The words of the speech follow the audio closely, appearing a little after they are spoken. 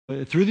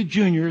through the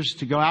juniors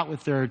to go out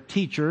with their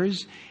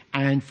teachers,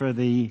 and for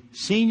the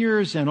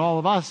seniors and all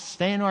of us,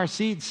 stay in our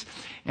seats.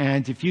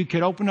 And if you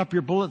could open up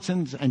your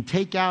bulletins and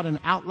take out an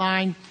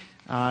outline,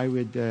 I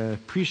would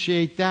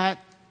appreciate that.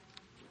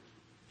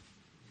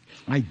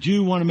 I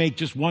do want to make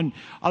just one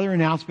other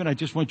announcement. I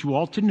just want you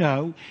all to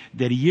know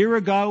that a year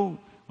ago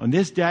on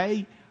this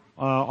day,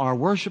 our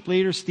worship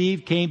leader,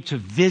 Steve, came to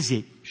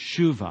visit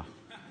Shuva.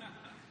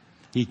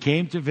 He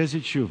came to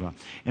visit Shuva.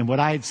 And what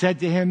I had said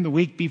to him the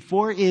week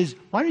before is,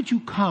 why don't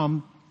you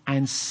come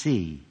and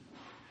see?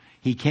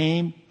 He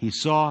came, he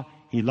saw,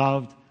 he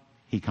loved,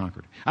 he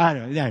conquered.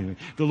 Anyway,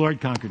 the Lord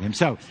conquered him.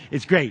 So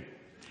it's great.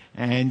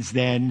 And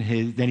then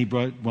he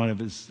brought one of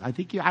his, I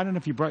don't know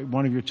if you brought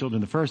one of your children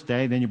the first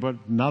day, then you brought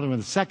another one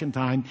the second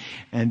time,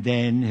 and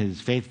then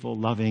his faithful,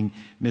 loving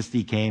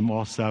Misty came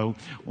also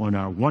on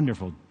our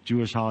wonderful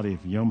Jewish holiday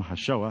of Yom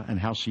HaShoah,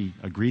 and how she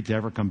agreed to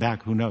ever come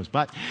back, who knows.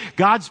 But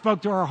God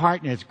spoke to her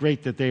heart, and it's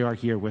great that they are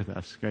here with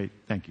us. Great.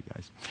 Thank you,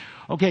 guys.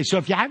 Okay, so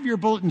if you have your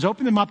bulletins,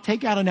 open them up,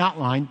 take out an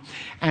outline,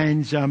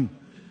 and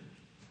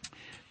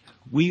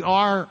we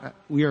are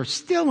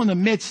still in the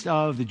midst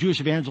of the Jewish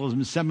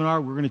Evangelism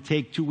Seminar. We're going to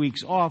take 2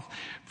 weeks off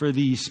for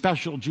the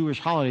special Jewish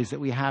holidays that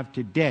we have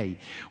today.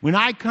 When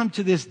I come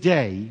to this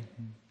day,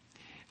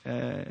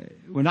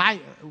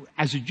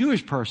 as a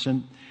Jewish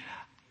person,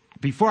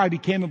 before I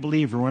became a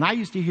believer, when I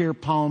used to hear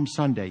Palm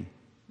Sunday,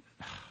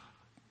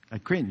 I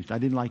cringed. I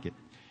didn't like it.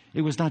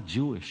 It was not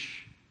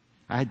Jewish.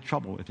 I had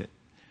trouble with it.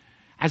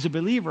 As a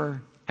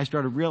believer, I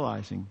started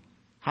realizing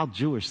how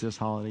Jewish this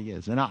holiday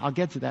is. And I'll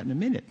get to that in a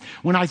minute.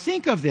 When I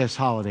think of this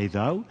holiday,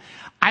 though,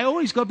 I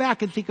always go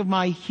back and think of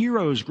my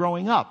heroes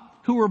growing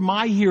up. Who were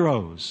my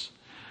heroes?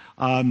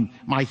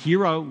 My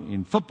hero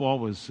in football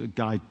was a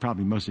guy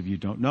probably most of you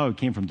don't know. He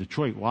came from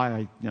Detroit.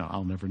 Why?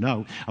 I'll never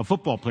know. A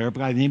football player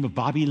by the name of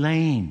Bobby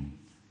Lane.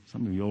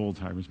 Some of you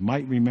old-timers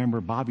might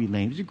remember Bobby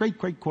Lane. He was a great,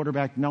 great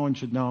quarterback. No one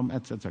should know him.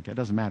 That's okay. It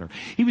doesn't matter.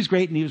 He was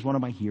great, and he was one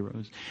of my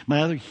heroes.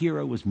 My other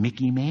hero was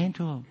Mickey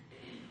Mantle.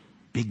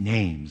 Big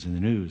names in the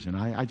news, and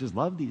I just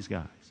love these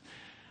guys.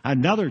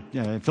 Another,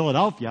 in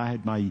Philadelphia, I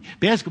had my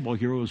basketball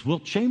hero was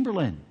Wilt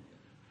Chamberlain.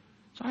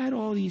 So I had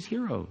all these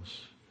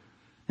heroes.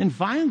 And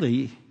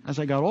finally, as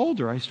I got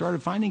older, I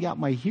started finding out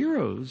my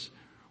heroes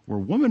were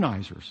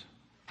womanizers,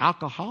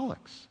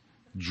 alcoholics,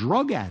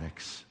 drug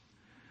addicts,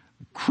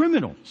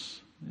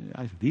 criminals.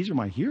 These are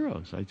my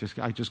heroes. I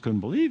just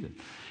couldn't believe it.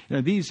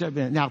 These have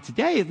been, now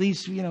today at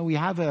least, we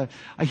have a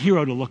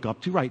hero to look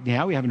up to right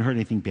now. We haven't heard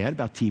anything bad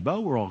about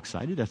Tebow. We're all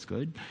excited. That's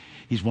good.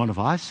 He's one of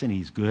us and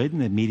he's good, and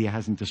the media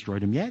hasn't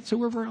destroyed him yet. So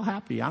we're very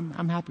happy.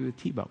 I'm happy with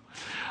Tebow.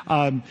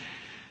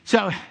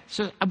 So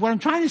what I'm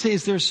trying to say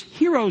is there's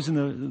heroes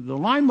in the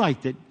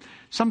limelight that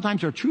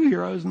sometimes are true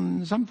heroes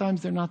and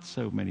sometimes they're not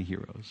so many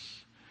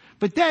heroes.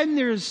 But then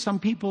there's some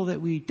people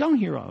that we don't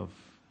hear of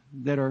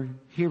that are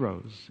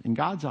heroes in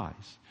God's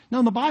eyes. Now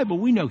in the Bible,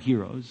 we know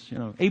heroes.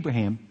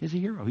 Abraham is a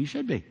hero. He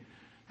should be.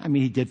 I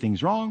mean, he did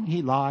things wrong.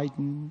 He lied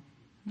and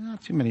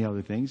not too many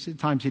other things. At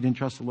times he didn't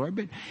trust the Lord,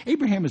 but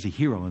Abraham is a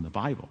hero in the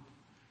Bible.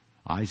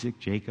 Isaac,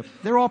 Jacob,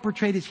 they're all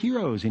portrayed as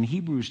heroes in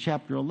Hebrews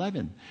chapter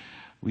 11.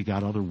 We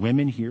got other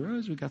women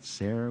heroes. We got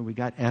Sarah. We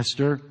got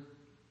Esther.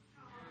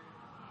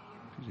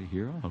 She's a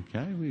hero.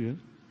 Okay. We do.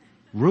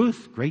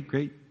 Ruth, great.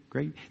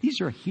 These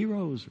are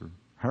heroes or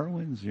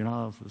heroines. You're not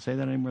allowed to say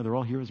that anymore. They're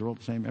all heroes. They're all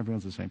the same.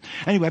 Everyone's the same.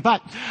 Anyway,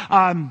 but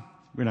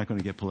we're not going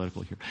to get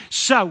political here.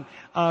 So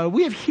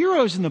we have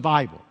heroes in the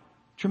Bible.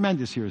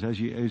 Tremendous heroes as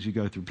you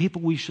go through.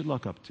 People we should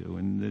look up to.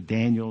 And the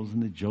Daniels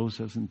and the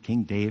Josephs and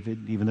King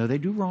David, even though they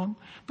do wrong,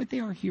 but they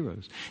are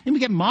heroes. Then we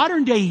get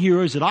modern day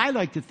heroes that I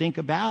like to think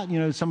about.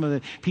 Some of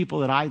the people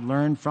that I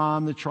learned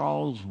from,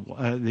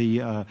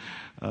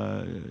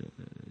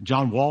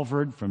 John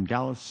Walford from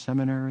Dallas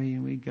Seminary,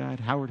 and we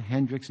got Howard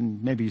Hendricks,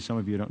 and maybe some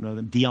of you don't know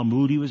them. D.L.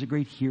 Moody was a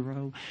great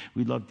hero.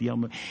 We love D.L.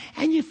 Moody.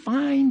 And you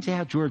find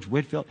out George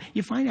Whitefield,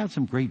 you find out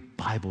some great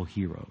Bible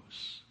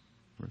heroes.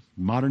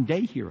 Modern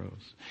day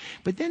heroes.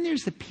 But then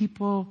there's the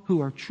people who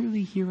are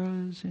truly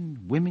heroes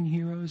and women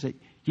heroes that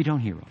you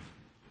don't hear of.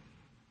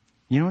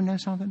 You want to know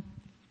something?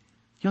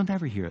 You'll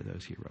never hear of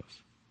those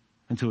heroes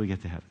until we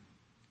get to heaven.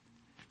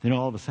 Then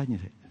all of a sudden you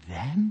say,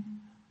 them?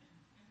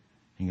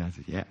 And God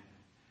says, yeah,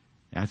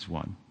 that's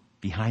one.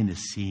 Behind the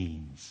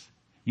scenes.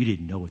 You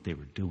didn't know what they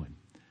were doing.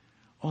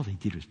 All they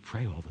did was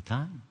pray all the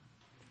time.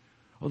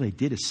 All they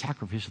did is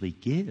sacrificially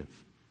give.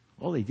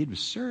 All they did was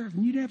serve,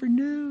 and you never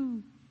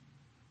knew.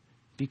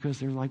 Because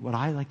they're like what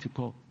I like to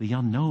call the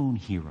unknown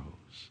heroes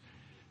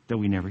that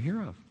we never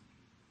hear of.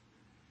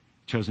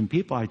 Chosen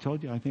people, I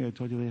think I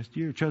told you last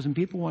year, chosen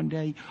people one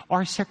day,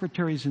 our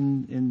secretaries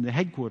in the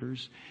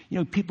headquarters,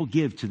 people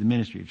give to the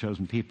ministry of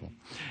chosen people.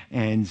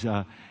 And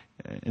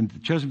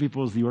Chosen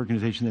People is the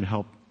organization that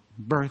helped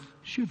birth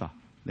Shuva.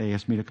 They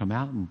asked me to come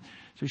out, and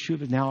so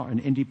Shuva is now an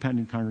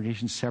independent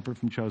congregation separate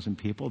from Chosen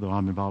People, though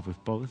I'm involved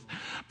with both.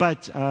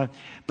 But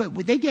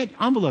they get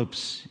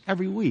envelopes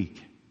every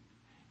week.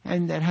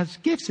 And that has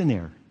gifts in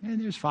there. And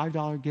there's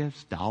 $5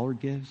 gifts, $1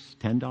 gifts,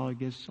 $10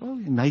 gifts. Oh,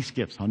 nice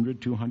gifts, 100,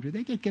 200.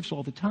 They get gifts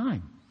all the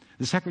time.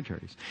 the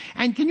secretaries.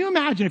 And can you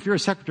imagine if you're a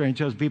secretary and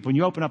chosen people and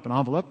you open up an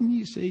envelope and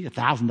you see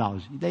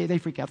 $1,000, they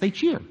freak out. They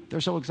cheer.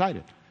 They're so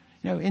excited,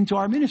 into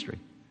our ministry.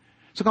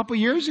 So a couple of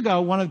years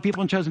ago, one of the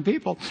people in Chosen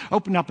People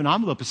opened up an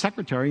envelope, a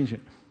secretary, and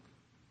said,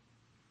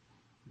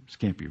 this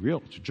can't be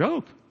real. It's a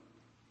joke.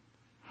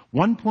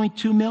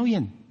 $1.2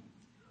 million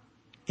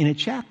in a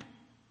check.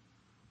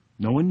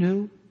 No one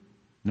knew.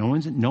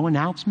 No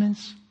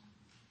announcements.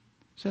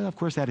 So, of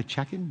course, they had to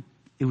check in.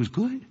 It was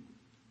good.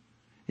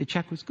 The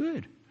check was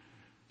good.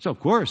 So, of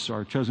course,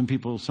 our Chosen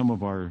People, some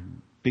of our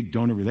big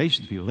donor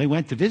relations people, they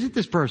went to visit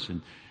this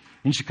person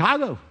in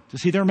Chicago to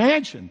see their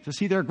mansion, to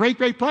see their great,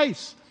 great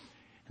place.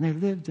 And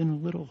they lived in a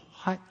little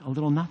hut, a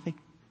little nothing.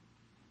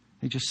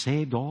 They just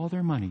saved all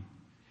their money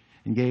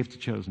and gave to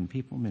Chosen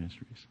People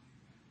Ministries.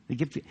 They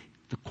give to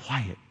the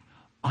quiet,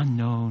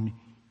 unknown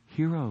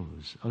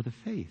heroes of the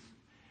faith.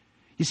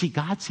 You see,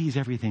 God sees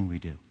everything we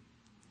do.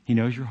 He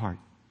knows your heart.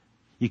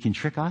 You can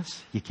trick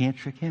us. You can't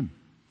trick him.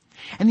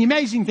 And the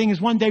amazing thing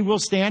is one day we'll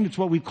stand. It's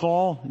what we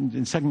call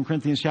in 2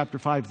 Corinthians chapter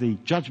 5, the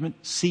judgment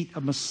seat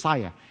of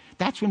Messiah.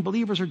 That's when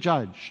believers are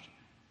judged.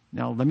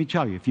 Now, let me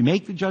tell you, if you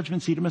make the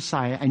judgment seat of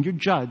Messiah and you're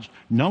judged,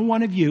 no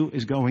one of you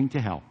is going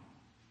to hell.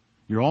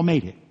 You're all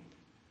made it.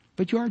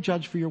 But you are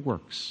judged for your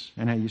works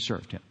and how you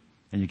served him.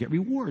 And you get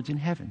rewards in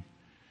heaven.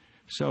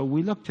 So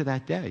we look to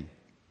that day.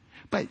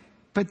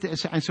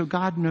 And so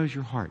God knows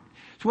your heart.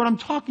 So what I'm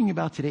talking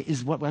about today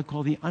is what I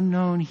call the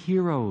unknown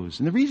heroes.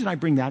 And the reason I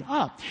bring that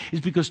up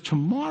is because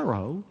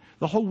tomorrow,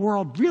 the whole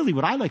world really,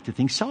 what I like to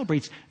think,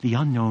 celebrates the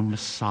unknown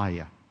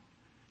Messiah.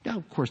 Now,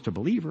 of course, to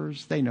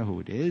believers, they know who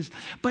it is.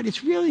 But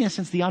it's really, in a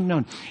sense, the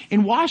unknown.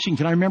 In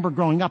Washington, I remember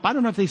growing up. I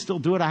don't know if they still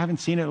do it. I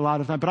haven't seen it a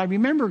lot of time. But I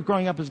remember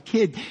growing up as a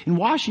kid. In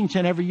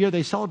Washington, every year,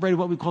 they celebrated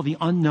what we call the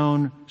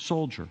unknown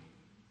soldier.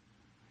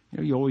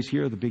 You always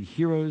hear the big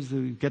heroes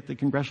that get the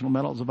Congressional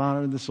Medals of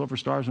Honor and the Silver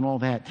Stars and all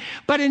that.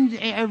 But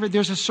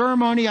there's a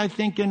ceremony, I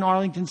think, in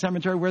Arlington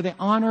Cemetery where they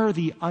honor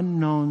the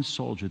unknown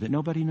soldier that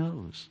nobody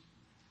knows.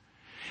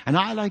 And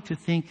I like to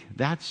think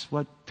that's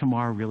what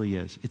tomorrow really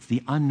is. It's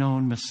the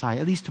unknown Messiah,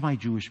 at least to my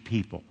Jewish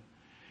people.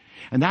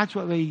 And that's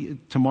what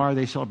tomorrow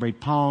they celebrate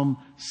Palm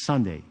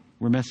Sunday.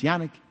 We're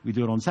Messianic. We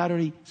do it on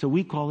Saturday. So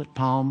we call it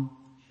Palm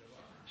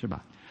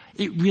Shabbat.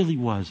 It really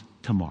was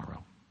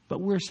tomorrow. But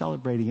we're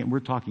celebrating it and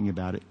we're talking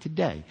about it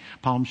today.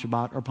 Palm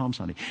Shabbat or Palm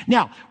Sunday.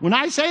 Now, when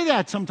I say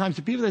that, sometimes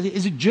to people, they say,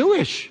 is it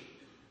Jewish?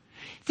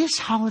 This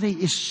holiday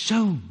is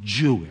so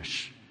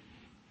Jewish.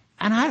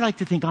 And I like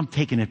to think I'm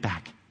taking it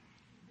back.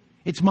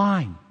 It's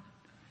mine.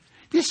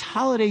 This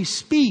holiday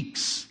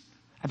speaks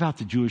about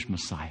the Jewish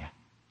Messiah.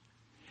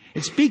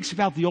 It speaks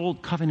about the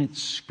Old Covenant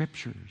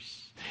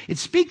scriptures. It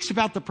speaks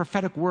about the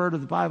prophetic word of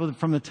the Bible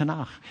from the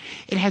Tanakh.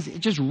 It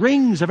just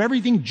rings of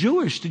everything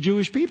Jewish to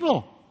Jewish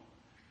people.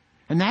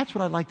 And that's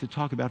what I'd like to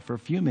talk about for a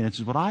few minutes,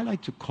 is what I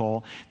like to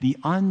call the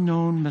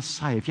unknown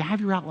Messiah. If you have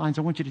your outlines,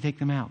 I want you to take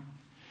them out.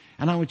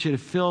 And I want you to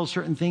fill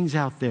certain things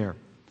out there.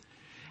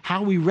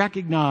 How to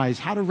recognize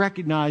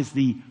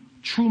the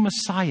true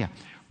Messiah.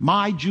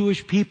 My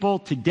Jewish people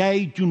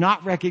today do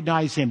not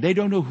recognize him. They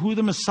don't know who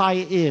the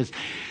Messiah is.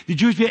 The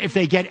Jewish people, if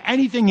they get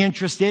anything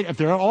interested, if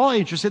they're all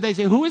interested, they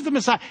say, who is the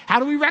Messiah? How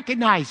do we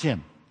recognize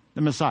him,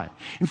 the Messiah?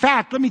 In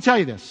fact, let me tell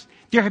you this.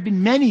 There have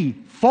been many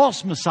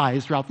false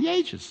messiahs throughout the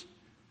ages.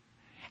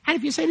 And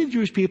if you say to the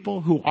Jewish people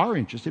who are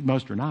interested,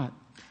 most are not,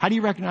 how do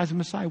you recognize the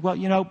Messiah?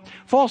 Well,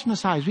 false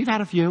messiahs, we've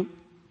had a few.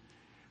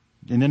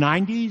 In the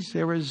 90s,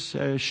 there was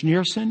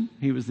Schneerson.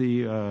 He was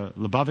the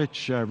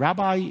Lubavitch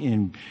rabbi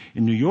in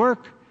New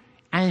York.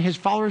 And his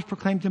followers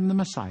proclaimed him the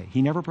Messiah.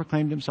 He never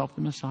proclaimed himself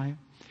the Messiah.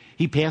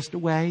 He passed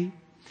away,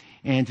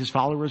 and his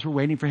followers were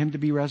waiting for him to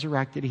be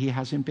resurrected. He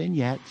hasn't been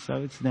yet,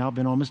 so it's now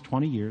been almost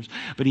 20 years.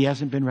 But he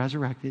hasn't been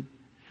resurrected.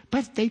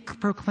 But they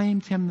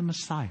proclaimed him the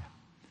Messiah.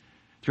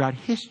 Throughout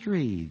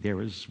history, there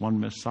was one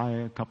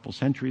Messiah a couple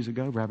centuries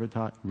ago. Rabbi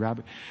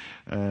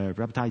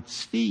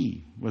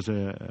Tzvi was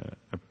a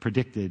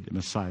predicted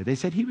Messiah. They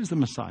said he was the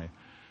Messiah.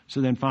 So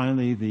then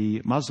finally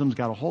the Muslims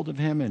got a hold of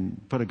him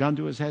and put a gun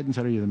to his head and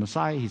said, are you the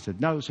Messiah? He said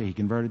no, so he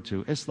converted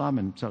to Islam,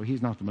 and so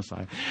he's not the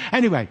Messiah.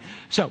 Anyway,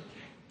 so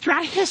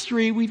throughout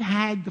history, we've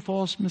had the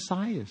false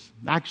messiahs.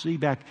 Actually,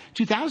 back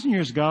 2,000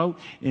 years ago,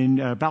 in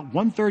about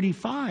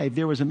 135,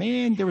 it was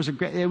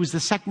the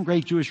second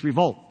great Jewish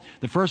revolt.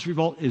 The first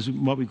revolt is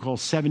what we call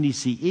 70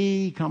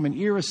 CE, Common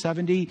Era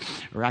 70,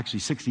 or actually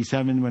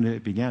 67 when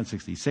it began,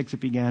 66 it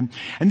began.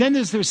 And then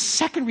there's the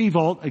second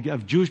revolt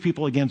of Jewish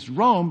people against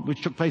Rome,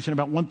 which took place in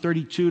about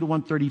 132 to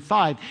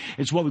 135.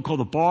 It's what we call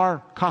the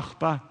Bar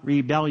Kokhba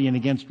rebellion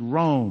against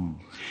Rome.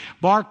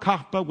 Bar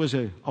Kokhba was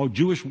a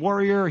Jewish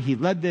warrior. He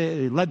led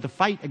the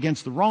fight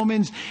against the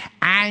Romans,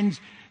 and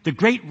the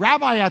great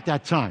rabbi at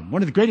that time,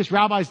 one of the greatest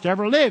rabbis to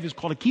ever live, is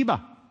called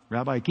Akiva,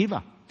 Rabbi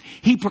Akiva.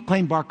 He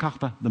proclaimed Bar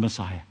Kokhba the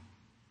Messiah.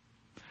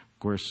 Of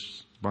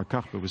course, Bar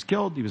Kokhba was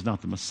killed. He was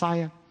not the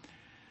Messiah.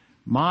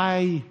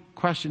 My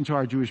question to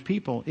our Jewish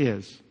people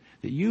is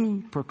that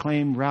you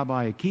proclaim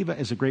Rabbi Akiva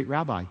as a great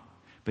rabbi,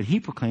 but he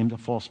proclaimed a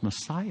false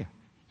Messiah.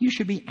 You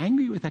should be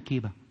angry with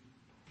Akiva,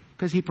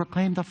 because he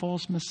proclaimed a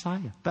false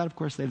Messiah. But of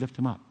course they lift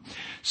him up.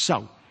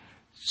 So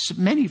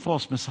many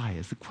false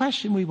messiahs. The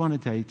question we want to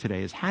tell you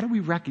today is, how do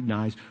we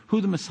recognize who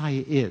the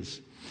Messiah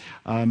is?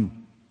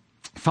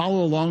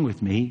 Follow along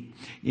with me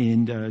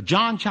in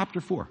John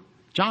chapter 4.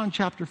 John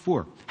chapter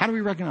 4. How do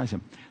we recognize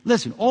him?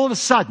 Listen, all of a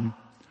sudden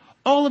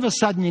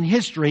in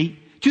history,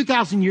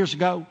 2,000 years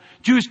ago,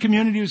 Jewish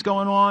community was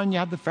going on. You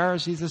have the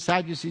Pharisees, the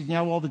Sadducees, you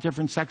have all the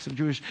different sects of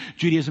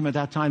Judaism at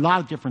that time. A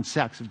lot of different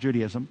sects of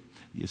Judaism.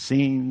 The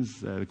Essenes,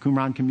 the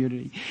Qumran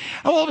community.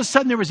 And all of a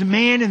sudden there was a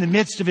man in the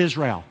midst of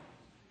Israel,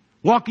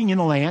 walking in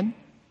the land,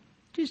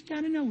 just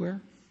out of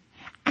nowhere.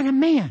 And a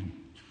man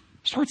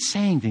starts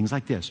saying things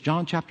like this.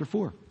 John chapter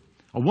 4.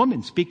 A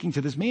woman speaking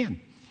to this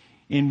man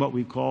in what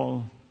we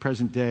call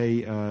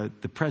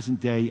the present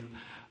day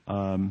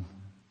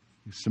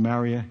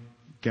Samaria,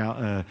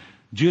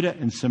 Judah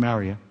and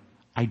Samaria.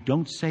 I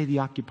don't say the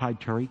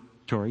occupied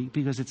territory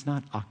because it's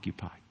not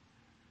occupied.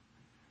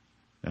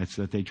 That's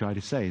what they try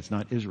to say. It's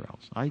not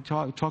Israel's. I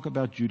talk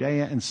about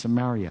Judea and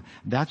Samaria.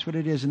 That's what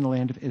it is in the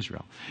land of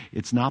Israel.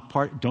 It's not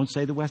don't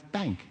say the West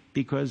Bank,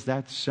 because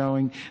that's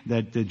showing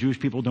that the Jewish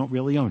people don't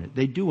really own it.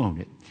 They do own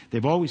it.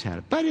 They've always had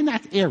it. But in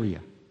that area,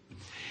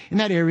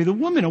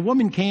 a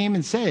woman came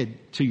and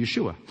said to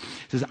Yeshua,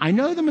 says, I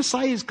know the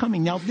Messiah is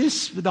coming. Now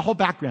the whole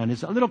background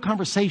is a little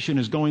conversation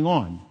is going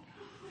on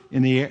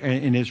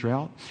in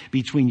Israel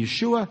between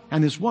Yeshua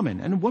and this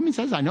woman. And the woman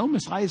says, I know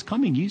Messiah is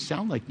coming. You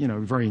sound like, a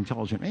very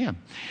intelligent man.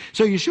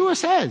 So Yeshua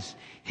says,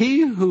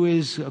 he who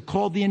is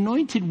called the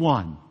Anointed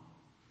One.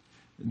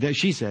 That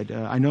she said,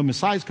 I know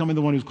Messiah is coming,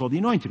 the one who's called the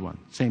Anointed One.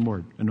 Same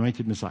word,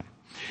 Anointed Messiah.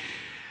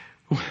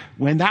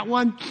 When that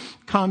one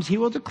comes, he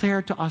will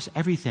declare to us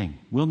everything.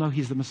 We'll know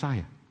he's the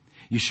Messiah.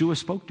 Yeshua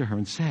spoke to her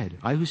and said,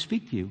 I who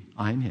speak to you,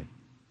 I am him.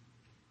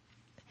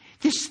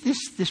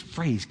 This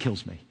phrase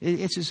kills me.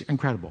 It's just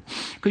incredible.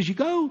 Because you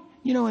go,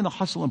 in the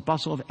hustle and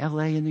bustle of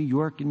LA and New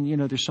York,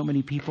 and, there's so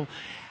many people.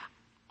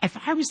 If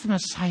I was the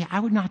Messiah,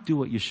 I would not do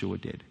what Yeshua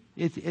did.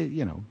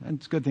 And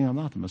it's a good thing I'm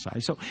not the Messiah.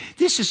 So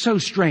this is so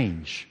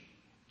strange.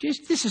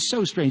 This is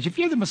so strange. If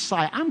you're the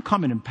Messiah, I'm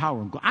coming in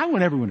power and glory. I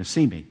want everyone to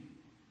see me.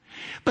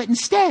 But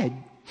instead,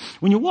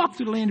 when you walk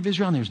through the land of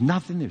Israel and there's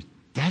nothing, there's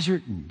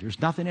desert and there's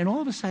nothing, and all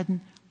of a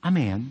sudden, a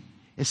man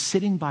is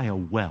sitting by a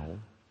well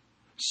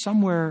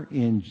somewhere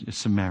in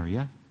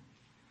Samaria.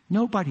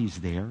 Nobody's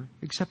there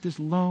except this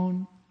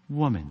lone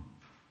woman.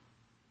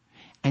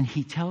 And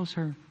he tells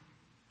her,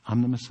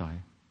 I'm the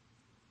Messiah.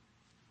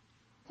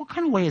 What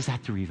kind of way is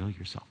that to reveal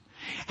yourself?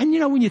 And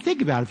when you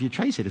think about it, if you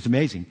trace it, it's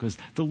amazing, because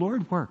the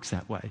Lord works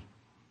that way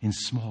in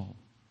small,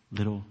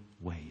 little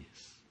ways.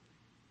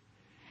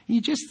 And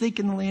you just think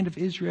in the land of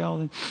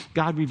Israel, and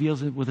God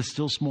reveals it with a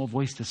still small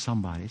voice to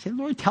somebody. Say,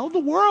 Lord, tell the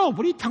world.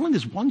 What are you telling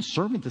this one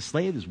servant, the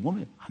slave, this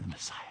woman? I'm the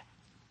Messiah.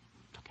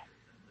 It's okay.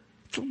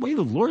 It's the way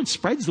the Lord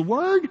spreads the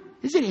word,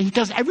 isn't it? He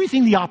does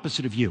everything the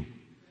opposite of you.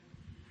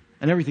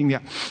 And everything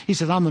else. He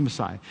says, I'm the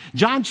Messiah.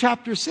 John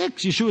chapter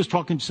 6, Yeshua is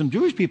talking to some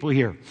Jewish people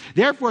here.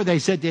 Therefore they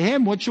said to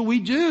him, what shall we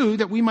do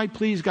that we might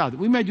please God, that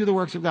we might do the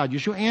works of God?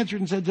 Yeshua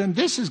answered and said to them,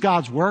 this is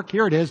God's work.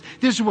 Here it is.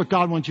 This is what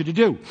God wants you to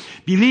do.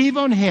 Believe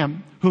on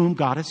him whom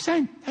God has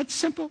sent. That's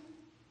simple.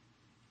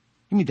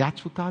 You mean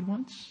that's what God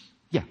wants?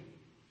 Yeah.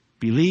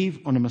 Believe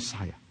on a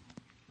Messiah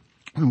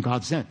whom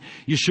God sent.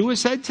 Yeshua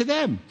said to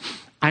them,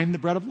 I am the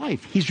bread of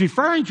life. He's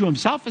referring to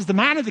himself as the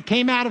manna that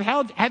came out of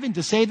heaven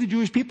to save the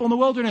Jewish people in the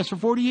wilderness for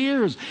 40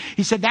 years.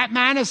 He said that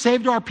manna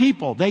saved our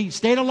people. They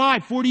stayed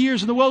alive 40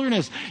 years in the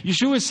wilderness.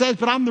 Yeshua says,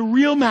 but I'm the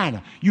real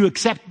manna. You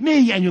accept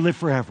me and you live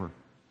forever.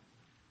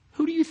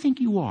 Who do you think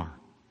you are?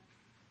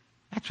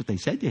 That's what they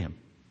said to him.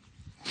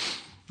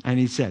 And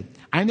he said,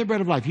 I am the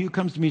bread of life. He who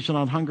comes to me shall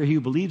not hunger. He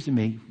who believes in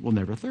me will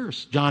never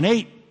thirst. John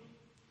 8.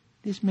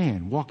 This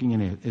man walking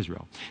in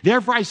Israel.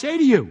 Therefore I say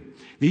to you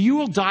that you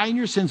will die in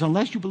your sins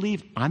unless you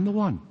believe I'm the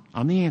one.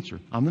 I'm the answer.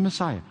 I'm the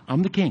Messiah.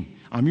 I'm the King.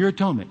 I'm your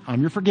atonement.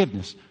 I'm your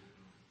forgiveness.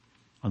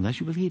 Unless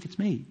you believe it's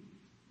me,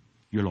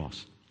 you're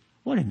lost.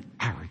 What an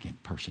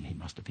arrogant person he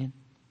must have been.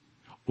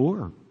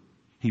 Or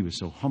he was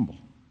so humble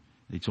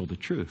that he told the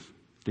truth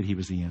that he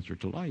was the answer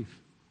to life.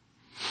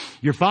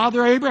 Your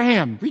father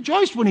Abraham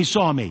rejoiced when he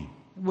saw me.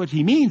 What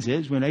he means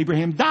is when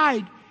Abraham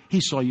died,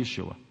 he saw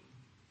Yeshua.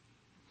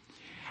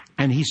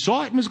 And he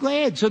saw it and was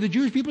glad. So the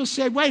Jewish people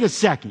said, wait a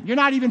second, you're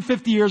not even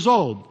 50 years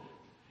old.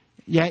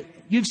 Yet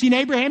you've seen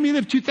Abraham, he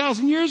lived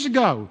 2,000 years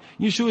ago.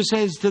 Yeshua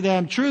says to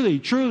them, truly,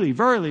 truly,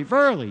 verily,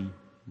 verily,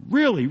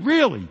 really,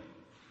 really.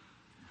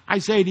 I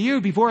say to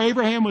you, before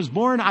Abraham was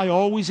born, I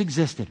always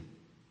existed.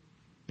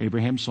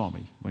 Abraham saw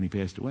me when he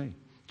passed away.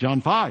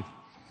 John 5.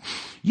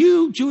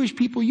 You Jewish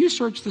people, you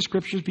search the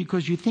scriptures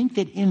because you think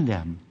that in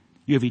them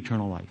you have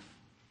eternal life.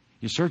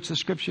 You search the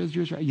scriptures,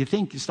 you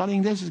think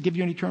studying this is give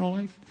you an eternal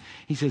life?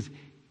 He says,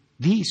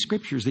 these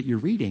scriptures that you're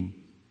reading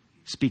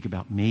speak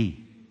about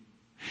me.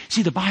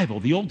 See, the Bible,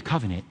 the Old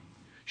Covenant,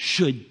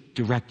 should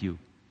direct you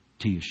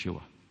to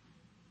Yeshua.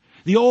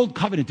 The Old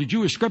Covenant, the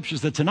Jewish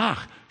scriptures, the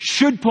Tanakh,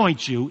 should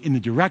point you in the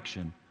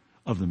direction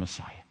of the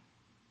Messiah.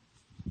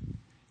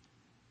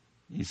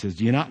 He says,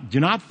 do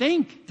not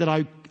think that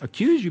I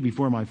accuse you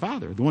before my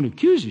Father. The one who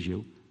accuses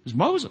you is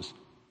Moses.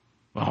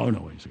 Oh,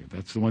 no, wait a second.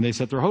 That's the one they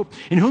set their hope.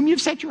 In whom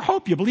you've set your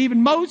hope. You believe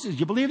in Moses.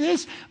 You believe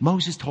this?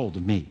 Moses told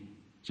of me.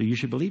 So you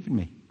should believe in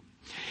me.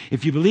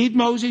 If you believed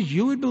Moses,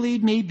 you would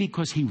believe me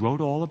because he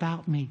wrote all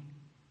about me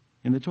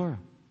in the Torah.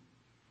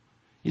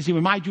 You see,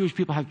 when my Jewish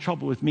people have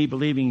trouble with me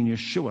believing in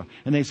Yeshua,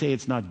 and they say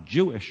it's not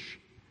Jewish,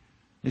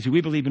 they say, we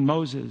believe in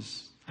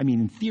Moses. I mean,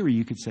 in theory,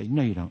 you could say,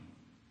 no, you don't.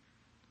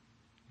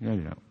 No,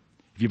 you don't.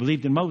 If you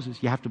believed in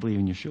Moses, you have to believe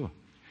in Yeshua.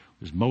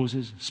 Because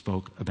Moses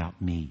spoke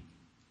about me.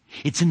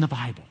 It's in the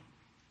Bible.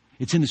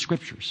 It's in the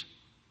Scriptures.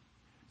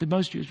 But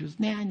most Jews just,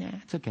 nah,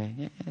 it's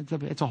okay.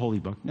 It's a holy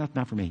book.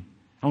 Not for me.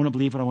 I want to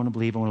believe what I want to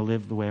believe. I want to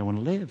live the way I want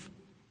to live.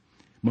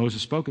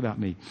 Moses spoke about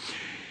me.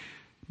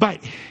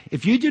 But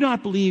if you do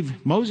not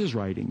believe Moses'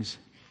 writings,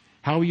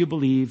 how will you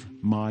believe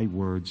my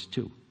words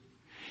too?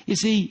 You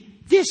see,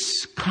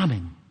 this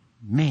common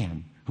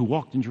man who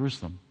walked in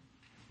Jerusalem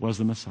was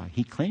the Messiah.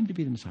 He claimed to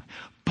be the Messiah.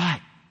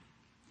 But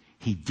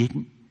he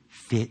didn't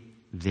fit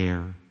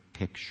their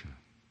picture.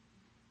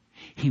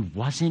 He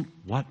wasn't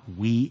what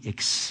we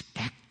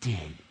expected.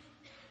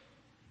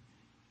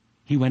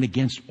 He went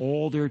against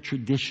all their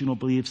traditional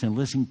beliefs, and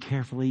listen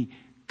carefully,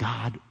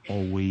 God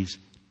always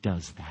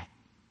does that.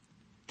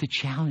 To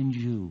challenge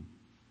you,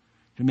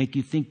 to make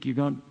you think you're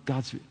going,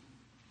 God's,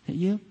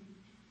 you?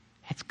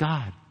 That's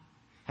God.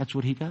 That's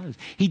what he does.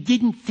 He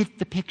didn't fit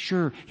the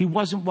picture. He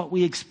wasn't what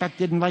we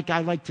expected. And like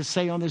I like to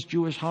say on this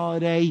Jewish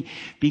holiday,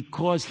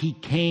 because he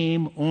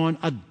came on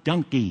a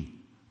donkey,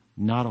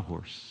 not a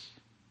horse.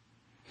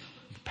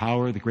 The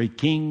power, the great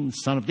king, the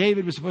son of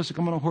David, was supposed to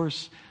come on a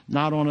horse,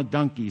 not on a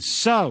donkey.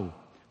 So,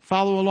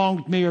 follow along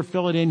with me or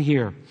fill it in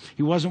here.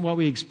 He wasn't what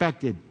we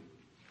expected.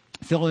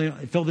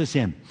 Fill this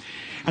in.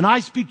 And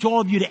I speak to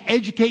all of you to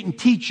educate and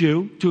teach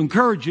you, to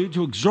encourage you,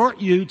 to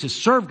exhort you to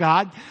serve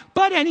God.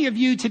 But any of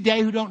you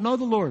today who don't know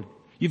the Lord,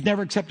 you've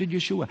never accepted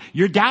Yeshua.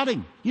 You're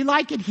doubting. You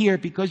like it here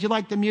because you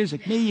like the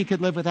music. Me, you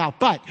could live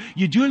without. But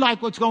you do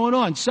like what's going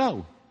on.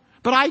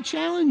 But I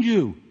challenge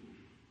you.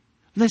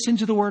 Listen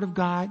to the word of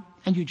God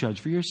and you judge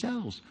for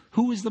yourselves.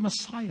 Who is the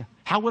Messiah?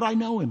 How would I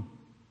know him?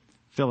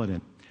 Fill it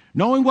in.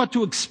 Knowing what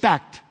to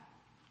expect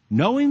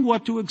will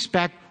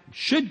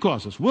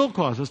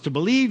cause us to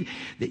believe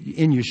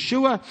in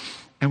Yeshua,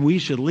 and we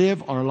should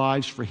live our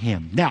lives for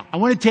him. Now, I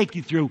want to take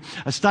you through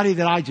a study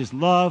that I just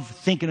love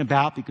thinking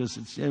about because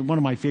it's one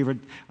of my favorite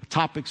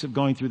topics of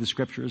going through the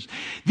scriptures.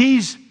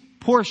 These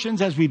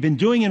portions, as we've been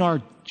doing in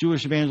our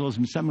Jewish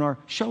evangelism seminar,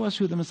 show us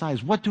who the Messiah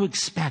is, what to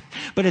expect.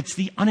 But it's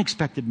the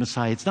unexpected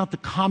Messiah. It's not the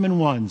common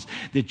ones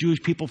that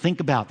Jewish people think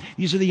about.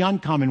 These are the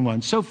uncommon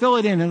ones. So fill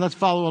it in and let's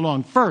follow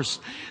along. First,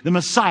 the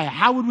Messiah.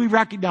 How would we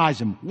recognize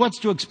him? What's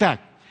to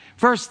expect?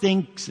 First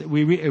thing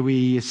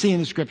we see in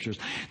the scriptures.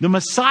 The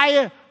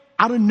Messiah,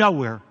 out of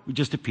nowhere, would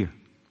just appear.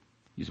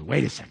 You say,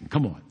 wait a second,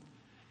 come on.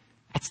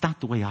 That's not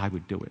the way I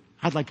would do it.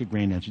 I'd like a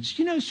grand entrance.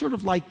 Sort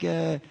of like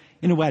in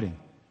a wedding.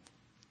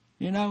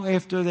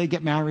 After they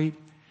get married,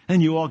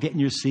 and you all get in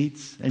your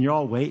seats, and you're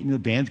all waiting, the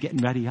band's getting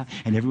ready,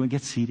 and everyone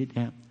gets seated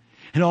down.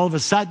 And all of a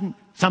sudden,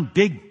 some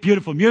big,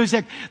 beautiful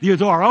music, the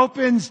door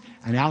opens,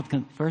 and out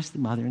comes first the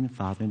mother and the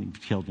father and the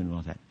children and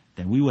all that.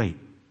 Then we wait.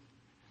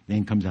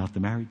 Then comes out the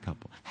married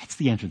couple. That's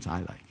the entrance I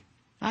like.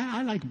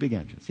 I like a big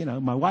entrance.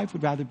 My wife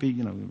would rather be,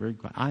 very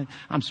quiet.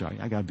 I'm sorry,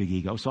 I got a big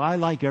ego. So I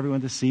like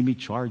everyone to see me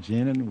charge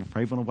in and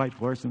brave on a white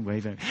horse and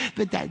wave.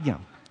 But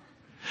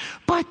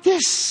But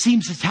this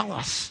seems to tell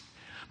us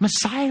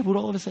Messiah would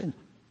all of a sudden,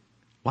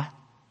 what?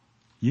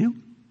 You?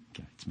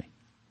 Okay, it's me.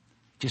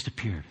 Just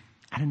appeared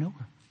out of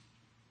nowhere.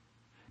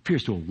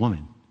 Appears to a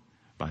woman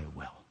by a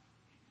well.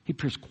 He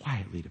appears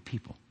quietly to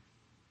people.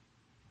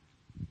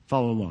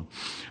 Follow along.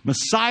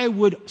 Messiah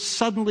would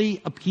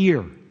suddenly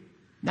appear.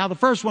 Now, the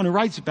first one who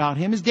writes about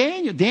him is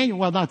Daniel.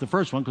 Well, not the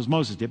first one because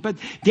Moses did, but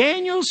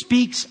Daniel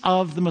speaks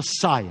of the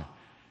Messiah.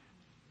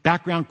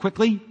 Background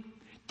quickly.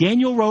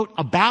 Daniel wrote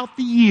about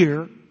the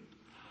year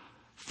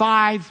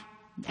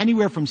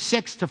anywhere from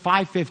 6 to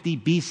 550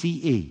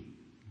 BCE.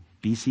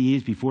 BCE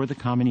is before the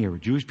Common Era.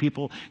 Jewish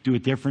people do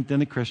it different than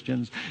the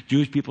Christians.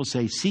 Jewish people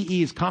say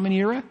CE is Common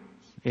Era,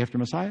 after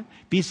Messiah.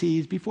 BCE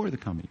is before the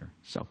Common Era.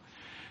 So,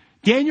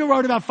 Daniel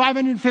wrote about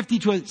 550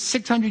 to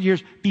 600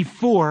 years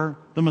before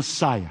the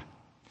Messiah.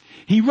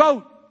 He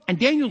wrote, and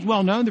Daniel's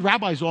well known, the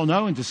rabbis all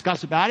know and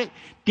discuss about it.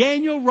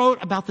 Daniel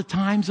wrote about the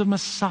times of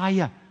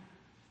Messiah.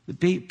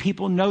 The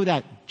people know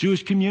that.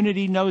 Jewish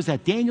community knows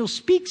that. Daniel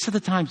speaks of the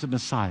times of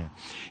Messiah.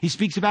 He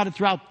speaks about it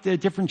throughout the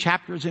different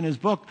chapters in his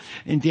book.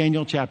 In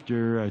Daniel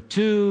chapter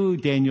 2,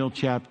 Daniel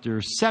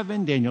chapter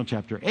 7, Daniel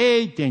chapter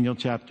 8, Daniel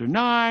chapter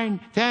 9,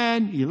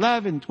 10,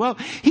 11, 12.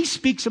 He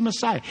speaks of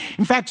Messiah.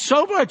 In fact,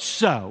 so much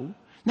so,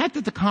 not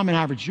that the common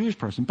average Jewish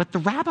person, but the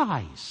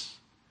rabbis,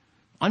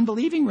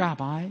 unbelieving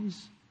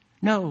rabbis,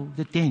 know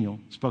that Daniel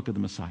spoke of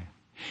the Messiah.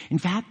 In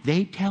fact,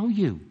 they tell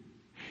you,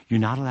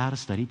 you're not allowed to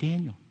study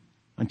Daniel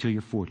until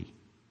you're 40.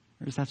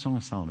 There's that Song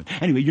of Solomon.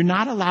 Anyway, you're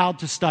not allowed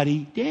to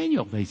study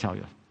Daniel, they tell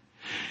you.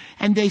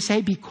 And they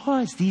say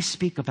because these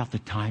speak about the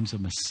times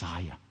of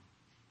Messiah.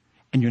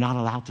 And you're not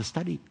allowed to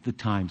study the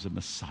times of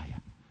Messiah.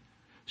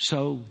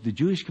 So the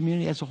Jewish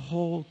community as a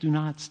whole do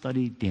not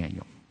study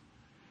Daniel.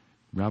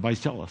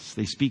 Rabbis tell us.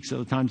 They speak of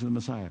the times of the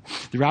Messiah.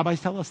 The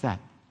rabbis tell us that.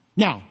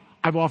 Now,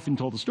 I've often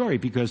told the story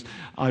because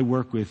I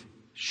work with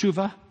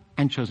Shuvah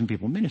and Chosen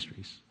People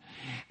Ministries.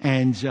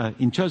 And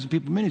in Chosen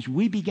People Ministries,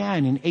 we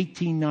began in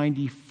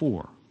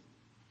 1894,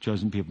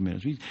 Chosen People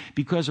Ministries,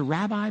 because a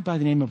rabbi by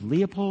the name of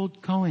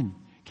Leopold Cohen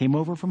came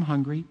over from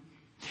Hungary.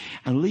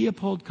 And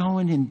Leopold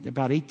Cohen in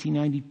about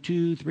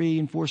 1892, 3,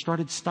 and 4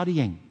 started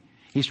studying.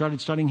 He started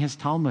studying his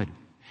Talmud.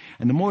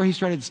 And the more he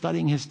started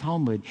studying his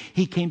Talmud,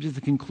 he came to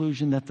the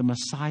conclusion that the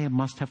Messiah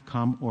must have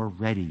come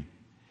already.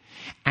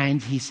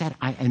 And he said,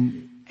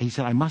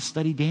 I must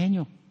study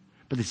Daniel.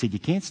 But they said, you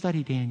can't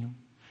study Daniel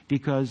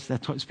because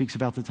that's what speaks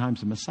about the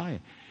times of Messiah.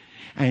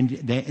 And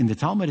in the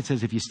Talmud it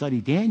says, if you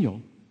study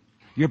Daniel,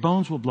 your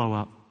bones will blow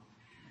up.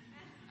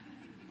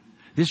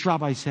 This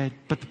rabbi said,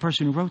 but the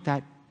person who wrote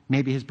that,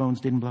 maybe his bones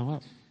didn't blow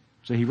up.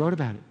 So he wrote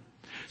about it.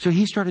 So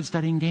he started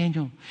studying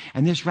Daniel.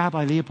 And this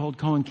rabbi, Leopold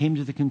Cohen, came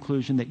to the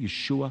conclusion that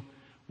Yeshua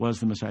was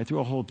the Messiah.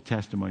 Through a whole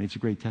testimony. It's a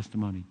great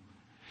testimony.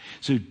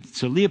 So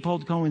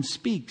Leopold Cohen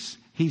speaks.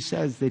 He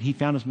says that he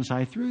found his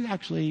Messiah through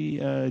actually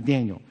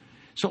Daniel.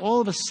 So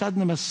all of a sudden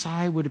the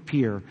Messiah would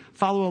appear.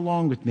 Follow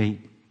along with me.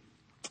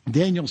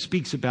 Daniel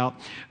speaks about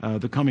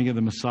the coming of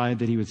the Messiah,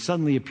 that he would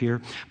suddenly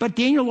appear. But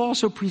Daniel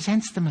also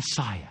presents the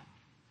Messiah.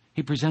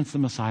 He presents the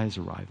Messiah's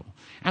arrival.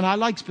 And I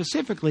like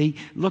specifically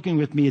looking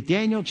with me at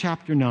Daniel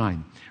chapter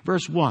 9,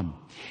 verse 1.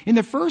 In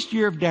the first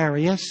year of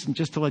Darius, and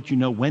just to let you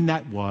know when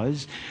that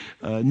was,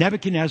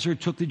 Nebuchadnezzar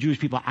took the Jewish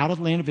people out of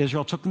the land of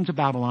Israel, took them to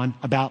Babylon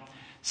about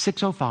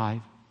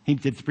 605. He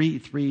did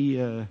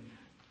three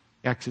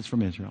exits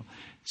from Israel.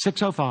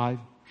 605,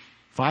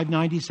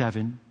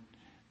 597,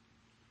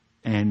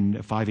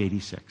 and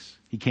 586.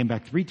 He came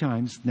back 3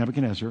 times,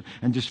 Nebuchadnezzar,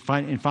 and just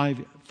in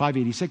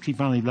 586, he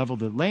finally leveled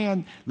the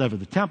land,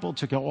 leveled the temple,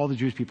 took all the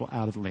Jewish people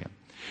out of the land.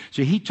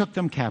 So he took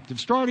them captive.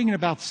 Starting in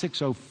about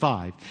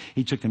 605,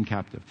 he took them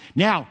captive.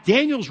 Now,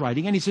 Daniel's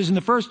writing, and he says, in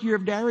the first year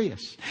of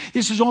Darius.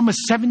 This is almost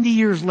 70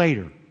 years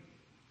later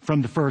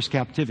from the first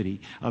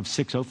captivity of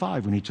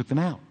 605 when he took them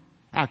out.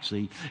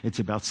 Actually, it's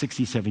about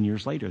 67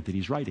 years later that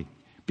he's writing.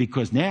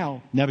 Because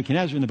now,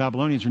 Nebuchadnezzar and the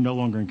Babylonians are no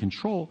longer in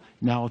control.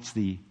 Now it's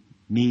the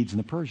Medes and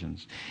the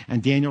Persians.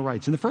 And Daniel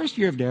writes, in the first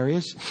year of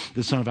Darius,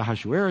 the son of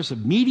Ahasuerus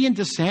of Median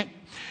descent,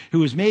 who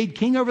was made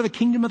king over the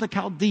kingdom of the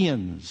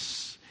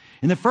Chaldeans.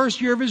 In the first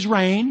year of his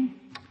reign,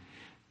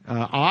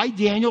 I,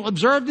 Daniel,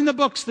 observed in the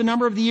books the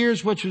number of the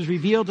years which was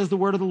revealed as the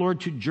word of the Lord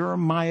to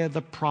Jeremiah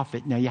the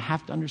prophet. Now you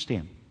have to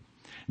understand.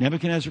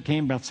 Nebuchadnezzar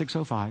came about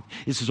 605.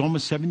 This is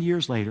almost 70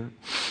 years later.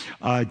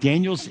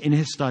 Daniel's in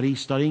his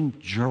studying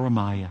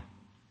Jeremiah.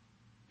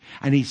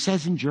 And he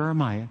says in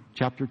Jeremiah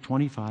chapter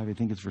 25, I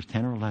think it's verse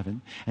 10 or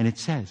 11, and it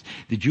says,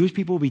 the Jewish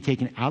people will be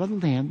taken out of the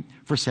land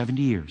for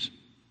 70 years.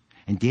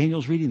 And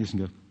Daniel's reading this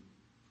and goes,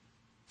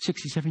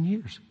 67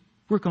 years.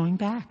 We're going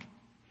back.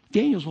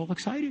 Daniel's all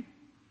excited.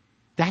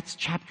 That's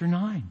chapter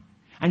 9.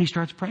 And he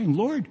starts praying,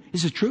 Lord,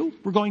 is it true?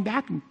 We're going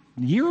back in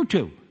a year or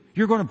 2.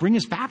 You're going to bring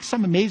us back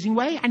some amazing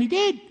way? And he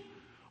did.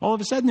 All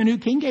of a sudden, the new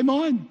king came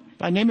on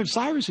by the name of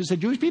Cyrus, who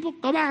said, Jewish people,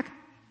 go back.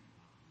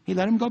 He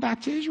let him go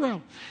back to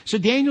Israel. So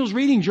Daniel's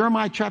reading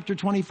Jeremiah chapter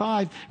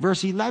 25,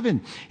 verse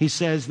 11. He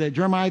says that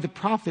Jeremiah the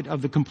prophet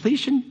of the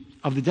completion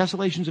of the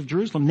desolations of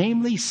Jerusalem,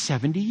 namely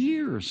 70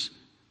 years.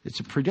 It's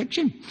a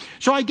prediction.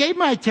 So I gave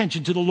my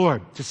attention to the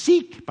Lord to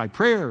seek by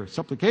prayer,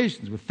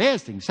 supplications, with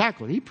fasting,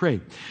 sackcloth. He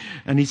prayed.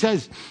 And he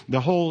says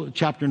the whole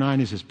chapter 9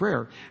 is his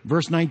prayer.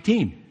 Verse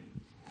 19.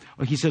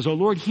 He says, oh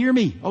Lord, hear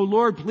me. Oh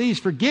Lord, please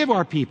forgive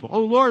our people.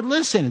 Oh Lord,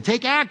 listen and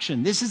take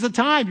action. This is the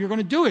time. You're going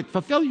to do it.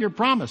 Fulfill your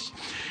promise.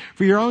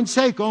 For your own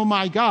sake, oh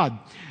my God,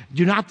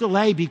 do not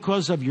delay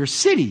because of your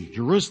city,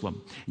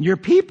 Jerusalem. And your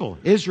people,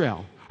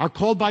 Israel, are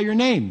called by your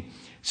name.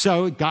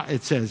 So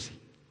it says,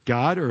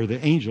 God, or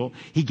the angel,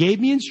 he gave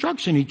me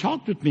instruction. He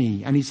talked with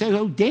me. And he said,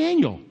 oh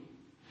Daniel,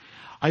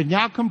 I've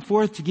now come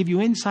forth to give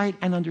you insight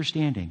and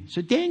understanding.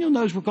 So Daniel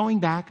knows we're going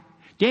back.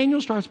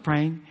 Daniel starts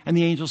praying and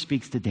the angel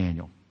speaks to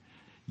Daniel.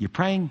 You're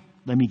praying,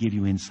 let me give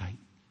you insight.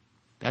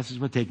 This is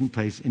what's taking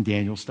place in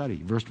Daniel's study.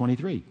 Verse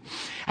 23.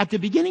 At the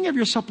beginning of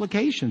your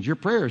supplications, your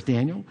prayers,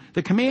 Daniel,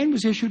 the command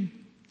was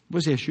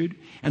issued,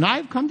 and I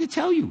have come to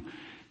tell you.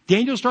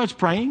 Daniel starts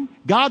praying.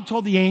 God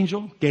told the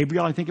angel,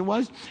 Gabriel, I think it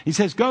was, he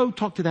says, go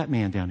talk to that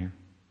man down here.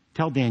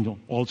 Tell Daniel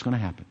all that's going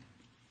to happen.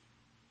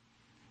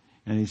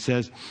 And he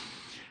says,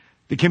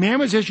 the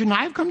command was issued, and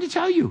I have come to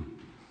tell you.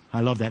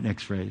 I love that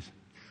next phrase.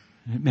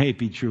 It may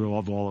be true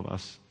of all of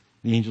us.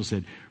 The angel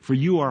said, for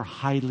you are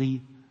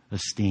highly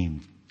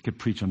esteemed. Could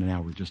preach on an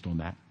hour just on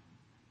that.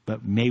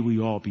 But may we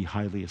all be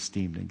highly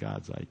esteemed in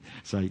God's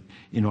sight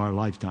in our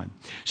lifetime.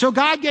 So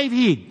God gave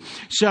heed.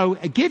 So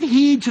give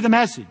heed to the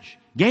message.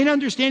 Gain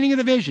understanding of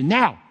the vision.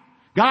 Now,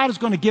 God is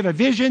going to give a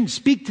vision,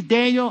 speak to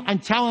Daniel,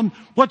 and tell him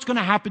what's going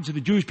to happen to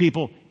the Jewish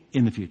people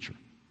in the future.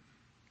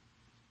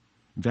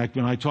 In fact,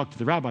 when I talk to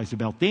the rabbis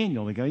about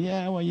Daniel, they go,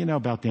 yeah, well, you know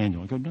about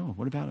Daniel. I go, no,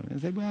 what about him? I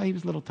say, well, he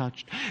was a little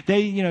touched.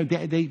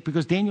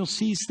 Because Daniel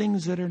sees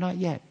things that are not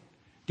yet.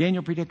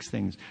 Daniel predicts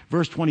things.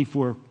 Verse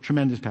 24,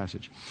 tremendous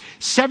passage.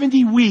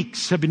 70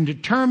 weeks have been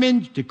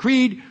determined,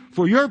 decreed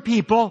for your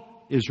people,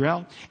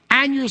 Israel,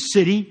 and your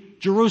city,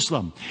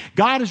 Jerusalem.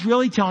 God is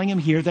really telling him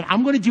here that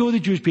I'm going to deal with the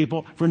Jewish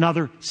people for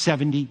another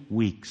 70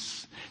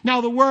 weeks. Now,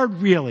 the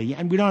word really,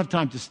 and we don't have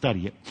time to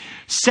study it,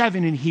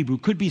 7 in Hebrew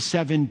could be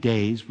 7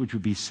 days, which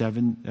would be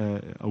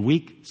a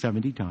week,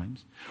 70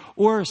 times.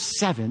 Or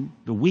 7,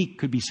 the week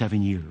could be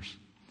 7 years.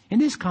 In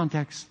this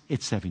context,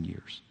 it's 7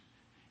 years.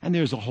 And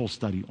there's a whole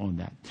study on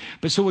that.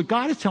 But so what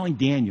God is telling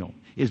Daniel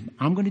is,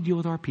 I'm going to deal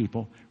with our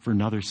people for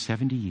another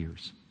 70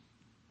 years.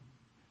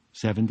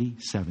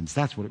 77s.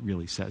 That's what it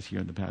really says here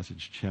in the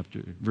passage,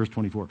 verse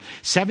 24.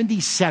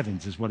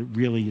 77s is what it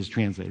really is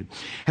translated.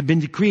 Have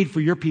been decreed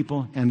for your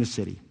people and the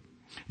city.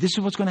 This is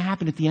what's going to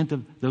happen at the end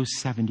of those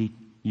 70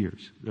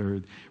 years,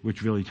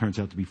 which really turns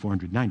out to be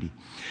 490.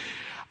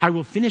 I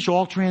will finish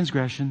all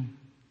transgression.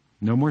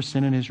 No more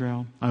sin in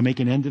Israel. I'll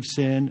make an end of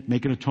sin,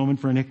 make an atonement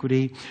for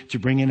iniquity, to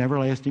bring in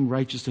everlasting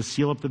righteousness, to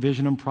seal up the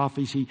vision and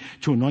prophecy,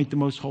 to anoint the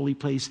most holy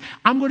place.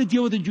 I'm going to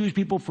deal with the Jewish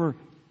people for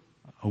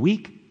a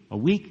week.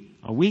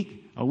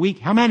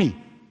 How many?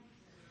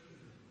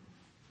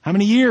 How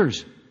many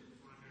years?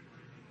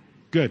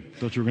 Good.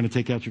 Thought you were going to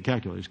take out your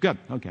calculators. Good.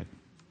 Okay.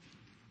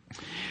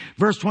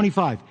 Verse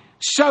 25.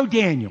 So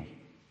Daniel,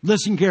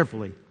 listen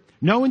carefully,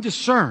 know and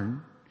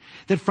discern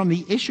that from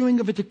the issuing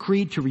of a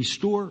decree to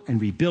restore and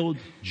rebuild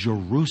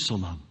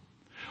Jerusalem.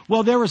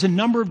 Well, there was a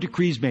number of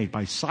decrees made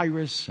by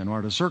Cyrus and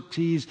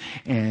Artaxerxes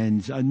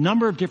and a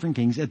number of different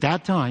kings. At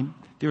that time,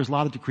 there was a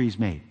lot of decrees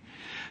made.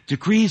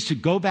 Decrees to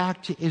go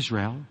back to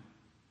Israel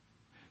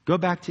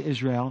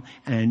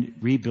and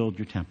rebuild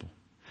your temple.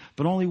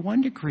 But only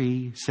one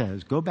decree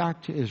says, go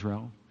back to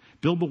Israel,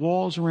 build the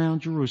walls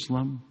around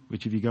Jerusalem,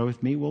 which if you go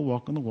with me, we'll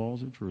walk on the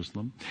walls of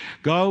Jerusalem.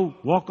 Go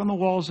walk on the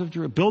walls of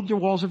Jerusalem, build your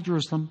walls of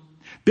Jerusalem,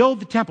 build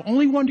the temple.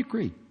 Only one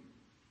decree.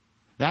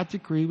 That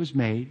decree was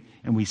made,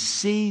 and we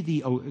see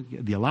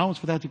the allowance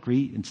for that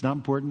decree. It's not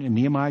important in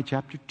Nehemiah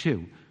chapter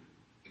 2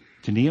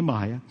 to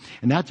Nehemiah.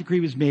 And that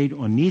decree was made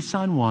on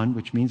Nisan 1,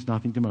 which means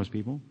nothing to most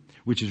people,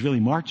 which is really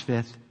March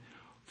 5th,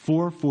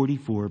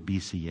 444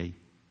 BCE.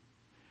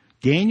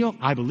 Daniel,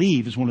 I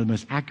believe, is one of the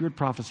most accurate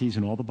prophecies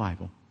in all the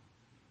Bible.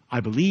 I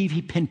believe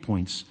he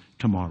pinpoints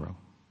tomorrow.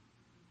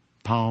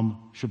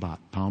 Palm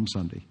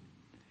Sunday.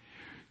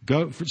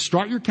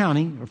 Start your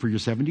counting for your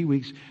 70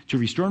 weeks to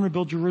restore and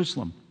rebuild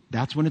Jerusalem.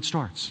 That's when it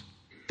starts.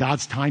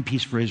 God's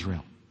timepiece for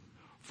Israel.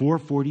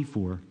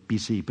 444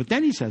 BC. But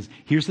then he says,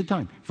 here's the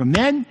time. From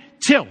then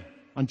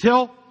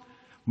until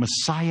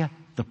Messiah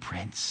the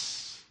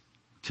Prince.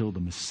 Till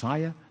the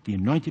Messiah, the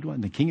anointed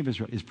one, the King of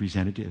Israel, is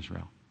presented to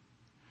Israel.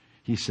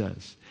 He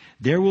says,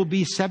 there will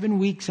be 7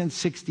 weeks and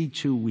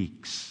 62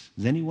 weeks.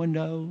 Does anyone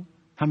know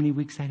how many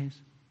weeks that is?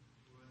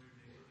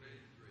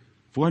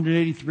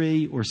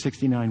 483 or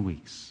 69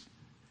 weeks.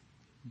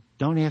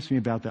 Don't ask me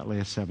about that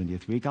last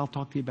 70th week. I'll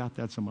talk to you about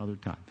that some other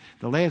time.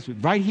 The last week,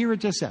 right here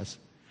it just says,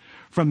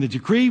 from the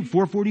decree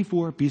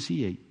 444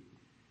 BCE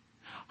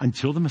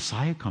until the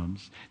Messiah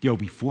comes, there will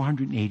be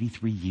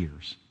 483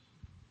 years.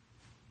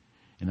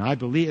 And I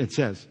believe it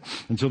says,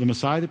 until the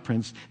Messiah the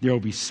Prince, there will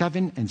be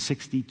 7 and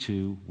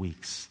 62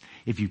 weeks.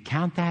 If you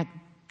count that,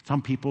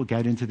 some people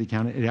get into the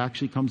count. It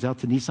actually comes out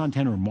to Nisan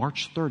 10 or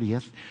March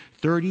 30th,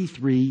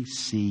 33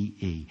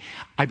 CE.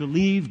 I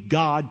believe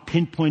God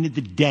pinpointed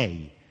the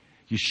day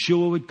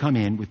Yeshua would come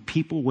in with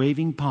people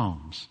waving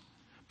palms,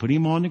 putting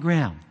him on the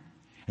ground,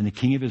 and the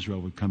King of Israel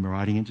would come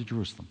riding into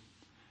Jerusalem.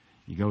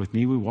 You go with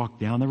me, we walk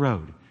down the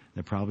road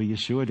that probably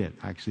Yeshua did.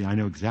 Actually, I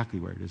know exactly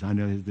where it is. I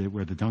know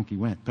where the donkey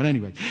went. But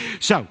anyway,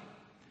 so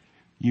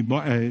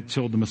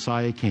till the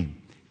Messiah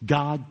came.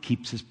 God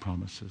keeps his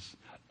promises.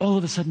 All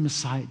of a sudden,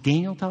 Messiah,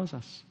 Daniel tells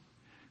us.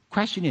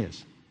 Question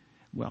is,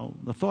 well,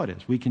 the thought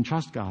is, we can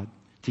trust God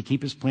to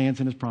keep his plans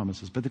and his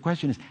promises. But the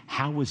question is,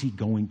 how was he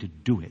going to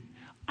do it?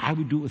 I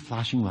would do it with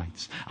flashing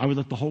lights. I would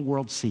let the whole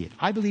world see it.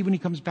 I believe when he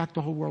comes back,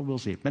 the whole world will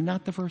see it. But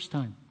not the first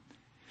time.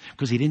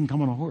 Because he didn't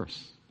come on a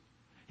horse.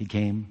 He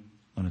came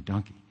on a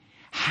donkey.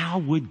 How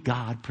would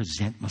God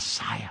present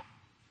Messiah?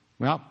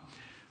 Well,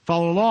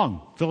 follow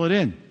along. Fill it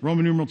in.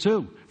 Roman numeral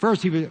 2.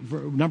 First,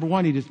 number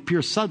 1, he'd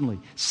appear suddenly.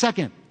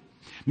 Second,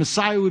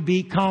 Messiah would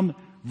become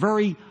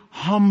very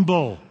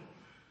humble.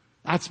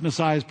 That's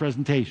Messiah's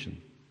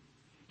presentation.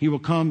 He will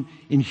come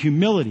in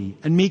humility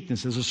and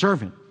meekness as a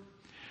servant.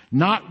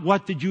 Not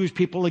what the Jewish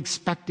people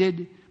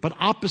expected, but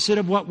opposite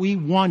of what we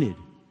wanted.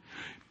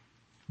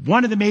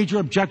 One of the major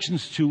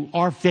objections to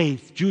our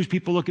faith, Jewish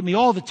people look at me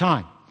all the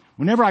time.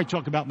 Whenever I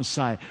talk about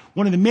Messiah,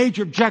 one of the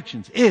major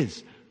objections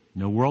is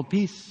no world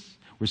peace.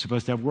 We're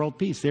supposed to have world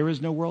peace. There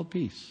is no world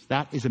peace.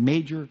 That is a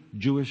major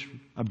Jewish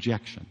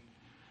objection.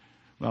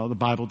 Well, the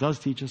Bible does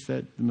teach us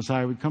that the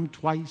Messiah would come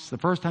twice. The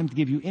first time to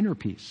give you inner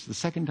peace. The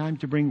second time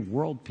to bring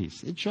world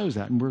peace. It shows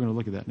that, and we're going to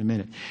look at that in a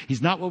minute.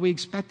 He's not what we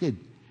expected.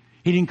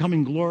 He didn't come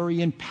in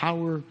glory and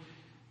power.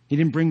 He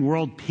didn't bring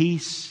world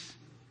peace.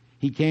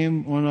 He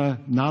came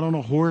not on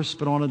a horse,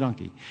 but on a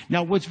donkey.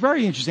 Now, what's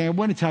very interesting, I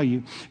want to tell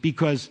you,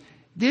 because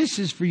this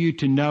is for you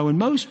to know, and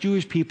most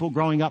Jewish people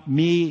growing up,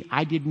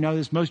 I didn't know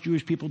this, most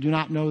Jewish people do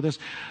not know this.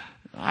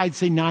 I'd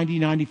say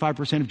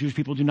 95% of Jewish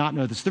people do not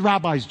know this. The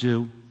rabbis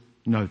do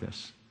know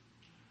this.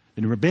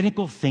 In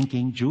rabbinical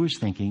thinking, Jewish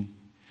thinking,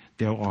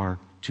 there are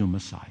two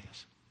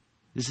Messiahs.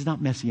 This is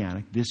not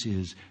messianic. This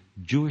is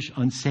Jewish,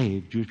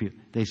 unsaved Jewish people.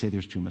 They say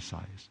there's two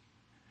Messiahs.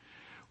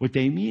 What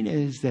they mean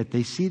is that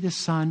they see the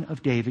Son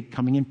of David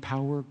coming in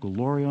power,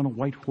 glory on a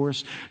white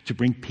horse to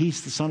bring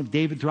peace, the Son of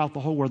David throughout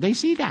the whole world. They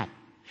see that.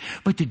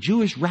 But the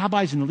Jewish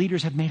rabbis and the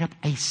leaders have made up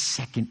a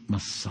second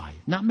Messiah.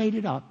 Not made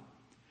it up.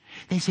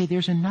 They say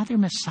there's another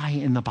Messiah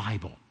in the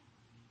Bible.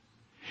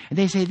 And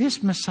they say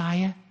this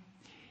Messiah,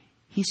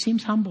 he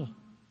seems humble.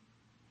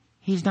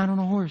 He's not on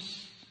a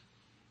horse.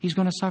 He's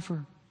going to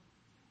suffer.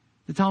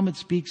 The Talmud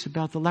speaks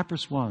about the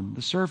leprous one,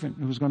 the servant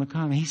who was going to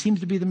come. He seems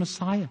to be the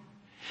Messiah.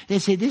 They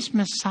say this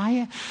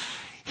Messiah,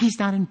 he's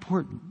not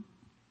important.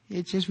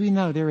 It's as we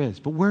know there is.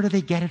 But where do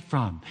they get it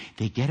from?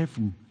 They get it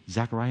from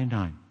Zechariah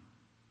 9.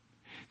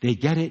 They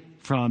get it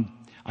from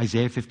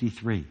Isaiah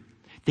 53.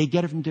 They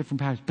get it from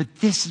different passages. But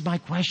this is my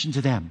question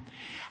to them.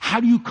 How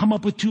do you come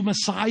up with two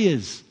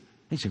Messiahs?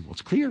 They say, well,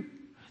 it's clear.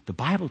 The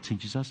Bible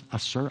teaches us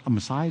a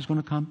Messiah is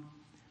going to come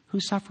who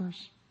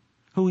suffers,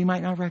 who we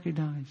might not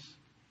recognize.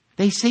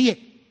 They see it.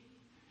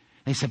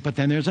 They said, but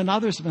then there's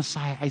another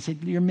Messiah. I said,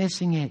 you're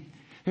missing it.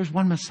 There's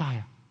one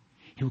Messiah.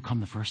 He will come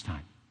the first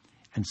time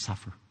and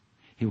suffer.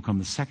 He will come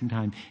the second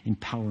time in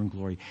power and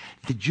glory.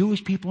 The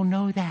Jewish people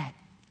know that,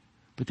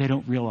 but they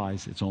don't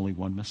realize it's only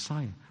one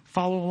Messiah.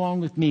 Follow along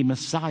with me.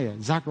 Messiah.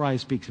 Zechariah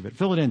speaks of it.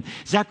 Fill it in.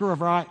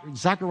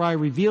 Zechariah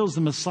reveals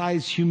the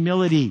Messiah's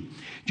humility.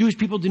 Jewish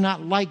people do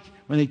not like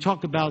when they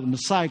talk about the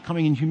Messiah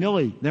coming in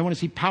humility. They want to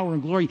see power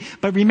and glory.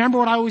 But remember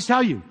what I always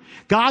tell you.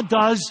 God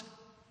does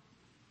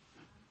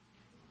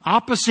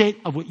opposite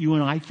of what you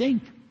and I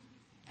think.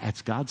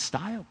 That's God's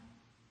style.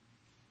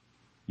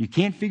 You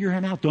can't figure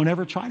him out. Don't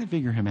ever try to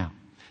figure him out.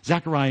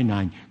 Zechariah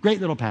 9.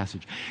 Great little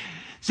passage.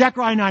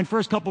 Zechariah 9,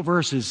 first couple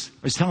verses,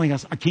 is telling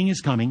us a king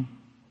is coming.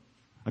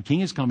 A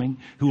king is coming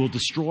who will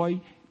destroy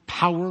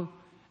power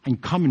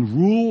and come and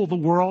rule the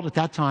world at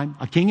that time.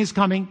 A king is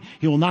coming.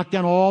 He will knock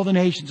down all the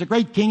nations. A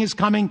great king is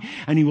coming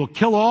and he will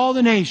kill all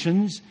the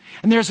nations.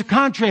 And there's a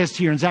contrast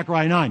here in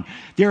Zechariah 9.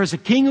 There is a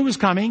king who is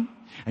coming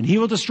and he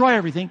will destroy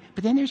everything.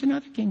 But then there's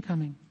another king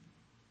coming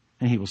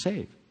and he will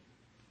save.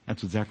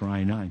 That's what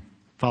Zechariah 9.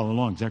 Follow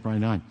along, Zechariah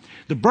 9.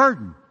 The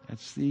burden,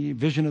 that's the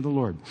vision of the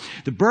Lord.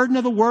 The burden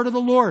of the word of the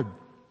Lord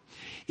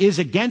is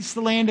against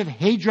the land of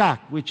Hadrach,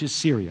 which is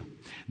Syria.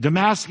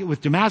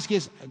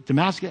 Damascus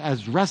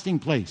as resting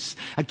place.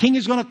 A king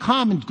is going to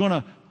come and going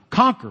to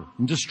conquer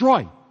and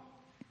destroy.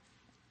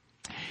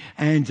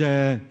 And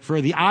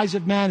for the eyes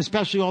of man,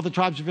 especially all the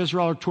tribes of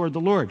Israel, are toward the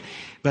Lord,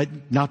 but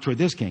not toward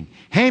this king.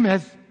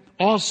 Hamath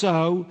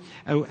also,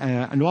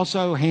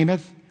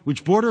 Hamath,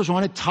 which borders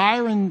on it,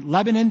 Tyre and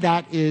Lebanon,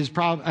 that is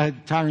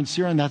Tyre and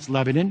Syria, and that's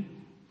Lebanon.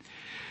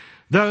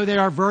 Though they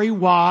are very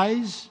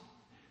wise,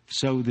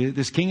 so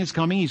this king is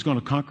coming. He's going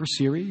to conquer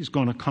Syria. He's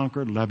going to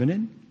conquer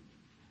Lebanon.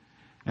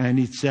 And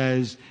it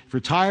says, for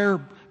Tyre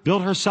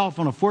built herself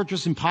on a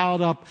fortress and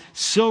piled up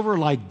silver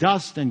like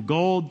dust and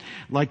gold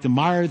like the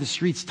mire of the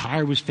streets.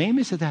 Tyre was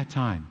famous at that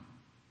time.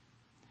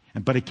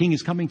 But a king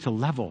is coming to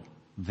level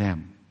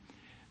them.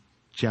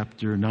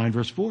 Chapter 9,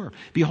 verse 4.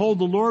 Behold,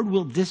 the Lord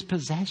will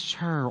dispossess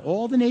her.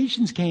 All the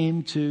nations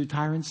came to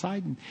Tyre and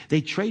Sidon.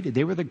 They traded.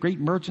 They were the great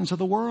merchants of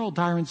the world,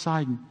 Tyre and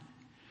Sidon.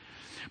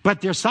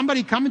 But there's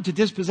somebody coming to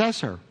dispossess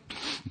her,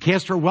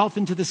 cast her wealth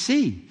into the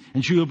sea,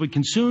 and she will be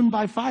consumed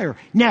by fire.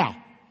 Now,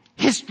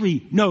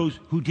 history knows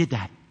who did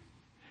that.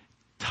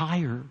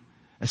 Tyre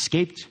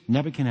escaped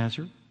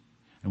Nebuchadnezzar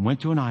and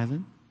went to an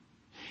island.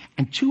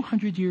 And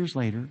 200 years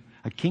later,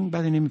 a king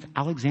by the name of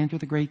Alexander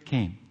the Great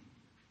came.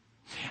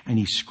 And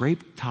he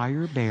scraped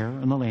Tyre bare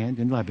on the land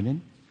in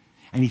Lebanon.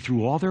 And he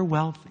threw all their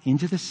wealth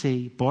into the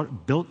sea,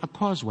 built a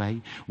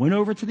causeway, went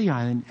over to the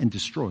island, and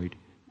destroyed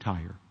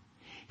Tyre.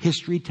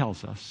 History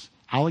tells us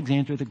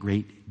Alexander the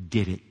Great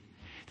did it.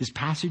 This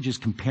passage is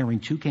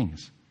comparing two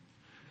kings.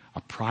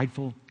 A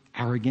prideful,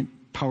 arrogant,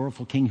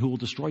 powerful king who will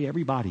destroy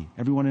everybody,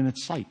 everyone in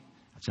its sight.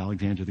 That's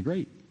Alexander the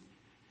Great.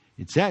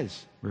 It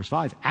says, verse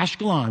 5,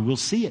 Ashkelon will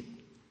see it.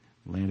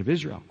 The land of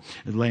Israel,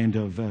 the land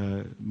of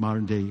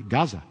modern day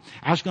Gaza.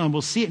 Ashkelon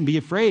will see it and be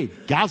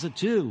afraid. Gaza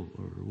too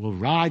will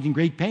writhe in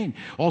great pain.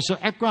 Also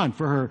Ekron,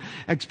 for her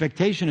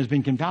expectation has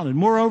been confounded.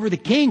 Moreover, the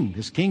king,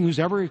 this king who's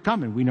ever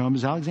coming, we know him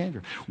as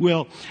Alexander,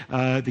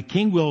 the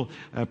king will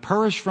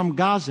perish from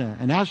Gaza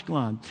and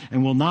Ashkelon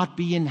and Ashkelon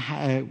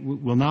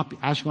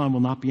will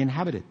not be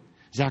inhabited.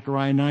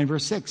 Zechariah 9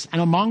 verse 6.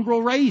 And a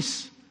mongrel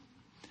race.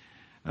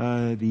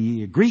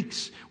 The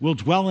Greeks will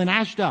dwell in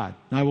Ashdod,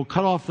 and I will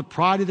cut off the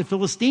pride of the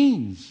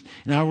Philistines,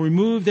 and I will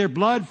remove their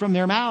blood from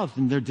their mouth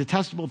and their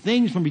detestable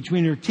things from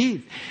between their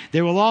teeth.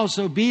 They will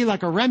also be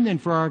like a remnant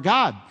for our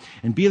God,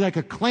 and be like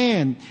a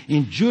clan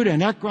in Judah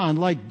and Ekron,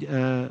 like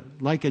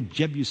a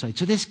Jebusite.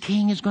 So this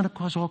king is going to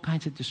cause all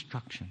kinds of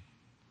destruction.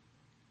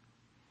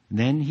 And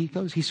then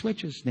he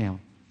switches now,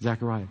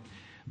 Zechariah.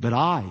 But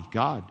I,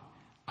 God,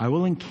 I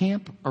will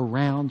encamp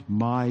around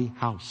my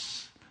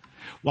house.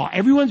 While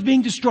everyone's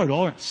being destroyed,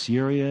 all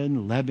Syria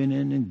and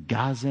Lebanon and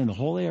Gaza and the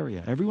whole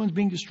area, everyone's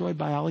being destroyed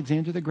by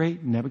Alexander the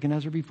Great,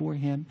 Nebuchadnezzar before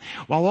him.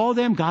 While all of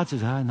them, God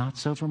says, not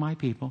so for my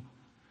people.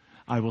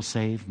 I will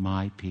save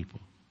my people.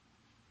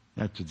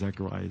 That's what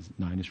Zechariah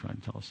 9 is trying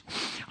to tell us.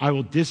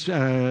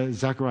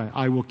 Zechariah,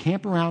 I will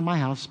camp around my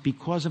house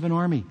because of an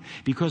army,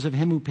 because of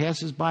him who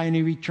passes by and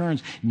he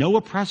returns. No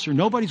oppressor,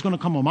 nobody's going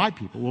to come on my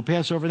people. We'll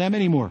pass over them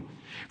anymore.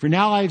 For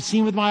now I have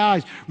seen with my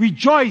eyes.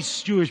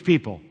 Rejoice, Jewish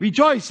people.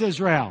 Rejoice,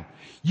 Israel.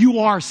 You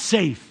are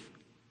safe.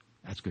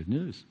 That's good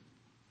news.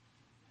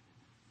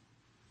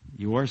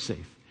 You are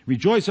safe.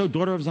 Rejoice, O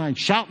daughter of Zion.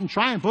 Shout in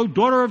triumph, O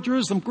daughter of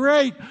Jerusalem.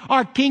 Great,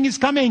 our king is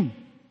coming.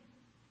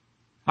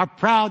 Our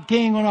proud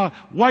king on a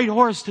white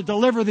horse to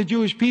deliver the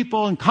Jewish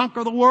people and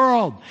conquer the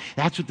world.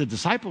 That's what the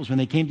disciples, when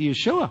they came to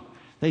Yeshua,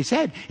 they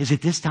said, is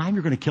it this time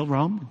you're going to kill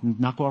Rome,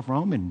 knock off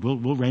Rome, and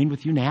we'll reign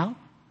with you now?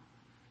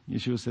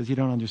 Yeshua says, you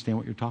don't understand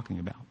what you're talking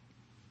about.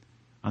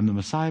 I'm the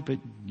Messiah, but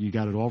you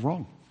got it all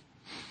wrong.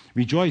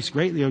 Rejoice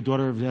greatly, O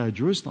daughter of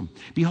Jerusalem.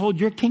 Behold,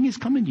 your king is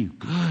coming to you.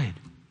 Good.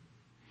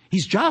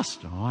 He's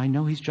just. Oh, I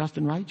know he's just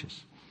and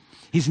righteous.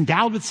 He's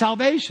endowed with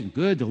salvation.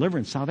 Good,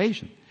 deliverance,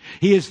 salvation.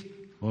 He is,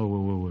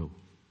 whoa.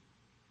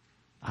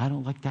 I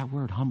don't like that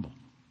word, humble.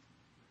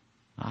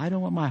 I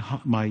don't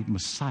want my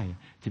Messiah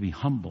to be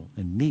humble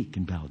and meek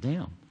and bow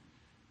down.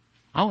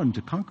 I want him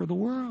to conquer the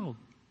world.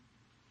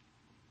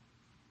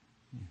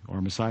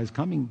 Our Messiah is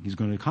coming. He's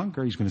going to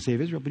conquer. He's going to save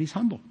Israel, but he's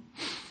humble.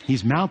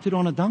 He's mounted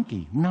on a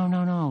donkey.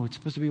 No. It's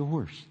supposed to be a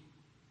horse.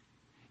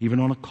 Even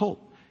on a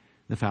colt,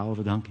 the foal of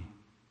a donkey.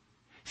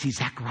 See,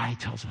 Zechariah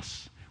tells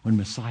us when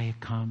Messiah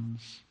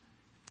comes,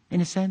 in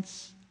a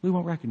sense, we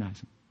won't recognize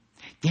him.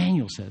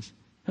 Daniel says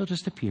he'll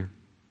just appear.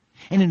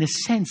 And in a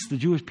sense, the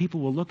Jewish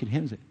people will look at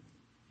him and say,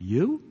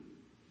 you?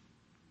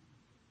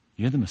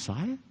 You're the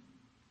Messiah?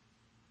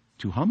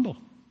 Too humble.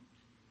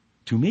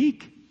 Too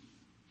meek.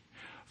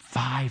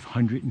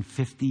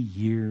 550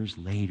 years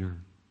later,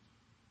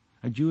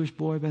 a Jewish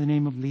boy by the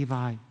name of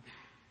Levi,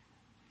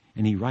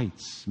 and he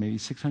writes, maybe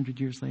 600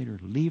 years later,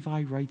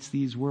 Levi writes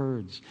these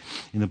words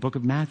in the book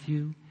of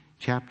Matthew,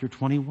 chapter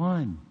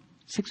 21,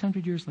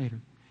 600 years later.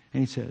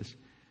 And he says,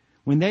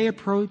 when they had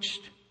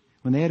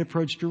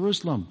approached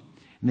Jerusalem,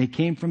 and they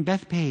came from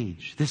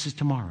Bethpage, this is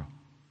tomorrow,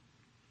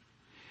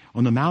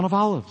 on the Mount of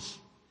Olives,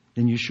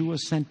 then Yeshua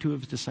sent two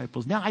of his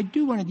disciples. Now, I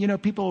do want to,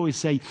 people always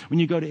say, when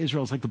you go to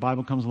Israel, it's like the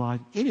Bible comes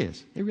alive. It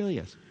is. It really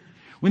is.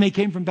 When they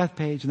came from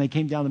Bethpage and they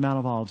came down the Mount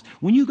of Olives,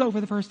 when you go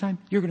for the first time,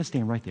 you're going to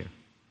stand right there.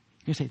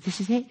 You're going to say, this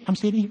is it. I'm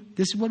standing here.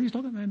 This is what he's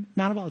talking about.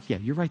 Mount of Olives. Yeah,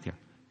 you're right there.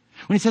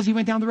 When he says he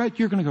went down the road,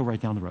 you're going to go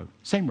right down the road.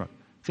 Same road.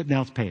 Except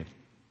now it's paved.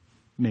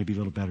 Maybe a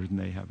little better than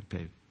they have it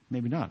paved.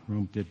 Maybe not.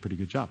 Rome did a pretty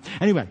good job.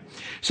 Anyway,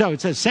 so it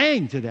says,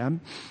 saying to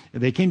them,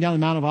 they came down the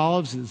Mount of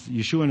Olives,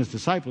 Yeshua and his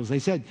disciples. They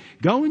said,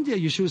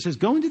 Yeshua says,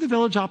 go into the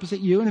village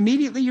opposite you, and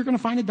immediately you're going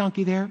to find a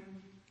donkey there,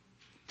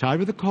 tied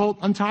with a colt,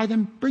 untie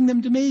them, bring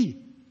them to me.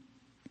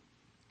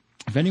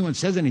 If anyone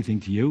says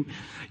anything to you,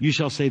 you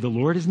shall say, the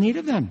Lord has need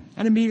of them,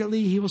 and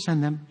immediately he will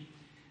send them.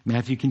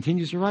 Matthew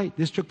continues to write,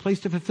 this took place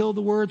to fulfill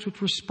the words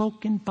which were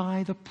spoken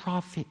by the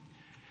prophet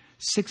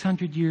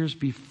 600 years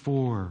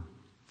before.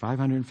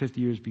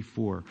 550 years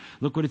before.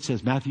 Look what it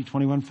says, Matthew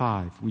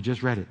 21:5. We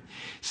just read it.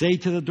 Say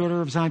to the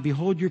daughter of Zion,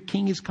 behold, your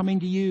king is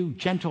coming to you,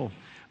 gentle,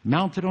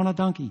 mounted on a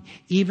donkey,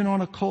 even on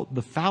a colt,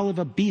 the foal of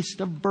a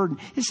beast of burden.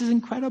 This is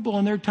incredible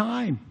in their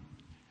time.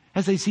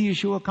 As they see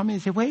Yeshua coming, they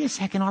say, wait a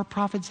second, our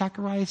prophet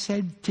Zechariah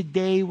said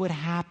today would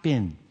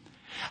happen.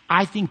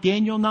 I think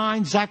Daniel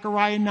 9,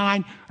 Zechariah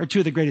 9 are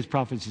two of the greatest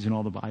prophecies in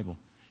all the Bible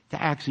to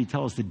actually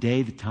tell us the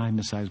day, the time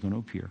Messiah is going to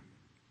appear.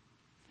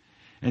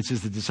 And it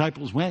says the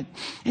disciples went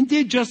and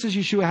did just as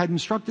Yeshua had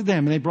instructed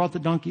them. And they brought the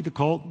donkey, the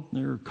colt,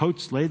 their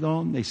coats laid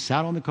on. They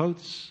sat on the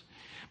coats.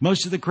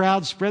 Most of the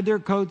crowd spread their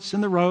coats in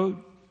the road.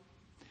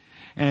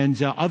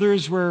 And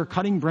others were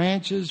cutting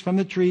branches from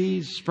the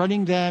trees,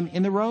 spreading them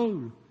in the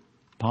road.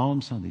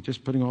 Palm Sunday,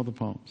 just putting all the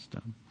palms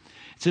down.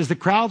 It says the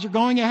crowds are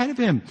going ahead of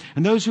him.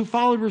 And those who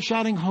followed were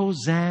shouting,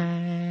 Hosanna.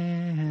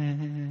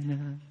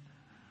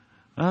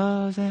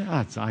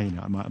 Hosanna.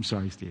 I'm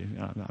sorry, Steve.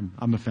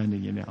 I'm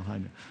offending you now. I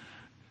know.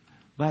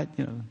 But,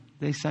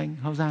 they sang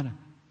Hosanna,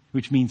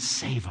 which means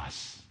save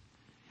us.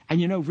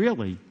 And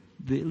really,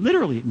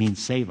 literally it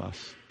means save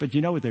us. But you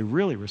know what they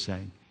really were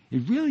saying?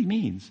 It really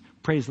means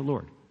praise the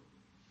Lord.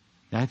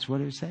 That's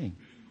what it was saying.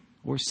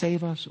 Or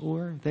save us,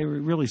 or they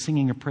were really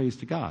singing a praise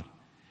to God.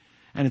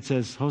 And it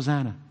says,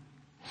 Hosanna.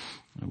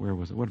 Where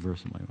was it? What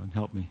verse am I on?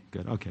 Help me.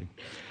 Good. Okay.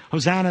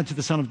 Hosanna to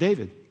the Son of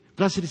David.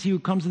 Blessed is he who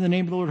comes in the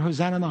name of the Lord.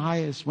 Hosanna in the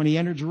highest. When he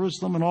entered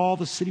Jerusalem and all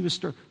the city was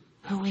stirred.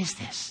 Who is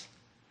this?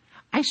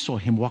 I saw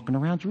him walking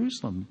around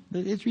Jerusalem.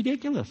 It's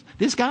ridiculous.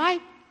 This guy,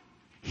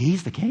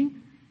 he's the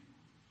king.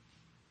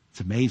 It's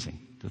amazing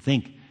to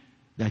think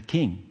that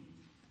king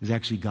is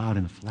actually God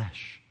in the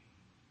flesh,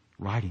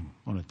 riding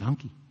on a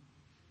donkey.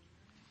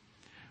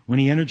 When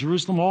he entered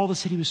Jerusalem, all the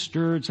city was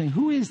stirred, saying,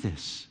 who is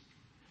this?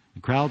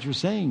 The crowds were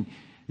saying,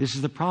 this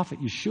is the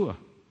prophet Yeshua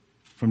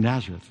from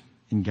Nazareth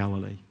in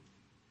Galilee.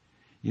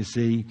 You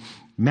see,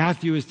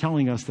 Matthew is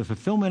telling us the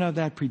fulfillment of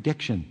that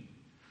prediction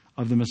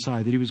of the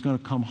Messiah, that he was going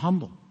to come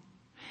humble.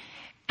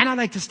 And I'd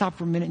like to stop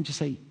for a minute and just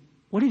say,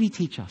 what did he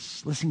teach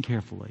us? Listen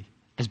carefully.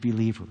 As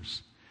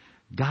believers,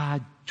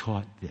 God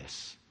taught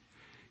this: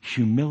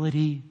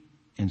 humility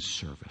and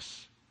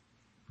service.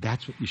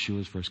 That's what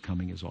Yeshua's first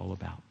coming is all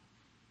about.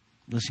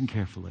 Listen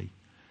carefully.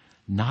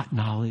 Not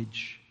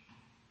knowledge.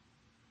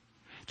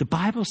 The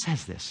Bible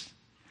says this: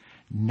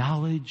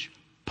 knowledge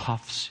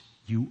puffs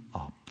you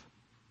up.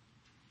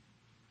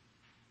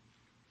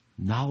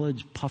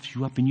 Knowledge puffs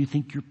you up and you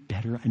think you're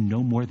better and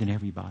know more than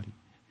everybody.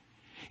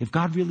 If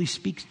God really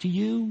speaks to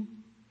you,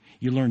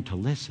 you learn to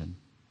listen,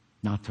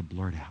 not to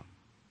blurt out.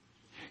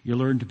 You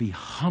learn to be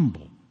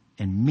humble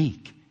and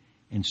meek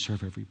and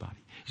serve everybody.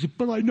 You say,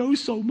 but I know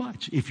so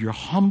much. If you're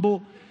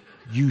humble,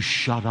 you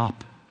shut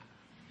up.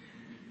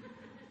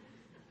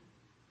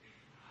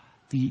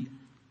 The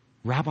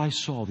Rabbi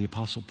Saul, the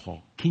Apostle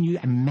Paul, can you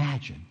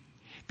imagine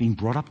being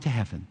brought up to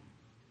heaven,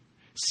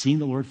 seeing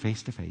the Lord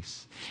face to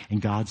face,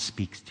 and God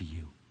speaks to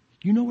you?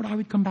 You know what I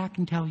would come back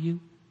and tell you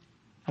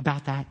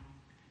about that?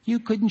 You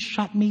couldn't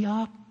shut me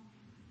up.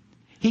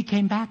 He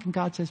came back and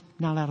God says,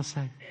 not allowed to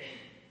say.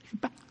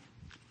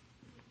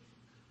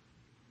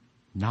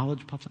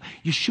 Knowledge puffs up.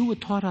 Yeshua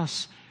taught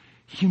us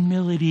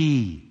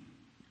humility.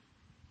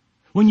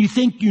 When you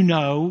think you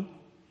know,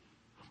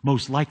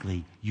 most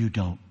likely you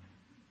don't.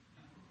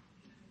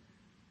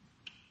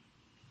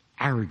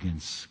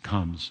 Arrogance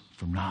comes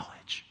from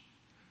knowledge.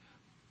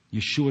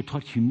 Yeshua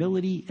taught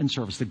humility and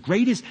service. The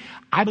greatest,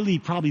 I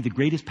believe probably the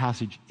greatest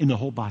passage in the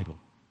whole Bible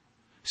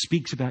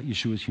speaks about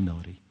Yeshua's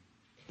humility.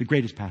 The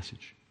greatest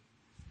passage.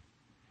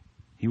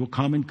 He will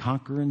come and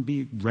conquer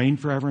and reign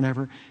forever and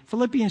ever.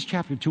 Philippians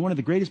chapter 2, one of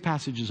the greatest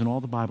passages in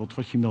all the Bible,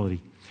 taught humility.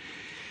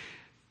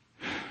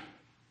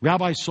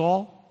 Rabbi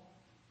Saul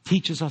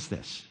teaches us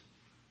this.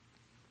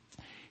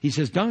 He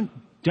says, don't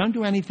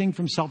do anything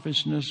from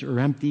selfishness or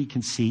empty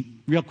conceit.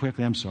 Real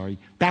quickly, I'm sorry.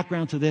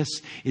 Background to this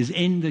is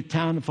in the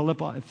town of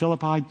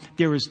Philippi,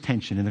 there was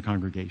tension in the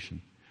congregation.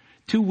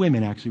 2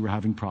 women actually were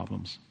having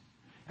problems,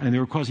 and they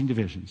were causing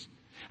divisions.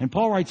 And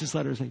Paul writes this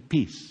letter and says,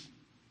 peace.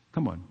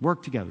 Come on,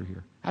 work together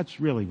here. That's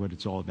really what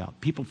it's all about.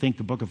 People think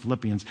the book of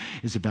Philippians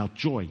is about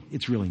joy.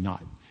 It's really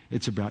not.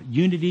 It's about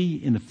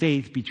unity in the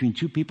faith between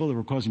 2 people that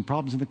were causing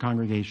problems in the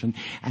congregation.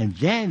 And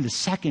then the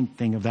second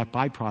thing of that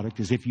byproduct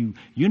is if you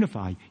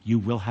unify, you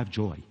will have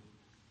joy.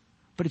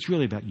 But it's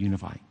really about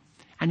unifying.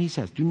 And he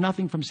says, do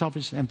nothing from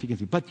selfish empty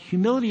conceit, but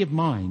humility of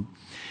mind.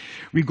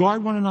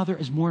 Regard one another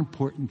as more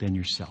important than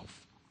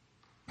yourself.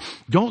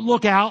 Don't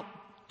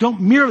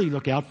merely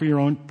look out for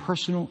your own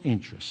personal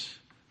interests.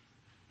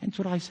 That's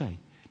what I say.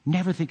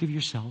 Never think of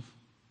yourself.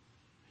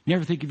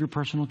 Never think of your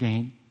personal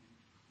gain.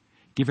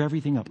 Give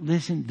everything up.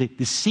 Listen,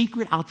 the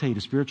secret, I'll tell you,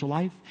 to spiritual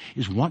life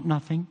is want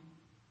nothing,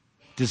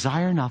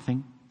 desire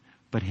nothing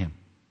but Him.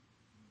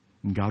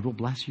 And God will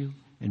bless you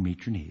and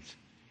meet your needs.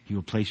 He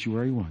will place you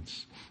where He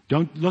wants.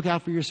 Don't look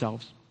out for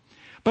yourselves,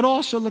 but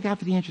also look out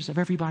for the interests of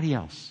everybody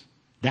else.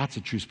 That's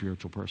a true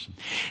spiritual person.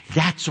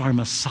 That's our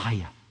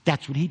Messiah.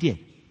 That's what He did.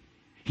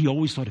 He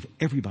always thought of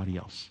everybody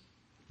else,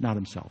 not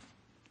Himself.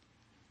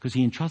 Because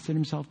He entrusted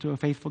Himself to a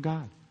faithful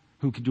God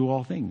who could do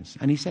all things.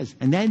 And He says,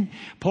 and then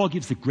Paul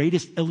gives the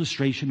greatest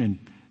illustration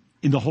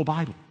in the whole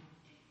Bible.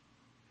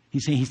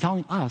 He's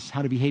telling us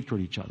how to behave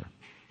toward each other.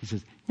 He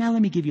says, now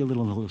let me give you a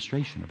little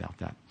illustration about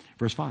that.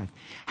 Verse 5.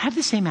 Have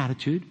the same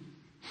attitude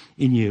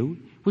in you,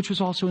 which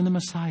was also in the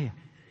Messiah.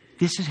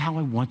 This is how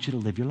I want you to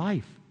live your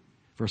life.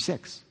 Verse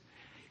 6.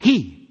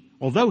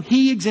 Although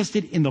He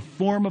existed in the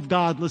form of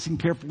God, listen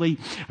carefully.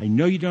 I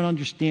know you don't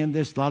understand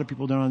this. A lot of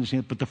people don't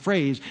understand it. But the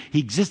phrase, He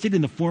existed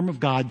in the form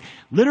of God,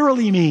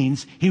 literally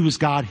means He was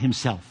God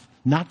Himself.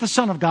 Not the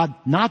Son of God,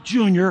 not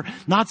Junior,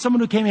 not someone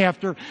who came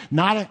after,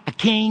 not a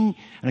king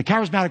and a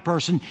charismatic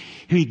person.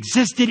 He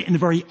existed in the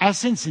very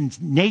essence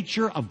and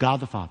nature of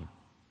God the Father.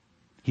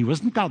 He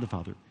wasn't God the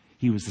Father.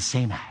 He was the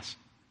same as.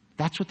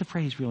 That's what the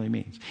phrase really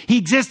means. He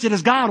existed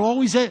as God,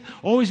 always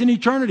in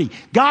eternity.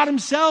 God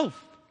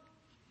Himself.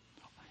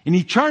 In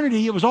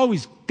eternity, it was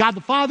always God the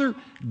Father,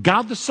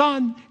 God the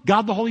Son,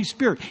 God the Holy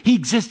Spirit. He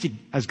existed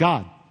as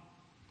God.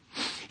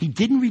 He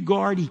didn't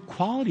regard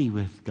equality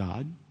with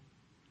God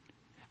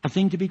a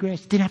thing to be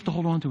grasped. Didn't have to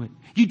hold on to it.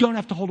 You don't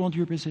have to hold on to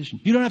your position.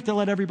 You don't have to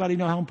let everybody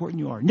know how important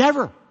you are.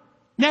 Never.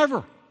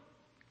 Never.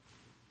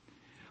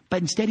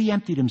 But instead, He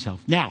emptied Himself.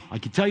 Now, I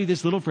can tell you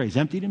this little phrase,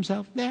 emptied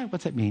Himself. Yeah,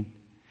 what's that mean?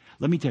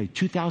 Let me tell you,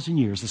 2,000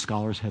 years the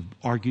scholars have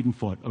argued and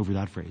fought over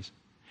that phrase.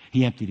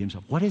 He emptied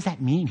Himself. What does that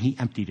mean, He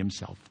emptied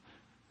Himself?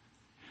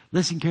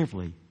 Listen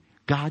carefully.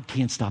 God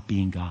can't stop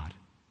being God.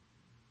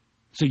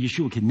 So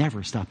Yeshua can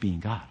never stop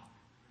being God.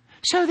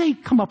 So they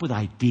come up with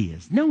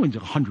ideas. No one's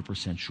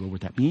 100% sure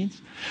what that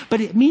means. But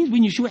it means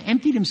when Yeshua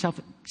emptied Himself,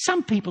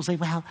 some people say,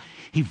 well,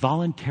 He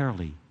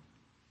voluntarily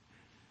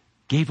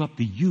gave up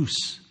the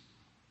use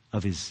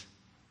of His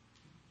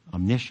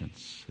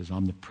omniscience, His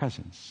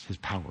omnipresence, His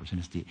powers, and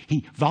His deity.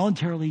 He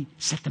voluntarily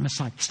set them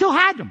aside. Still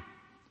had them.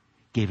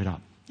 gave it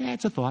up. Yeah,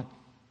 it's a thought.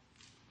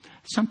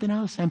 Something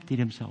else emptied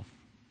himself.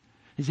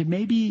 He said,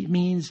 maybe it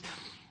means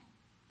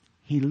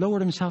he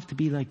lowered himself to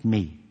be like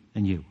me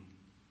and you.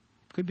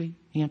 Could be.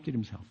 He emptied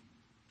himself.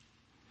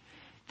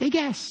 They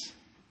guess.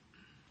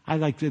 I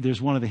like that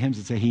there's one of the hymns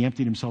that say he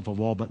emptied himself of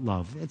all but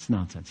love. That's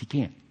nonsense. He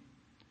can't.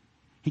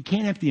 He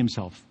can't empty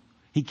himself.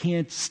 He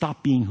can't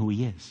stop being who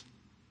he is.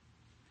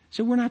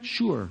 So we're not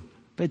sure,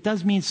 but it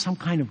does mean some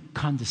kind of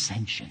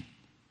condescension.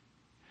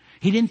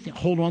 He didn't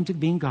hold on to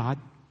being God.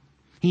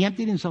 He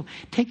emptied himself,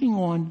 taking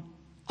on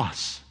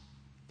us,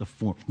 the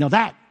form. Now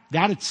that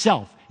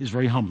itself is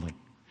very humbling.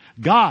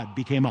 God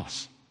became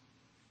us.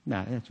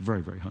 Now that's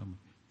very, very humbling.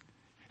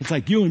 It's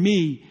like you and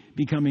me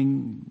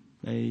becoming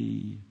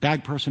a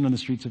bad person on the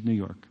streets of New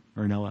York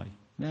or in LA.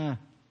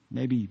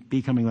 Maybe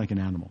becoming like an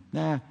animal.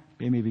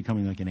 Maybe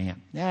becoming like an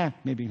ant.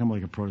 Maybe becoming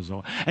like a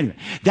protozoa. Anyway,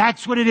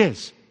 that's what it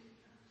is.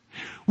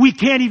 We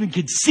can't even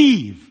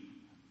conceive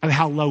of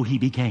how low he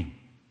became.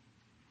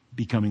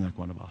 Becoming like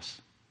one of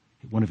us.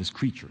 One of his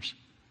creatures.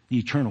 The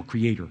eternal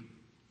creator.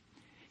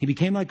 He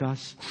became like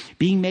us.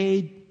 Being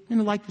made in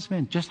the likeness of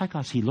man. Just like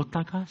us. He looked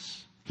like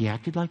us. He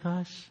acted like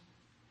us.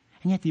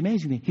 And yet the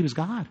amazing thing, he was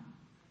God.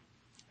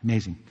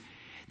 Amazing.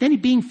 Then he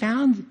being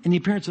found in the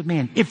appearance of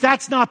man. If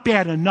that's not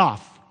bad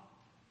enough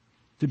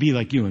to be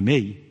like you and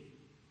me,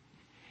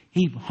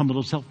 he humbled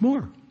himself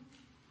more.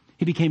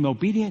 He became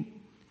obedient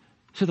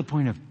to the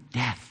point of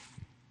death,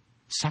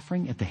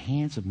 suffering at the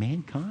hands of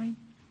mankind.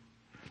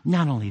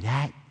 Not only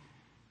that,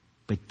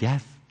 but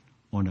death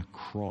on a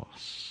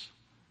cross.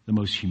 The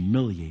most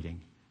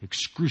humiliating,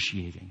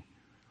 excruciating,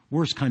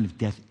 worst kind of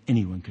death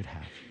anyone could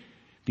have.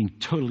 Being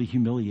totally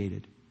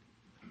humiliated.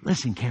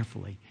 Listen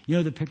carefully. You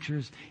know the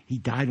pictures? He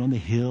died on the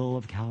hill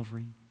of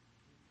Calvary.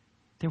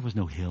 There was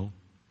no hill.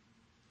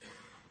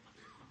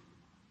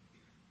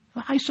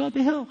 I saw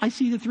the hill. I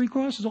see the 3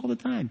 crosses all the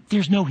time.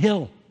 There's no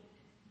hill.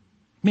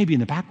 Maybe in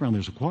the background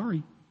there's a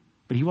quarry,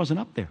 but he wasn't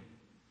up there.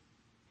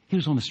 He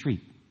was on the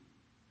street,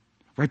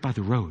 right by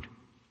the road.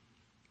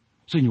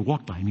 So when you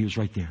walk by him, he was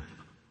right there.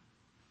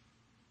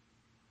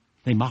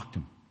 They mocked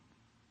him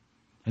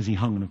as he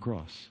hung on a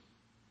cross.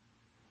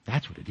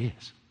 That's what it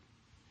is.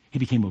 He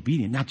became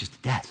obedient, not just to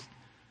death,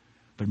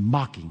 but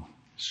mocking,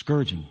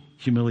 scourging,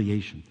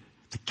 humiliation.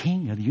 The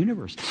King of the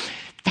universe.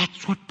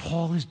 That's what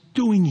Paul is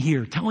doing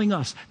here, telling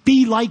us,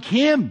 be like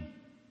him.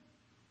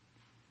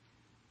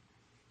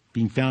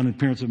 Being found in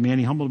appearance of man,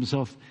 he humbled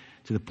himself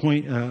to the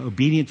point,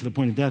 obedient to the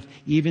point of death,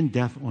 even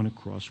death on a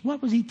cross.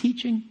 What was he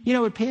teaching? You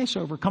know, at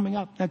Passover, coming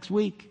up next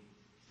week,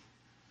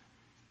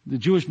 the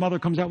Jewish mother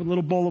comes out with a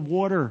little bowl of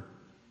water,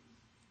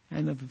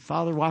 and the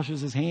father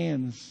washes his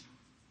hands.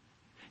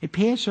 At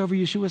Passover,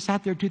 Yeshua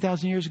sat there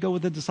 2,000 years ago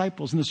with the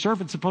disciples, and the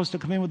servant's supposed to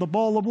come in with a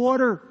bowl of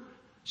water.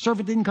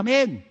 Servant didn't come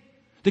in.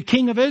 The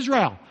King of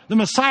Israel, the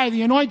Messiah,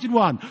 the Anointed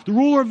One, the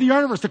ruler of the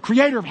universe, the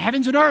creator of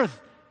heavens and earth.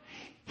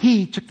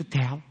 He took the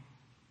towel.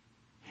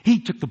 He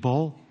took the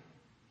bowl.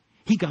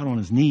 He got on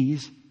his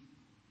knees,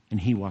 and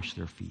he washed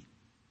their feet.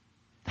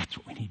 That's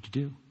what we need to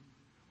do.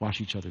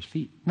 Wash each other's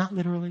feet. Not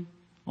literally.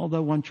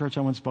 Although one church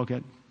I once spoke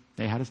at,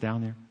 they had us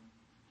down there,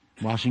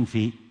 washing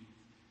feet.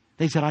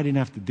 They said I didn't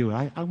have to do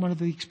it. I wanted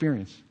the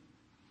experience.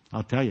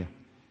 I'll tell you,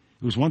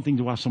 it was one thing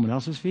to wash someone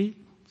else's feet.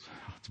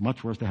 It's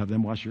much worse to have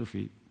them wash your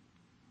feet.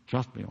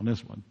 Trust me on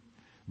this one.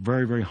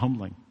 Very, very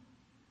humbling.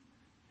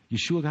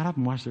 Yeshua got up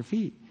and washed their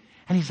feet.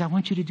 And he said, I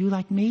want you to do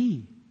like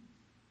me.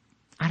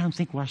 I don't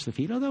think wash the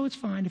feet, although it's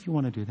fine if you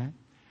want to do that.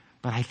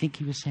 But I think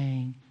he was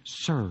saying,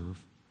 serve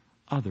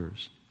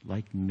others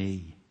like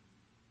me.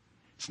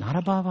 It's not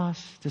above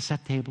us to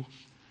set tables,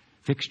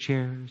 fix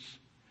chairs,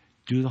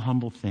 do the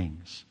humble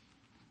things.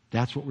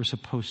 That's what we're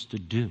supposed to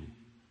do.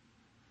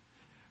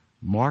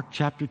 Mark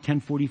chapter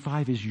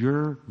 10:45 is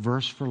your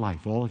verse for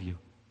life, all of you.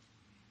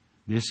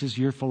 This is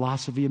your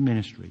philosophy of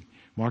ministry.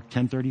 Mark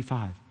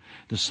 10:35.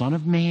 The Son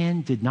of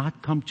Man did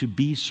not come to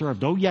be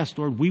served. Oh yes,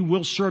 Lord, we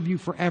will serve you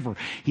forever.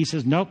 He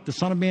says, nope, the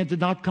Son of Man did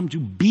not come to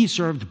be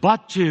served,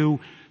 but to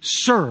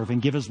serve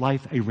and give his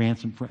life a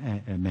ransom for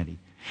many.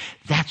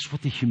 That's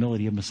what the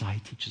humility of Messiah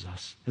teaches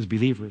us as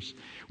believers.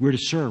 We're to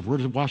serve. We're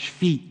to wash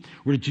feet.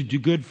 We're to do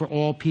good for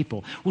all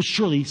people. Well,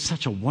 surely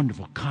such a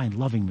wonderful, kind,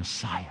 loving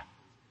Messiah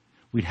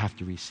we'd have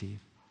to receive.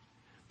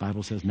 The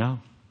Bible says no,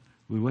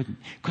 we wouldn't.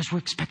 Because we're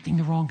expecting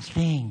the wrong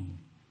thing.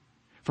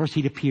 First,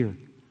 he'd appear.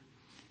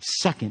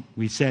 Second,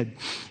 we said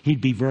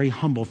he'd be very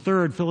humble.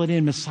 Third, fill it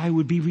in, Messiah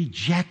would be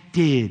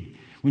rejected.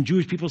 When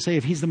Jewish people say,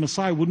 if he's the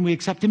Messiah, wouldn't we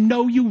accept him?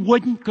 No, you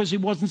wouldn't, because he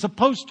wasn't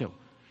supposed to.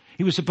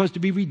 He was supposed to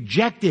be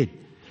rejected.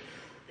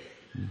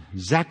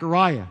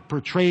 Zechariah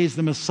portrays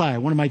the Messiah.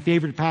 One of my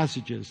favorite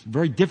passages.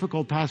 Very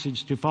difficult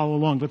passage to follow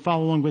along, but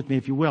follow along with me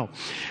if you will.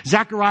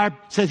 Zechariah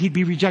says he'd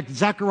be rejected.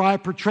 Zechariah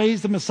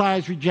portrays the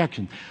Messiah's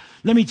rejection.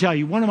 Let me tell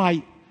you, one of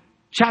my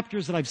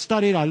chapters that I've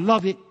studied, I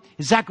love it,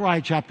 is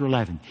Zechariah chapter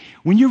 11.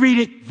 When you read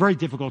it, very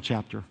difficult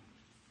chapter.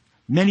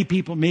 Many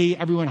people, me,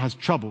 everyone has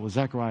trouble with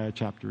Zechariah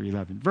chapter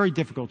 11. Very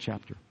difficult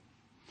chapter.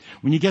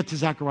 When you get to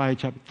Zechariah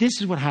chapter, this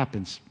is what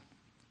happens.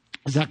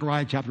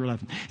 Zechariah chapter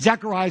 11.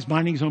 Zechariah is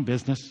minding his own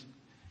business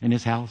in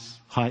his house,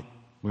 hut,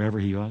 wherever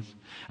he was.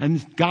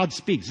 And God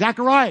speaks,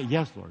 Zechariah,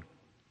 yes, Lord.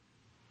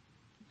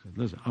 He said,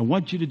 listen, I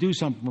want you to do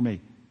something for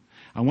me.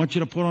 I want you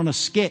to put on a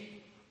skit.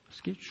 A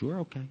skit? Sure,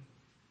 okay.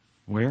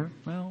 Where?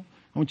 Well,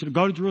 I want you to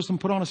go to Jerusalem,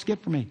 put on a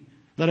skit for me.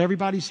 Let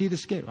everybody see the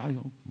skit. I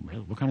go,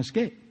 really? What kind of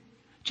skit?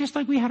 Just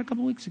like we had a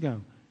couple weeks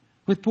ago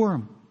with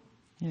Purim.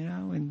 You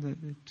know,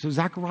 and so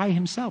Zechariah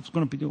himself is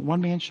going to be doing a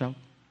one-man show.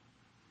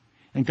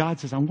 And God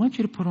says, I want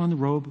you to put on the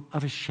robe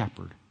of a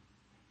shepherd.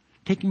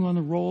 Taking on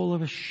the role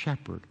of a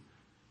shepherd.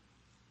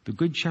 The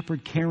good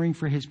shepherd caring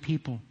for his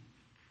people.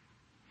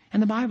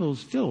 And the Bible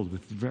is filled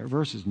with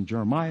verses in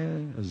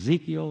Jeremiah,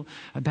 Ezekiel,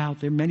 about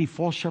there are many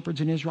false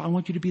shepherds in Israel. I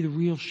want you to be the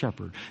real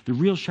shepherd. The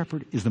real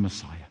shepherd is the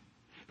Messiah,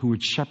 who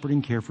would shepherd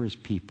and care for his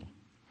people.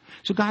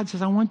 So God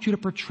says, I want you to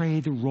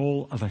portray the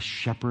role of a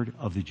shepherd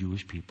of the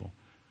Jewish people,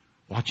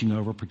 watching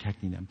over,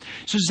 protecting them.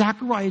 So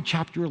Zechariah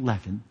chapter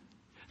 11,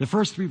 the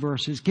first 3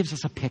 verses, gives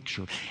us a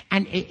picture.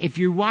 And if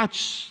you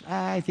watch,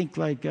 I think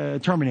like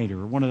Terminator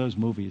or one of those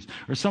movies,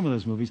 or some of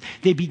those movies,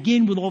 they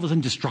begin with all of a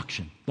sudden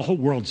destruction. The whole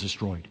world's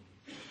destroyed.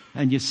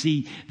 And you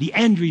see the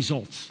end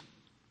results.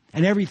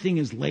 And everything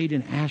is laid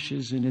in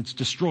ashes and it's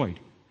destroyed.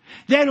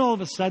 Then all of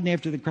a sudden,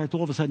 after the crash,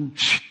 all of a sudden,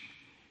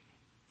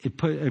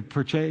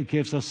 it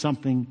gives us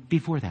something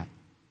before that.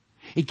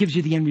 It gives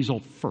you the end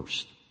result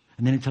first.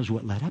 And then it tells you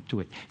what led up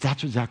to it.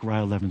 That's what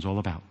Zechariah 11 is all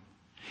about.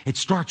 It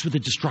starts with the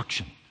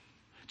destruction.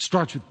 It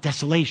starts with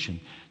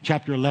desolation.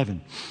 Chapter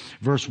 11,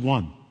 verse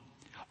 1.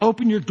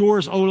 Open your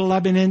doors, O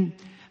Lebanon,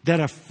 that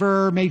a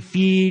fir may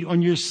feed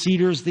on your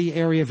cedars, the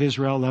area of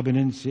Israel,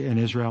 Lebanon and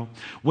Israel.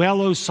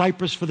 Well, O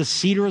Cyprus, for the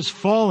cedar has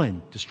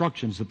fallen.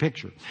 Destruction is the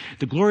picture.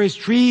 The glorious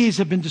trees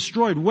have been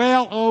destroyed.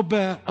 Well,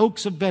 O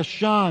oaks of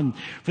Bashan,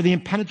 for the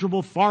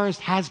impenetrable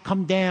forest has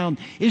come down.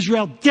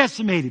 Israel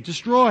decimated,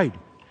 destroyed.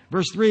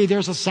 Verse 3,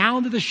 there's a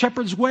sound of the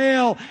shepherd's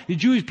wail. The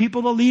Jewish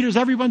people, the leaders,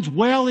 everyone's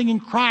wailing and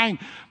crying.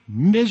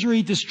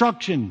 Misery,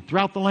 destruction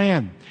throughout the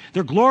land.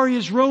 Their glory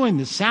is ruined.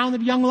 The sound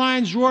of young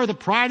lions roar. The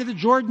pride of the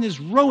Jordan is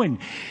ruined.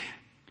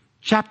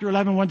 Chapter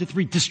 11,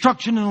 1-3,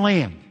 destruction in the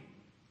land.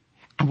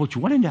 And what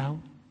you want to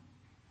know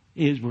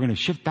is, we're going to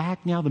shift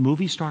back now. The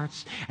movie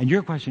starts. And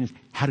your question is,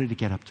 how did it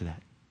get up to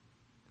that?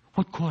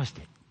 What caused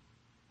it?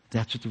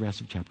 That's what the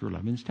rest of chapter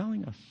 11 is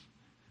telling us.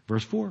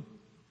 Verse 4.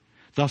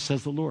 Thus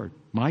says the Lord,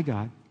 my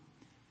God,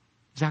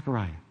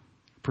 Zechariah,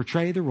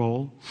 portray the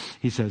role,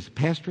 he says,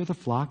 pastor of the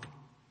flock,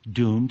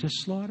 doomed to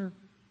slaughter.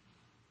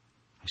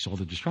 I saw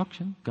the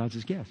destruction. God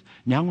says, yes.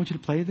 Now I want you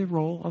to play the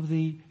role of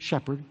the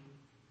shepherd,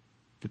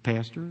 the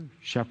pastor,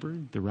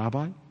 shepherd, the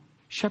rabbi.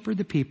 Shepherd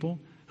the people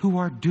who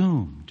are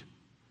doomed.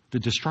 The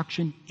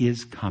destruction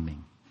is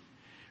coming.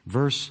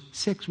 Verse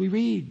 6, we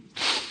read,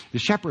 the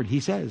shepherd,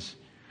 he says,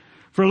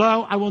 for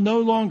lo, I will no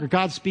longer,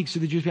 God speaks to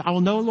the Jewish people, I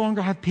will no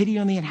longer have pity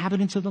on the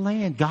inhabitants of the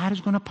land. God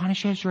is going to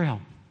punish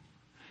Israel.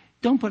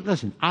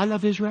 Listen, I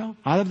love Israel.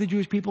 I love the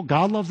Jewish people.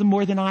 God loves them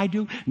more than I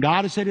do.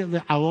 God has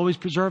said, I'll always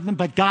preserve them.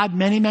 But God,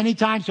 many, many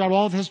times throughout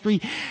all of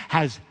history,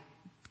 has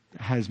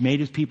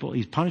made his people,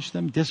 he's punished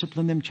them,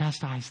 disciplined them,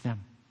 chastised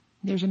them.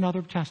 There's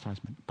another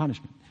chastisement,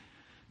 punishment,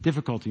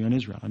 difficulty on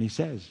Israel. And he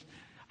says,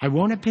 I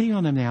won't have pity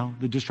on them now.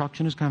 The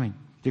destruction is coming,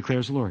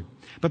 declares the Lord.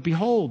 But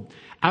behold,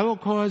 I will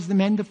cause the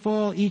men to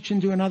fall, each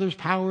into another's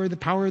power, the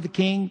power of the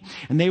king,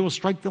 and they will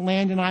strike the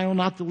land, and I will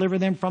not deliver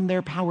them from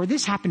their power.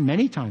 This happened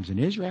many times in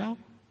Israel.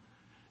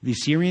 The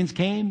Assyrians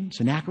came,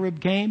 Sennacherib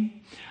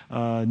came,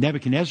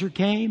 Nebuchadnezzar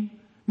came.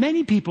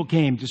 Many people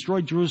came,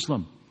 destroyed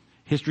Jerusalem.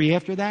 History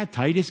after that,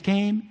 Titus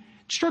came.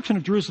 Destruction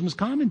of Jerusalem is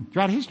common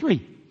throughout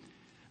history.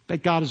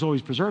 But God has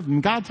always preserved them.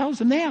 And God tells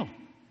them now,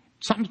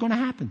 something's going to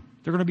happen.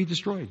 They're going to be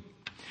destroyed.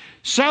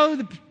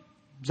 So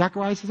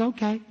Zechariah says,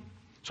 okay.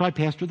 So I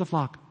pastored the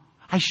flock.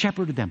 I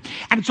shepherded them.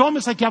 And it's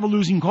almost like you have a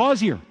losing cause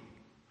here.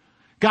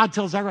 God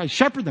tells Zechariah,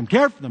 shepherd them,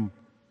 care for them,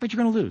 but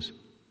you're going to lose.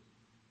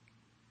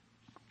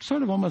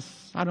 Sort of almost,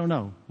 I don't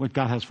know what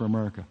God has for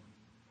America.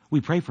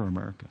 We pray for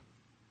America.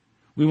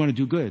 We want to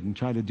do good and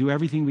try to do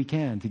everything we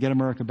can to get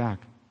America back.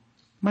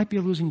 Might be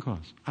a losing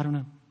cause. I don't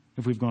know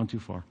if we've gone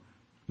too far.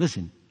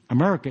 Listen,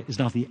 America is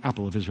not the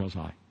apple of Israel's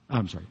eye.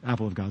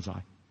 Apple of God's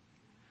eye.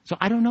 So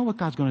I don't know what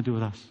God's going to do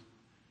with us.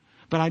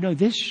 But I know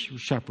this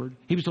shepherd,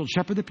 he was told,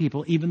 shepherd the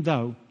people, even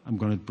though I'm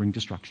going to bring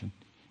destruction.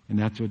 And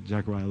that's what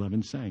Zechariah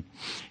 11 is saying.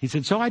 He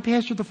said, so I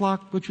pastured the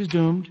flock which was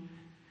doomed.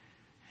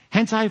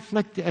 Hence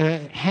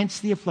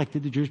the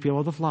afflicted, the Jewish people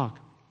of the flock.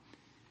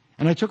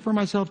 And I took for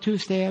myself 2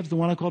 staffs, the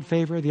one I called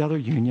Favor, the other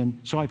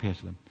Union. So I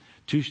pastored them.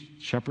 2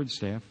 shepherd's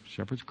staff,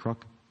 shepherd's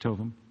crook,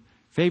 Tovim.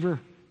 Favor,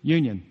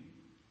 Union.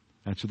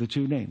 That's the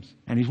 2 names.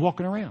 And he's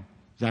walking around.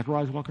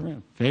 Zechariah's walking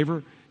around.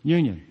 Favor,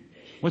 Union.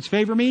 What's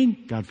favor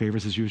mean? God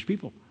favors his Jewish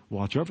people.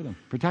 Watch over them.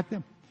 Protect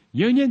them.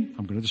 Union,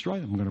 I'm going to destroy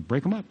them. I'm going to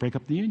break them up. Break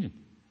up the union.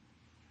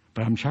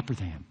 But I'm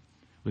shepherding him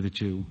with the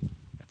 2.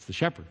 That's the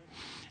shepherd.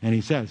 And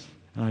he says,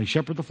 I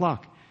shepherd the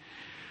flock.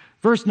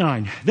 Verse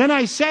 9. Then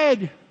I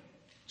said,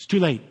 it's too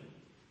late.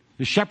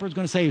 The shepherd's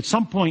going to say at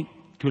some point,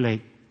 too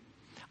late.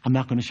 I'm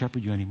not going to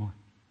shepherd you anymore.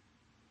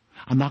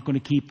 I'm not going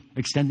to keep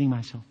extending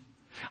myself.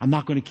 I'm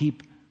not going to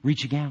keep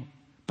reaching out.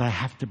 but I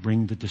have to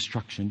bring the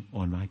destruction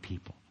on my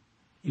people.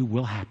 It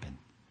will happen.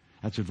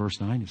 That's what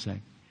verse 9 is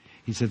saying.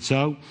 He said,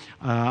 so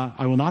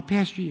I will not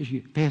pasture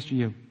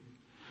you.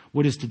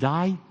 What is to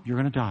die, you're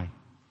going to die.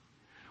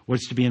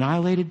 What's to be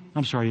annihilated,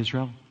 I'm sorry,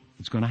 Israel,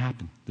 it's going to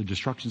happen. The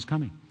destruction's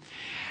coming.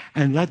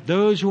 And let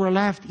those who are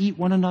left eat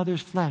one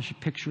another's flesh, a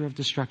picture of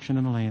destruction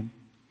in the land.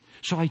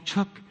 So I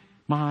took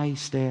my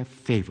staff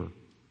favor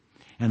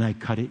and I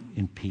cut it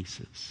in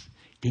pieces.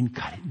 Didn't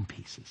cut it in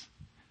pieces.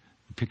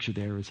 The picture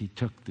there is he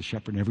took the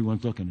shepherd and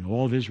everyone's looking, and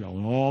all of Israel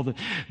and all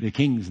the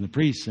kings and the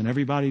priests and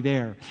everybody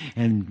there.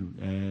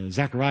 And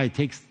Zechariah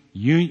takes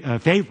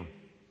favor,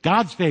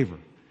 God's favor.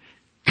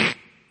 That's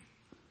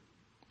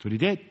what he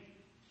did.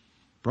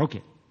 Broke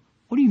it.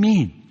 What do you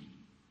mean?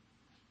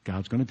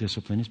 God's going to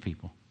discipline his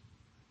people.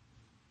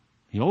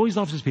 He always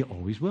loves his people.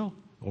 Always will.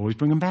 Always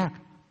bring them back.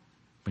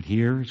 But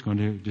here he's going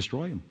to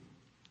destroy them.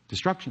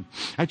 Destruction.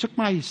 I took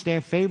my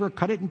staff favor,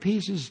 cut it in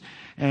pieces,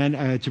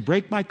 and to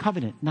break my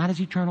covenant. Not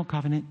his eternal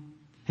covenant.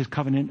 His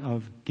covenant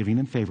of giving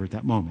them favor at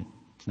that moment.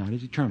 It's not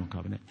his eternal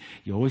covenant.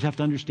 You always have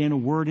to understand a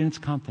word in its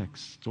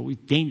context. It's always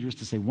dangerous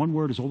to say one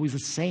word is always the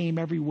same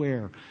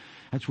everywhere.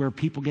 That's where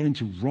people get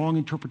into wrong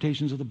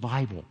interpretations of the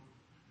Bible.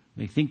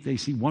 They think they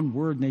see one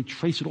word and they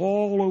trace it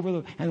all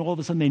over, and all of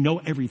a sudden they know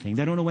everything.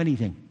 They don't know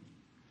anything.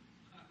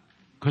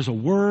 Because a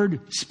word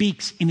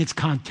speaks in its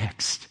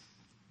context.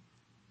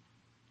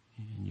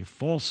 And your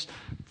false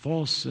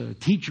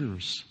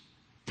teachers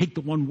take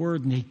the one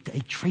word and they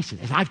trace it.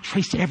 And I've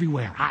traced it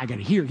everywhere. I got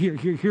it here.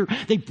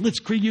 They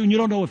blitzkrieg you and you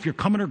don't know if you're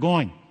coming or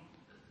going.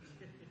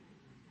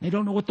 They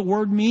don't know what the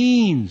word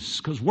means,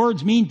 because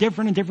words mean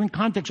different in different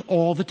contexts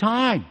all the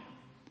time.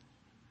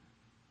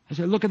 I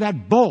say, look at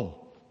that bull.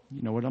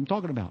 You know what I'm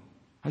talking about.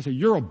 I say,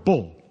 you're a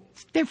bull.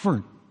 It's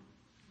different.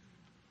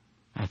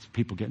 That's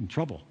people get in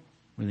trouble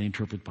when they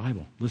interpret the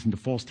Bible. Listen to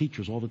false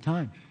teachers all the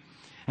time.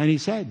 And he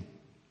said,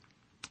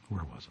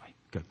 where was I?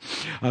 Good.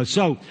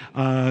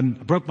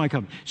 Broke my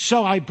covenant.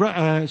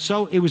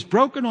 So it was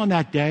broken on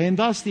that day, and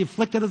thus the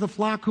afflicted of the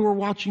flock who were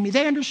watching me,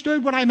 they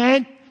understood what I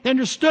meant. They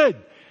understood.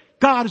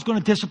 God is going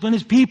to discipline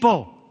his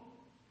people.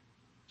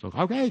 So,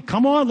 okay,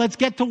 come on, let's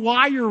get to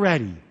why you're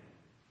ready.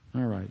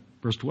 All right,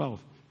 verse 12.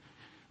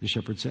 The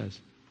shepherd says,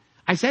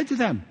 I said to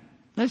them,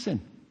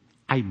 listen,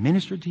 I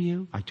ministered to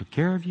you. I took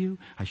care of you.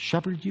 I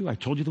shepherded you. I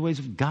told you the ways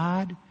of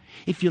God.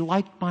 If you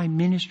like my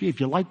ministry, if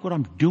you like what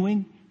I'm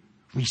doing,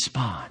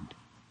 respond.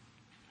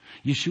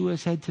 Yeshua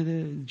said to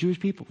the Jewish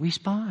people,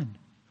 respond.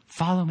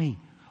 Follow me.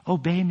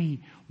 Obey me.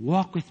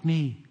 Walk with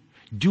me.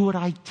 Do what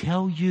I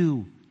tell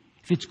you.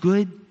 If it's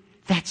good,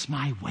 that's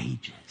my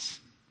wages.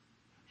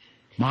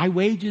 My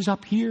wages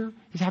up here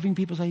is having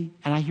people say,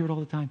 and I hear it all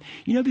the time,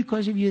 you know,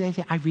 because of you, they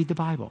say, I read the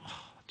Bible.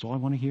 Oh, that's all I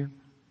want to hear.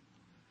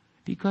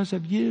 Because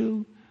of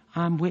you,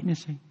 I'm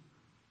witnessing.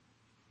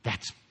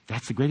 That's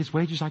the greatest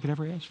wages I could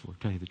ever ask for, to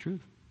tell you the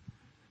truth.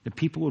 That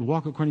people would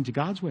walk according to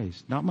God's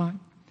ways, not mine.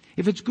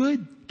 If it's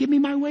good, give me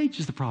my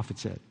wages, the prophet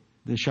said.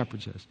 The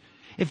shepherd says.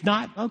 If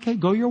not, okay,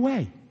 go your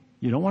way.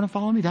 You don't want to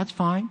follow me, that's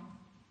fine.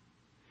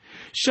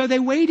 So they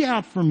weighed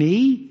out for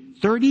me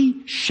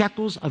 30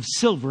 shekels of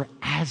silver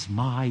as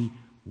my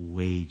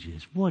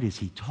wages. What is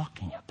he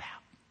talking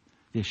about?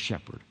 This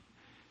shepherd.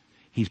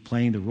 He's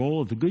playing the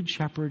role of the good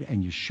shepherd,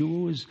 and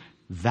Yeshua was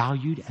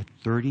valued at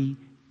 30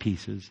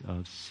 pieces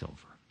of silver.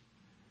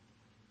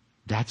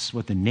 That's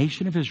what the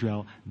nation of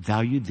Israel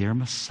valued their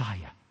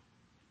Messiah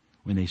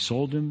when they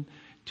sold him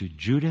to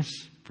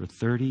Judas for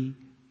 30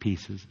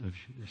 pieces of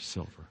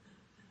silver.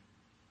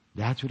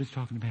 That's what it's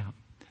talking about.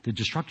 The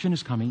destruction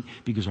is coming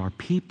because our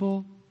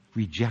people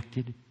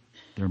rejected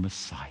their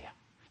Messiah.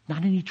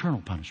 Not an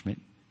eternal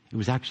punishment. It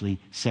was actually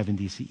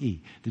 70 CE,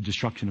 the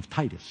destruction of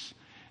Titus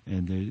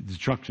and the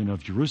destruction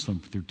of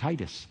Jerusalem through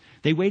Titus.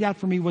 They weighed out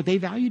for me what they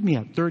valued me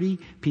at, 30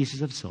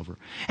 pieces of silver.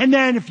 And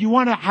then if you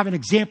want to have an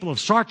example of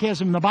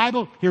sarcasm in the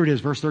Bible, here it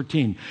is, verse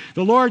 13.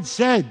 Then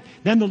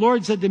the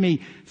Lord said to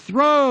me,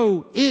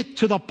 throw it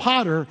to the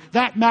potter,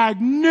 that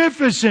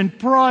magnificent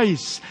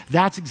price.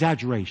 That's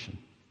exaggeration.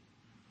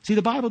 See,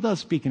 the Bible does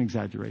speak in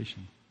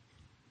exaggeration.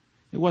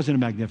 It wasn't a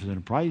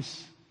magnificent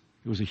price.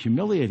 It was a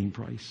humiliating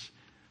price.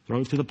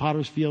 Throw it to the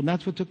potter's field, and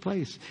that's what took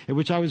place, at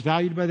which I was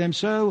valued by them.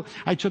 So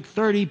I took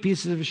 30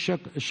 pieces of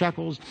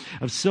shekels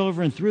of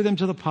silver and threw them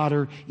to the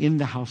potter in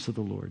the house of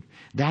the Lord.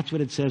 That's what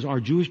it says. Our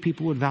Jewish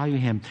people would value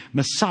him.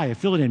 Messiah,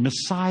 fill it in.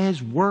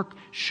 Messiah's work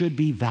should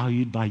be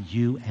valued by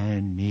you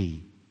and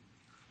me.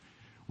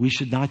 We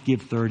should not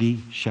give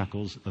 30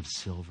 shekels of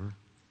silver,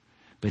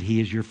 but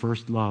he is your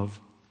first love.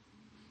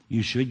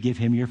 You should give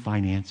him your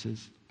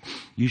finances.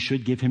 You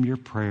should give him your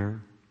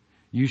prayer.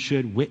 You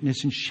should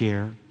witness and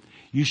share.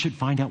 You should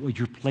find out what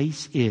your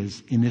place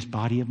is in this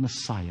body of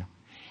Messiah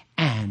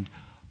and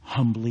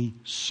humbly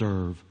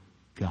serve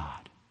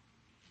God.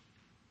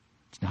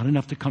 It's not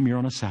enough to come here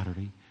on a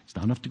Saturday. It's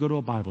not enough to go to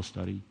a Bible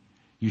study.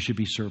 You should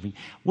be serving.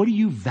 What do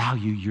you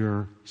value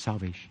your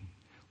salvation?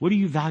 What do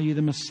you value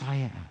the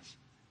Messiah as?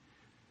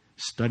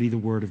 Study the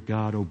Word of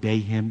God. Obey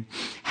him.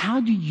 How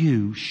do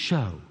you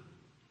show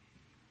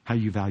how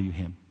you value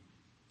him?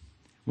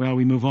 Well,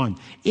 we move on.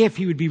 If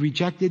he would be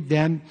rejected,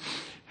 then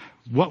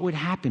what would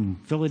happen?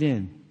 Fill it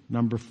in.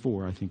 Number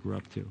 4, I think we're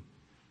up to.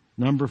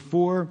 Number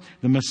 4,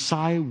 the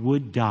Messiah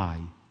would die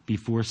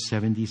before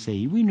 70 CE.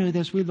 We knew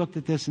this. We looked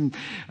at this in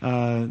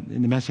the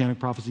Messianic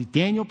prophecy.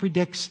 Daniel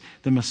predicts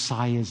the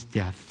Messiah's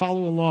death.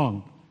 Follow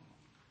along.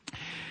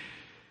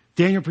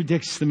 Daniel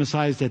predicts the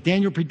Messiah's death.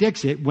 Daniel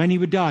predicts it when he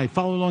would die.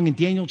 Follow along in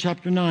Daniel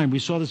chapter 9. We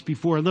saw this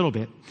before a little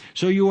bit.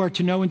 So you are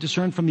to know and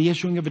discern from the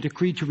issuing of a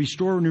decree to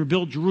restore and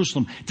rebuild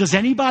Jerusalem. Does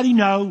anybody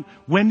know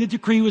when the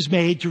decree was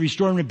made to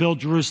restore and rebuild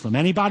Jerusalem?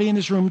 Anybody in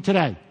this room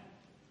today?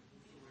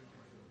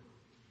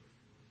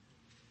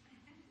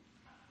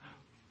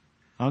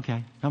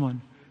 Okay, come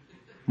on.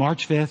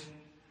 March 5th,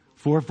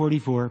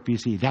 444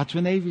 BC. That's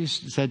when they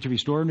said to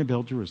restore and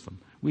rebuild Jerusalem.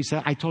 We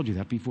said, I told you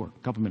that before,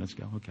 a couple minutes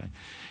ago. Okay.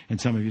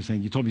 And some of you are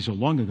saying, you told me so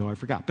long ago, I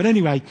forgot. But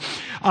anyway,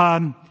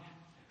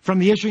 from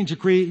the issuing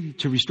decree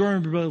to restore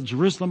and rebuild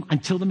Jerusalem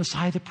until the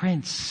Messiah the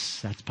Prince.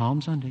 That's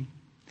Palm Sunday.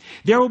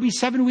 There will be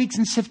 7 weeks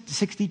and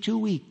 62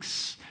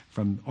 weeks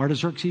from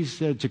Artaxerxes'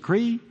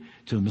 decree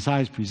to the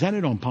Messiah is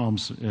presented on Palm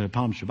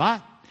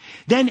Shabbat.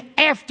 Then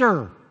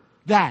after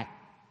that,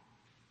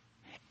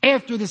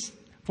 after this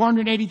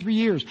 483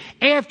 years,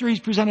 after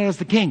he's presented as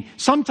the king,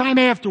 sometime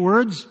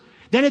afterwards,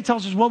 then it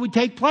tells us what would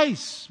take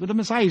place with the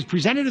Messiah. He's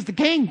presented as the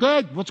king.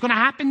 Good. What's going to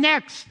happen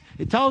next?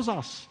 It tells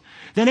us.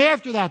 Then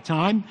after that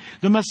time,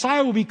 the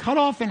Messiah will be cut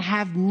off and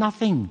have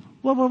nothing.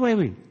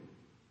 Wait.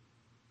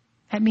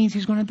 That means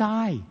he's going to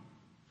die.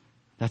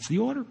 That's the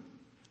order.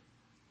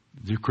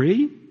 The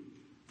decree,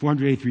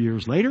 483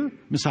 years later,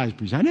 Messiah is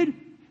presented.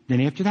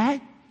 Then after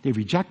that, they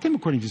reject him,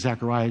 according to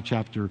Zechariah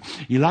chapter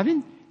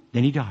 11.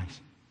 Then he dies.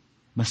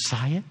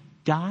 Messiah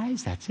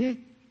dies. That's it.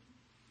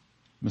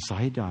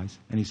 Messiah dies.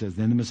 And he says,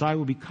 then the Messiah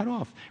will be cut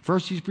off.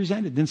 First he's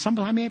presented. Then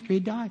sometime after he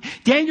died.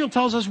 Daniel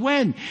tells us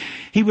when.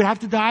 He would have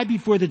to die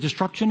before the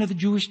destruction of the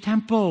Jewish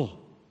temple.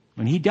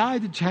 When he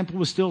died, the temple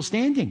was still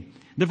standing.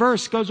 The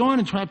verse goes on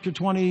in chapter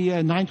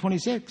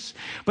 9:26.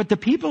 But the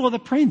people of the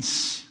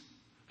prince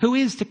who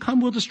is to come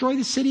will destroy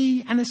the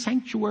city and the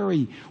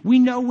sanctuary. We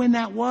know when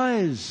that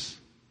was.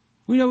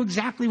 We know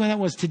exactly when that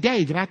was.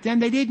 Today, back then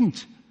they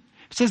didn't.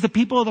 It says the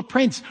people of the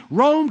prince.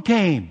 Rome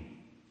came.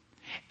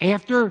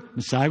 After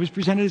Messiah was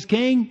presented as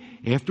king,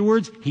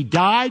 afterwards he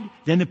died,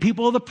 then the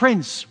people of the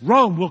prince,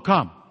 Rome, will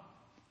come.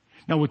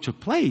 Now what took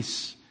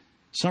place,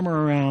 somewhere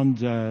around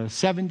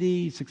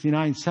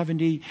 69,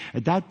 70,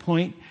 at that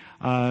point,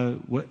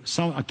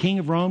 a king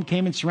of Rome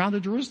came and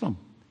surrounded Jerusalem.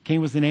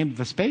 King was the name of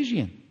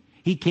Vespasian.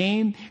 He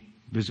came,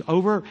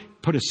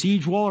 put a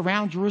siege wall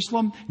around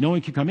Jerusalem. No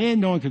one could come in,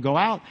 no one could go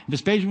out.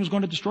 Vespasian was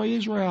going to destroy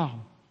Israel.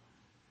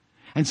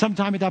 And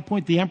sometime at that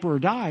point, the emperor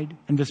died,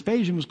 and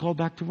Vespasian was called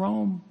back to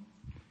Rome.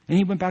 And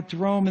he went back to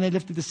Rome, and they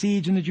lifted the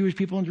siege, and the Jewish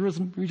people in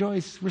Jerusalem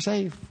rejoice. We're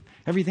safe.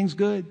 Everything's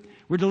good.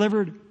 We're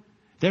delivered.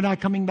 They're not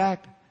coming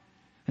back.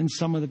 And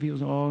some of the people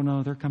say, oh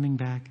no, they're coming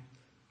back.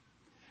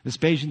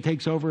 Vespasian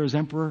takes over as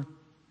emperor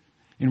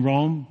in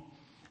Rome,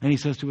 and he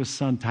says to his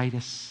son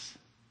Titus,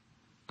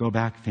 go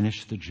back,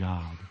 finish the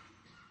job.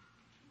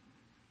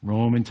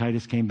 Rome and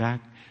Titus came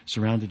back,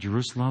 surrounded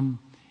Jerusalem,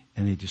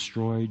 and they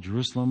destroyed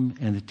Jerusalem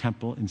and the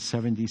temple in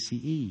 70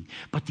 CE.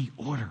 But the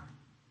order,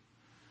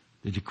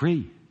 the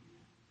decree,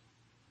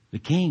 the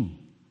king,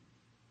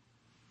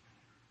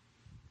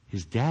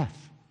 his death,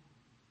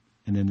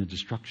 and then the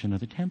destruction of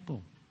the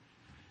temple.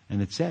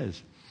 And it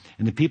says,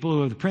 and the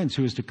people of the prince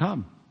who is to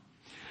come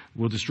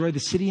will destroy the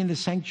city and the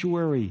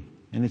sanctuary,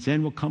 and its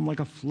end will come like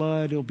a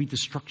flood. It'll be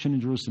destruction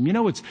in Jerusalem. You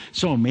know what's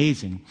so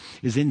amazing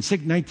is in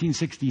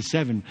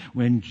 1967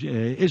 when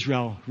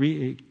Israel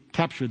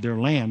captured their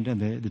land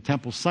and the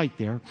temple site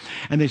there,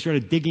 and they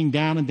started digging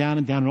down and down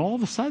and down, and all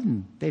of a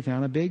sudden they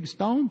found a big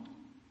stone,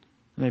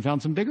 and they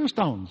found some bigger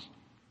stones.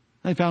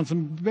 They found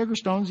some bigger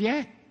stones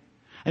yet.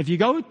 If you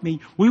go with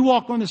me, we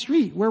walk on the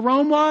street where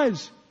Rome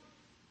was.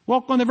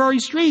 Walk on the very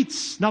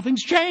streets.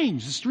 Nothing's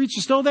changed. The streets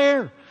are still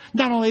there.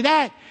 Not only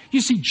that, you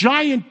see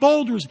giant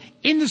boulders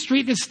in the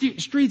street. The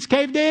streets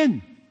caved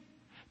in.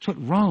 It's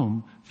what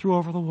Rome threw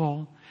over the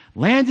wall,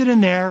 landed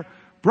in there,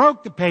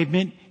 broke the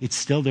pavement. It's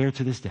still there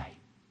to this day.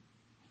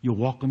 You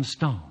walk on the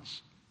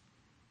stones.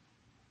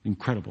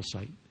 Incredible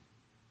sight.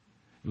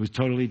 It was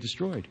totally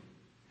destroyed.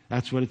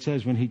 That's what it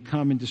says when he'd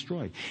come and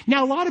destroy.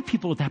 Now, a lot of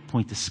people at that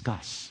point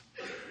discuss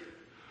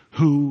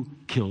who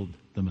killed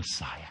the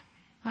Messiah.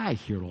 I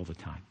hear it all the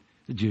time.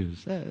 The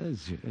Jews.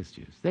 It's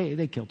Jews.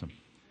 They killed him.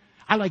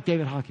 I like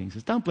David Hawkins. He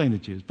says, don't blame the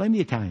Jews. Blame the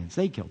Italians.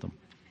 They killed him.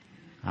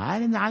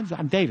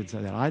 I'm David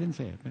said that. I didn't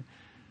say it. And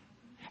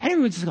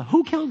everyone says,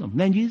 who killed him? And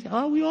then you say,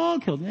 oh, we all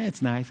killed him.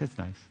 That's nice. That's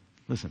nice.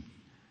 Listen,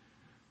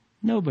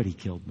 nobody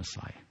killed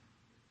Messiah.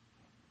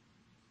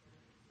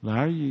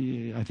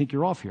 Larry, I think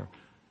you're off here.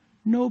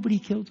 Nobody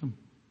killed him.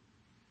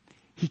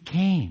 He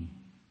came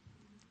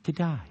to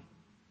die.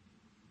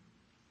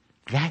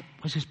 That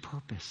was his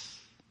purpose.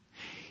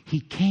 He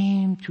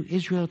came to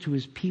Israel, to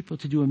his people,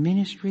 to do a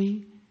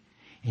ministry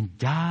and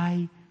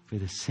die for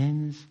the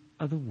sins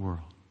of the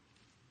world.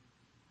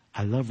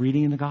 I love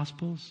reading in the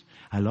Gospels.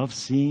 I love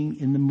seeing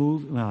in the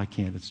movie. Well, I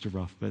can't. It's too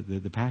rough. But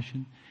the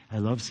Passion. I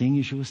love seeing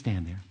Yeshua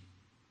stand there.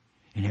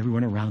 And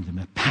everyone around him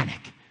in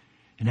panic.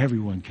 And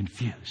everyone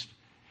confused.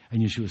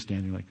 And Yeshua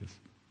standing like this.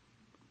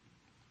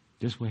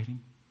 Just waiting.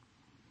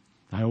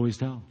 I always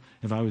tell.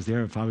 If I was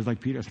there, if I was like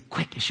Peter, I said,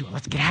 quick, Yeshua,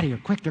 let's get out of here.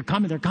 Quick, they're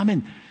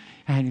coming.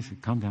 And he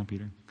said, calm down,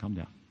 Peter. Calm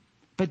down.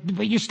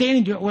 But you're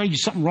standing there. Well,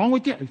 is something wrong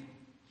with you?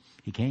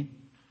 He came.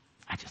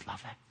 I just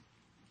love that.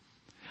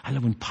 I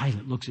love when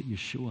Pilate looks at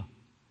Yeshua.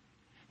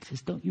 He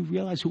says, don't you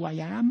realize who I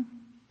am?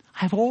 I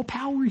have all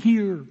power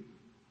here.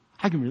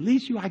 I can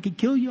release you. I can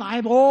kill you. I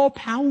have all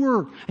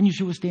power. And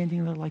Yeshua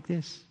standing there like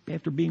this,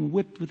 after being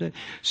whipped with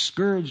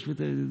scourged with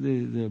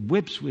the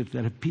whips with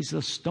a piece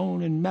of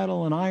stone and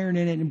metal and iron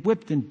in it, and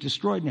whipped and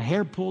destroyed, and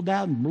hair pulled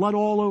out and blood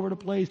all over the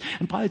place.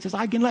 And Pilate says,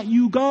 I can let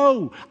you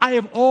go. I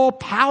have all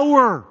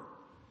power.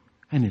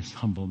 And this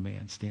humble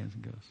man stands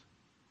and goes,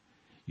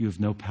 you have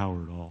no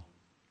power at all.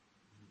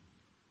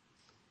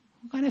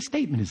 What kind of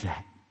statement is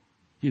that?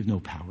 You have no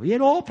power. He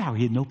had all power.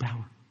 He had no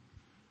power.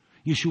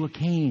 Yeshua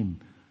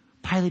came.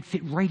 Pilate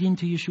fit right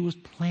into Yeshua's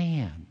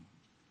plan.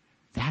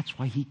 That's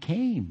why he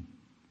came.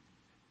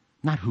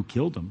 Not who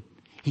killed him.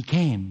 He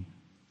came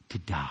to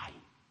die.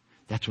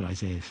 That's what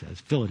Isaiah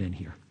says. Fill it in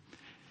here.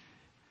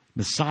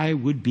 Messiah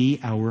would be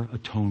our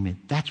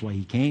atonement. That's why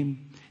he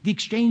came. The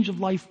exchange of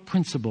life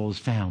principle is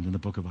found in the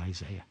book of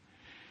Isaiah.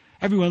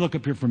 Everyone look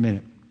up here for a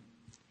minute.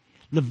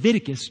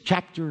 Leviticus.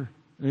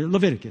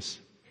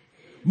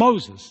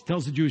 Moses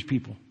tells the Jewish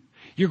people,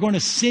 you're going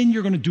to sin,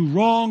 you're going to do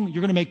wrong,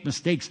 you're going to make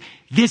mistakes.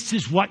 This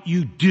is what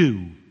you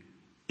do,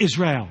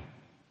 Israel.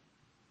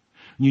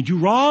 When you do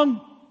wrong,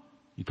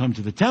 you come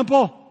to the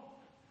temple,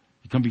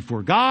 you come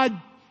before God,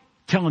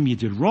 tell him you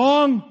did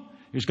wrong,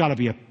 there's got to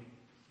be a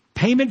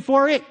payment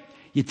for it.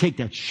 You take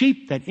that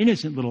sheep, that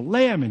innocent little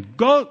lamb and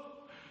goat,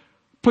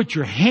 put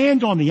your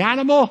hand on the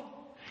animal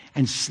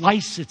and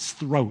slice its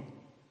throat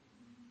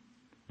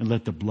and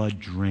let the blood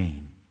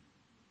drain.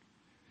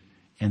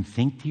 And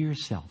think to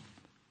yourself,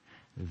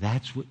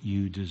 that's what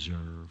you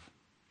deserve.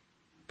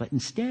 But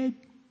instead,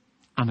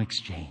 I'm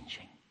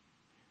exchanging.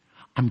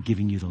 I'm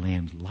giving you the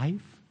lamb's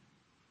life,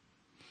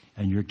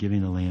 and you're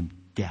giving the lamb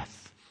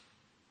death.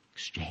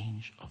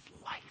 Exchange of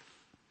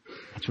life.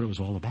 That's what it was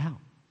all about.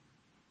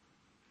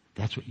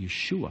 That's what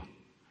Yeshua,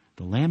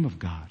 the Lamb of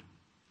God,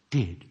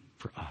 did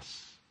for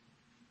us.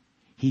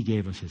 He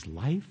gave us his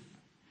life,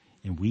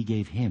 and we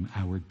gave him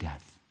our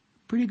death.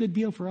 Pretty good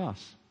deal for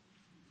us.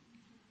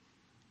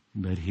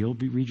 But he'll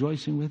be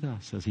rejoicing with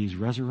us as he's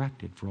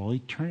resurrected for all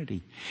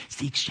eternity. It's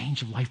the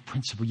exchange of life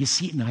principle. You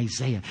see it in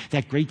Isaiah,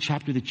 that great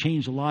chapter that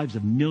changed the lives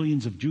of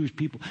millions of Jewish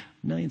people.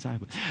 Millions,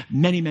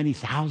 many, many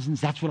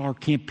thousands. That's what our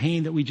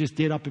campaign that we just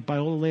did up at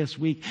Biola last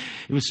week.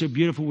 It was so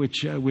beautiful,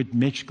 which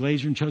Mitch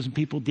Glazer and Chosen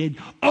People did.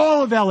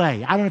 All of LA.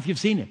 I don't know if you've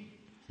seen it.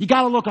 You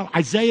got to look up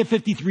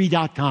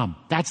Isaiah53.com.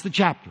 That's the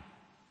chapter.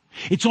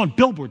 It's on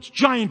billboards,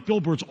 giant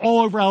billboards all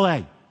over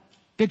LA.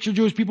 Picture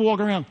Jewish people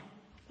walking around.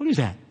 What is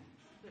that?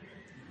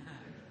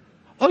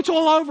 Oh, it's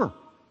all over.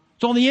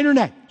 It's on the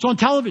internet. It's on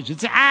television.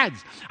 It's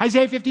ads.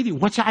 Isaiah 53.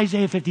 What's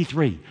Isaiah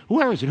 53?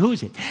 Where is it? Who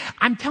is it?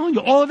 I'm telling you,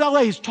 all of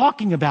LA is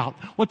talking about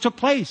what took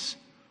place.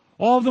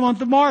 All of the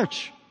month of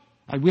March.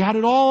 We had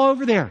it all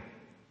over there.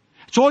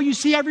 It's all you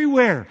see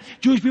everywhere.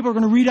 Jewish people are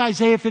going to read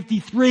Isaiah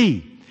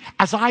 53,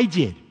 as I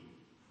did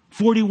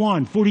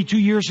 41, 42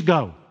 years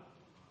ago.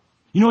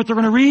 You know what they're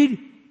going to read?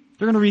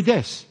 They're going to read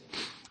this.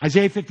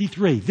 Isaiah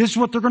 53. This is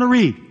what they're going to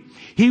read.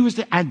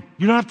 And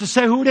you don't have to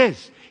say who it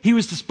is. He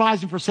was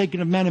despised and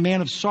forsaken of men, a man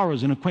of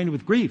sorrows and acquainted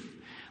with grief.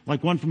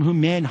 Like one from whom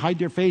men hide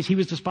their face, he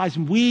was despised.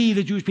 And we,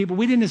 the Jewish people,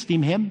 we didn't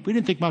esteem him. We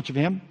didn't think much of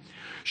him.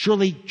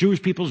 Surely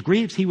Jewish people's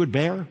griefs he would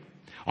bear.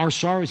 Our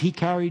sorrows he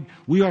carried.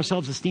 We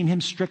ourselves esteem him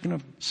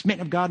stricken,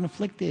 smitten of God and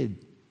afflicted.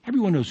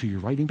 Everyone knows who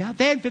you're writing about.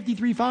 Then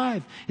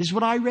 53:5. This is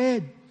what I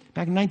read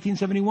back in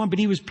 1971. But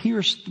he was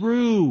pierced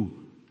through.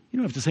 You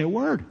don't have to say a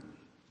word.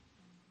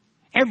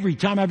 Every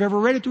time I've ever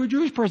read it to a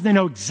Jewish person, they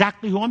know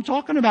exactly who I'm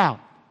talking about.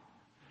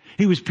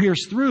 He was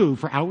pierced through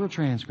for our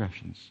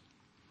transgressions.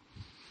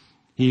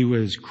 He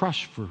was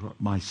crushed for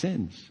my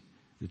sins.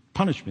 The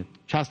punishment,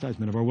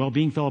 chastisement of our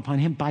well-being fell upon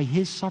him. By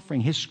his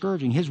suffering, his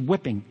scourging, his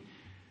whipping,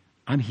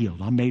 I'm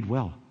healed. I'm made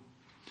well.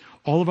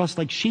 All of us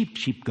like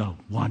sheep go,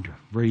 wander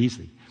very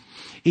easily.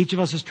 Each of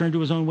us has turned to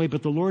his own way,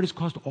 but the Lord has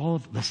caused all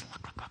of, listen,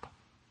 look.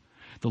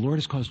 The Lord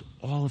has caused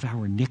all of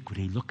our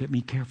iniquity, look at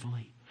me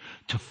carefully,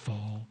 to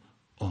fall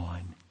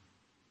on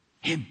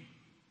him.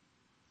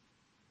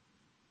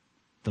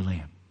 The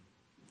Lamb.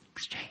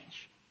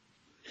 Exchange.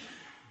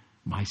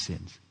 My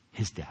sins,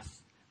 his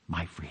death,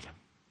 my freedom.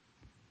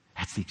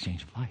 That's the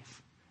exchange of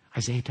life.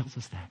 Isaiah tells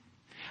us that.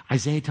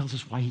 Isaiah tells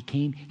us why he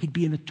came. He'd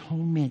be an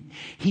atonement.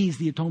 He's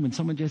the atonement.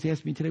 Someone just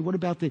asked me today, what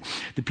about the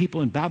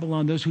people in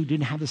Babylon, those who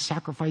didn't have the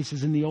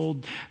sacrifices in the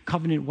old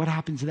covenant? What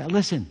happens to that?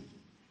 Listen,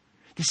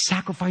 the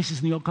sacrifices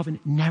in the old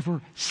covenant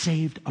never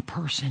saved a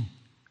person.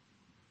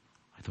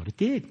 I thought it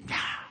did.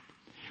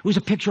 It was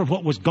a picture of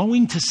what was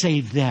going to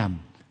save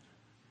them.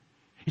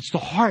 It's the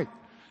heart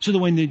So that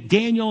when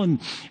Daniel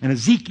and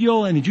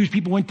Ezekiel and the Jewish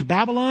people went to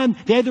Babylon,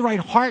 they had the right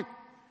heart.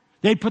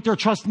 They'd put their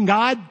trust in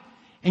God,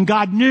 and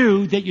God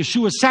knew that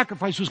Yeshua's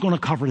sacrifice was going to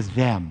cover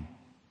them,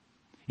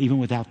 even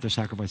without their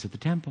sacrifice at the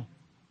temple.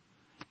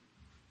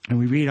 And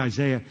we read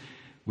Isaiah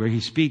where he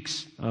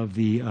speaks of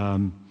the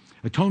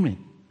atonement.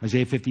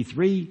 Isaiah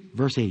 53,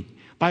 verse 8.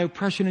 By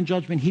oppression and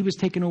judgment he was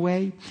taken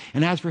away.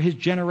 And as for his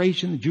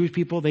generation, the Jewish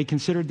people, they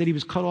considered that he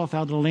was cut off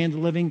out of the land of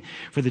the living.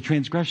 For the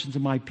transgressions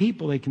of my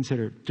people, they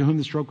considered, to whom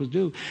the stroke was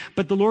due.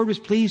 But the Lord was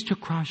pleased to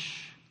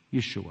crush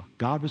Yeshua.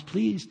 God was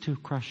pleased to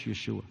crush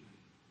Yeshua.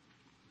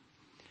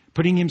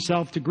 Putting him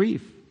to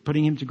grief.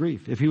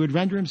 If he would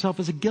render himself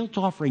as a guilt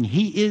offering,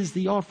 he is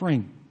the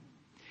offering.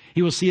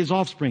 He will see his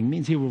offspring,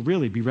 means he will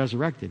really be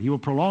resurrected. He will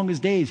prolong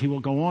his days. He will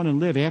go on and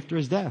live after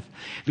his death.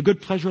 The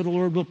good pleasure of the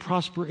Lord will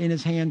prosper in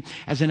his hand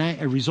as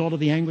a result of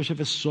the anguish of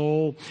his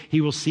soul. He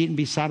will see it and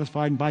be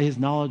satisfied, and by his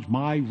knowledge,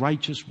 my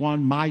righteous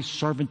one, my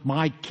servant,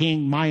 my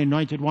king, my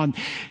anointed one,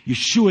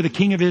 Yeshua, the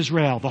King of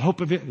Israel, the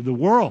hope of the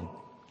world,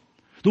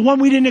 the one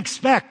we didn't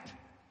expect,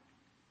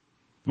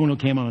 the one who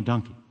came on a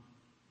donkey,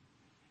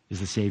 is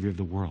the Savior of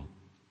the world.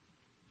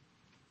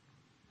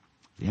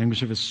 The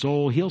anguish of his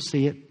soul, he'll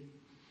see it.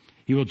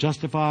 He will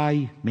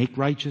justify, make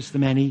righteous the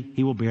many.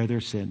 He will bear their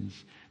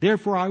sins.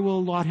 Therefore, I will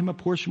allot him a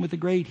portion with the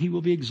great. He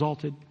will be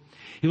exalted.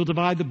 He will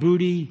divide the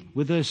booty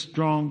with the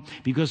strong,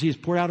 because he has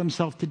poured out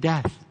himself to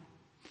death.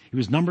 He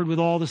was numbered with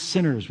all the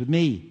sinners, with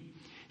me.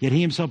 Yet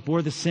he himself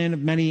bore the sin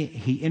of many.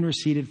 He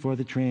interceded for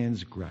the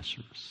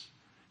transgressors.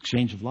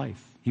 Exchange of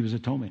life. He was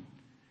atonement.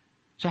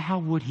 So how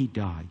would he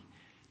die?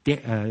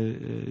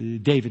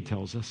 David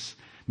tells us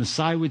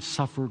Messiah would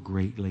suffer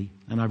greatly.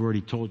 And I've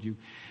already told you.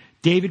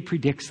 David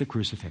predicts the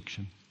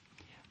crucifixion.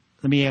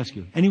 Let me ask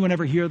you, anyone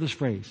ever hear this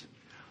phrase?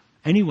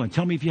 Anyone?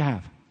 Tell me if you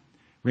have.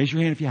 Raise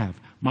your hand if you have.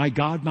 My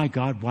God,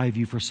 why have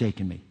you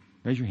forsaken me?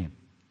 Raise your hand.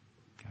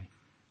 Okay.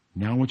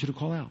 Now I want you to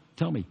call out.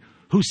 Tell me,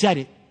 who said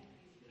it?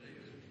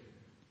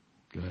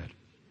 Good.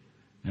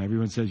 Now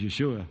everyone says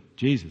Yeshua,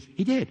 Jesus.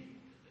 He did.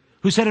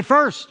 Who said it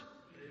first?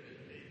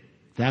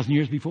 1,000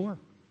 years before.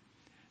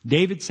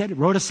 David said it,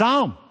 wrote a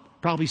psalm.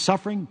 Probably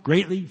suffering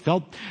greatly,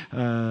 felt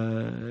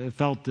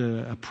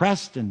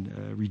oppressed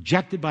and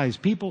rejected by his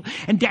people,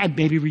 and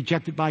maybe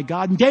rejected by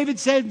God. And David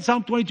said in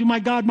Psalm 22, my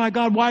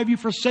God, why have you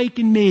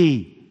forsaken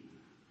me?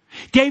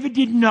 David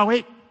didn't know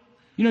it.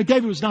 You know,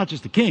 David was not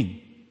just a king.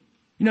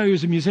 You know, he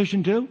was a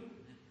musician too.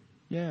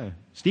 Yeah.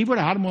 Steve would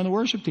have had him on the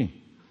worship team.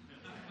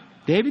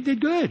 David did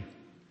good.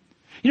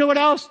 You know what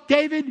else?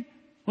 David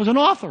was an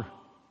author.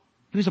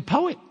 He was a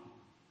poet.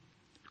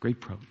 Great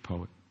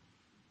poet.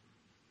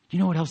 Do you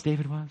know what else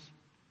David was?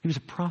 He was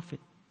a prophet.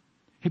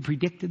 He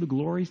predicted the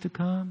glories to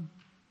come.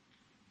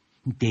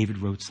 And David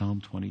wrote Psalm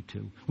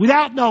 22.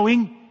 Without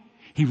knowing,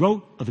 he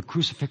wrote of the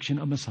crucifixion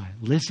of Messiah.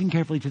 Listen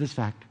carefully to this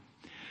fact.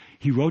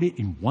 He wrote it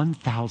in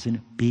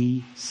 1000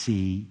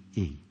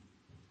 BCE.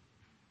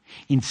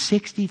 In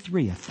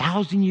 63,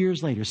 1,000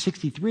 years later,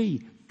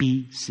 63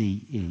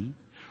 BCE,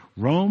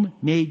 Rome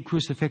made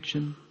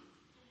crucifixion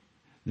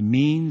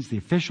the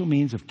official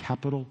means of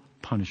capital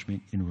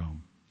punishment in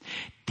Rome.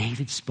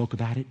 David spoke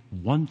about it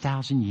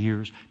 1,000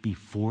 years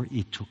before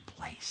it took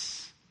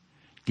place.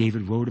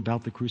 David wrote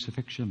about the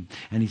crucifixion,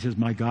 and he says,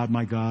 my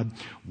God,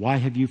 why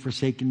have you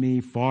forsaken me?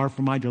 Far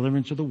from my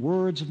deliverance are the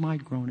words of my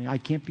groaning. I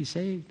can't be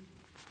saved.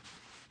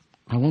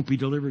 I won't be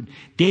delivered.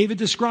 David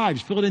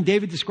describes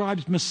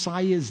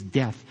Messiah's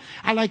death.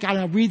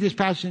 I read this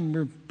passage,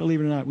 and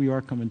believe it or not, we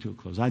are coming to a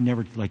close. I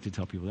never like to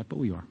tell people that, but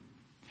we are.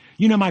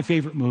 You know my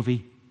favorite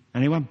movie?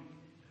 Anyone?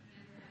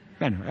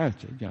 Ben-Hur.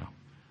 Yeah.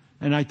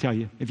 And I tell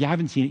you, if you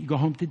haven't seen it, you go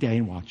home today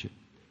and watch it.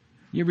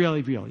 You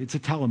really, it's a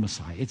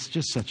tele-Messiah. It's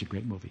just such a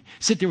great movie.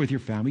 Sit there with your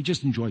family,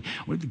 just enjoy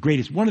one of the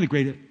greatest,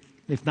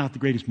 if not the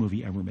greatest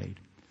movie ever made.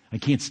 I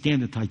can't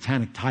stand that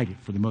Titanic tied it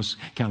for the most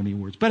Academy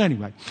Awards. But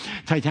anyway,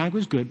 Titanic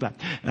was good, but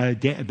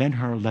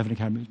Ben-Hur, 11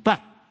 Academy Awards.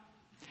 But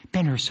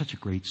Ben-Hur is such a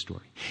great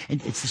story.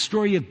 And it's the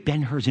story of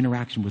Ben-Hur's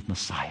interaction with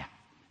Messiah.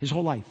 His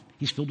whole life.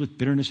 He's filled with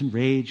bitterness and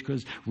rage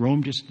because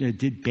Rome just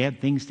did bad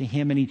things to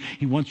him, and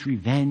he wants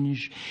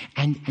revenge.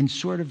 And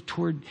sort of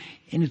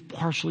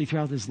partially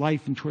throughout his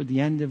life and toward the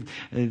end of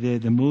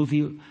the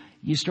movie,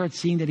 you start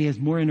seeing that he has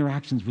more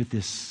interactions with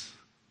this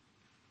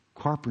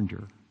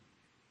carpenter,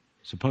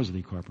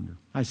 supposedly carpenter.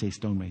 I say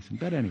stonemason,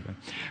 but anyway,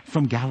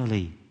 from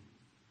Galilee.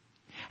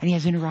 And he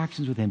has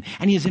interactions with him.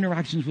 And he has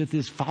interactions with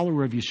this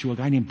follower of Yeshua, a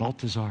guy named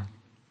Balthazar.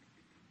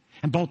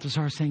 And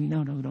Balthazar is saying,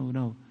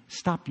 no.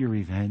 Stop your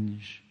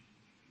revenge.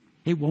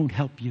 It won't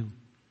help you.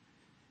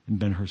 And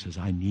Ben-Hur says,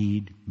 I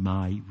need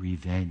my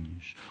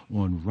revenge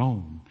on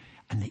Rome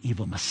and the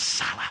evil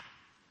Messiah.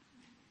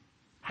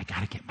 I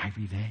got to get my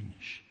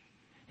revenge.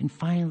 And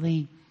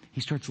finally, he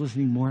starts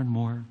listening more and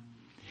more.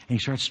 And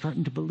he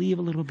starting to believe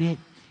a little bit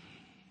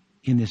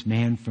in this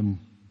man from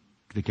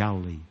the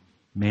Galilee,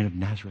 man of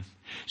Nazareth.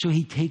 So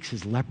he takes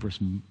his leprous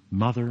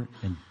mother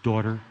and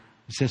daughter,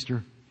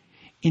 sister,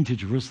 into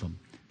Jerusalem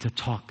to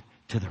talk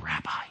to the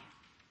rabbi.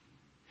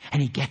 And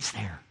he gets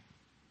there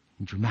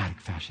in dramatic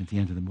fashion at the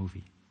end of the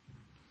movie.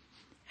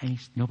 And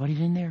nobody's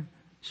in there.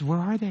 He said, where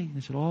are they?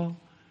 They said,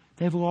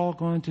 they've all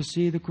gone to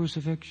see the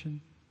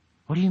crucifixion.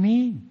 What do you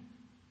mean?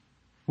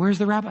 Where's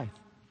the rabbi?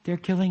 They're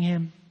killing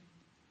him.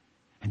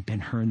 And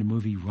Ben-Hur in the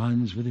movie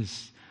runs with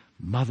his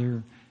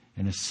mother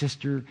and his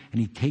sister,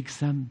 and he takes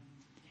them,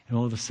 and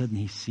all of a sudden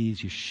he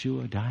sees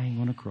Yeshua dying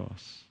on a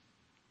cross.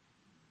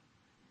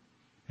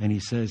 And he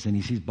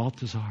sees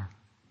Balthazar.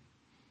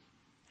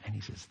 And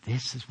he says,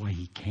 this is why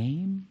he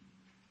came?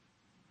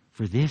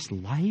 For this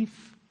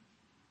life?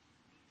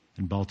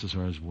 And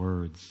Balthazar's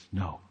words,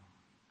 no.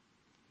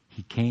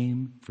 He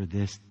came for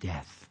this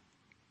death.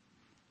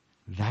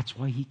 That's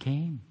why he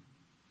came.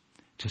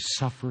 To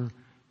suffer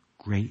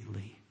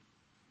greatly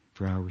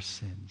for our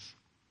sins.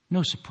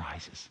 No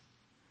surprises.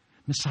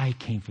 Messiah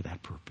came for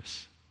that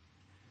purpose.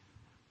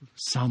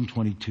 Psalm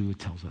 22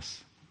 tells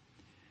us,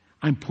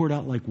 I'm poured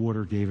out like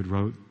water, David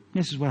wrote.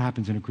 This is what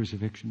happens in a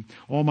crucifixion.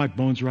 All my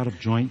bones are out of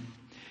joint.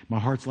 My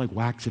heart's like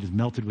wax. It is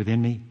melted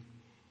within me.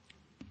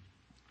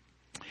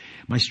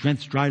 My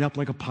strength's dried up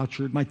like a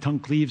potsherd. My tongue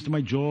cleaves to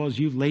my jaws.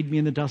 You've laid me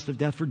in the dust of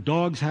death. For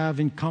dogs have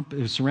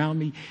surrounded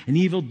me, and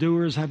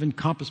evildoers have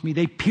encompassed me.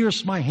 They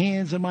pierce my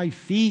hands and my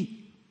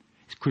feet.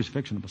 It's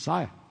crucifixion of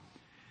Messiah.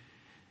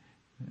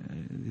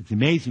 It's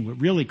amazing what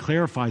really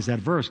clarifies that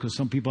verse, because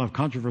some people have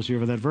controversy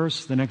over that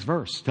verse. The next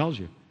verse tells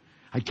you,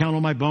 I count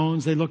all my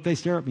bones. They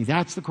stare at me.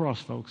 That's the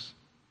cross, folks.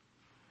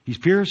 He's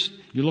pierced.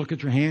 You look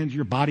at your hands,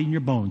 your body, and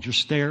your bones. You're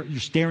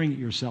staring at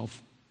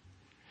yourself.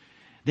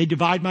 They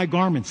divide my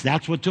garments.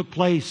 That's what took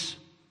place.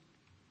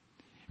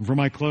 And for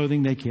my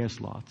clothing, they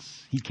cast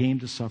lots. He came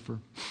to suffer.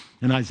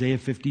 In Isaiah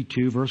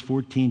 52, verse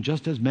 14,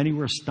 just as many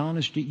were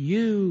astonished at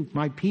you,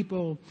 my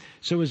people,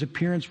 so his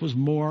appearance was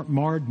marred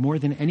more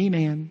than any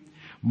man,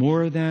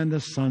 more than the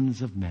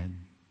sons of men.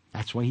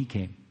 That's why he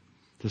came,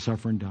 to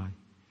suffer and die.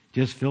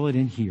 Just fill it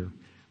in here,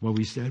 what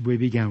we said we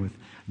began with.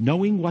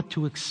 Knowing what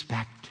to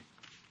expect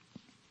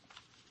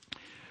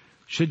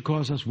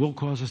will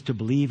cause us to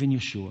believe in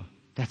Yeshua.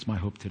 That's my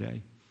hope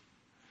today.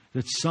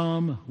 That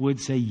some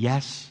would say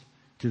yes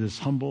to this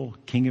humble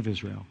King of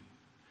Israel.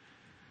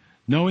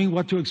 Knowing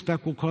what to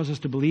expect will cause us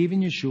to believe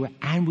in Yeshua,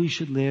 and we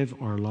should live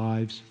our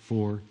lives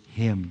for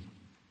him.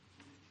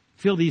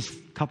 Feel these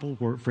couple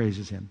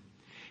phrases in.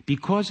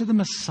 Because of the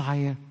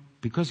Messiah,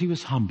 because he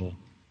was humble,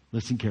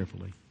 listen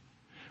carefully,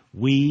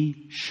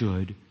 we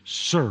should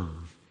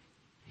serve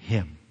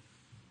him.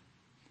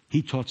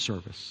 He taught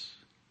service.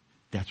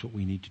 That's what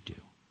we need to do.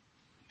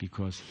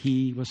 Because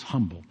he was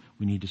humble,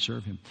 we need to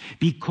serve him.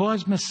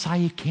 Because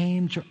Messiah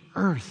came to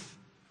earth,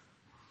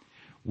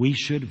 we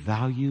should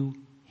value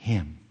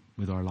him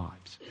with our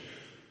lives.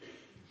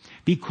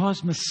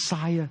 Because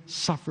Messiah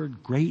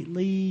suffered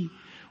greatly,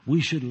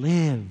 we should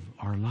live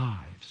our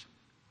lives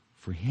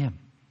for him,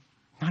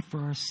 not for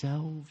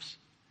ourselves.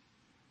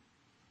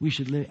 We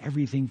should live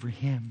everything for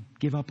him,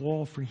 give up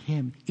all for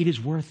him. It is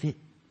worth it.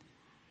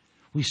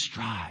 We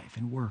strive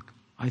and work.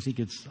 I think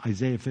it's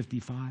Isaiah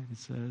 55. It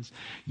says,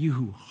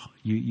 you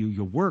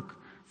work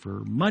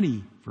for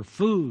money, for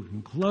food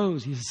and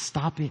clothes. He says,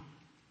 stop it.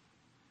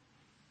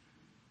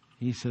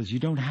 He says, you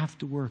don't have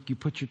to work. You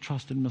put your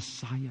trust in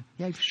Messiah.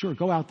 Yeah, sure,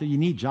 go out there. You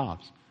need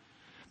jobs.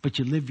 But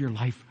you live your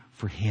life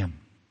for him.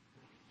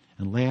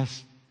 And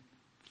last,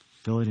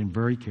 fill it in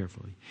very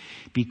carefully.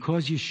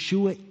 Because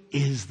Yeshua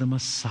is the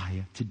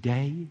Messiah.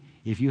 Today,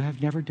 if you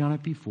have never done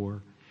it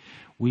before,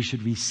 we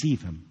should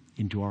receive him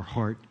into our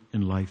heart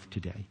and life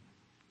today.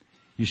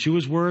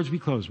 Yeshua's words we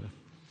close with.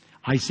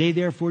 I say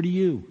therefore to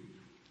you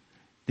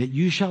that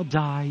you shall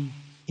die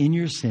in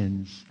your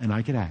sins, and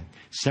I could add,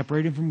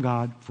 separated from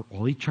God for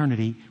all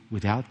eternity,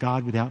 without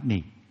God, without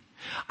me.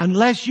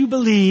 Unless you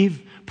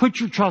believe, put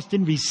your trust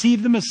in,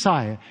 receive the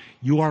Messiah,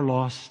 you are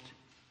lost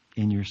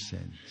in your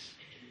sins.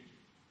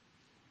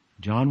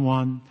 John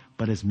 1,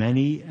 but as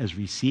many as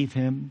receive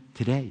him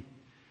today,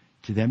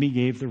 to them he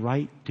gave the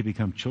right to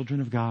become children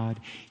of God,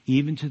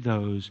 even to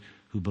those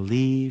who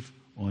believe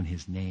on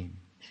his name.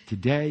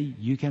 Today,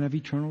 you can have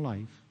eternal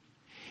life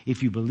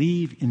if you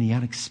believe in the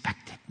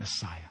unexpected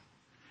Messiah,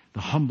 the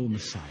humble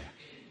Messiah.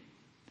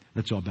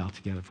 Let's all bow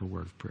together for a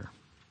word of prayer.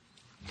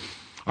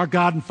 Our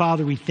God and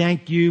Father, we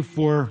thank you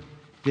for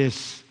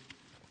this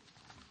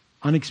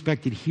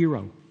unexpected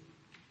hero,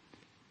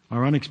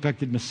 our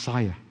unexpected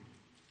Messiah.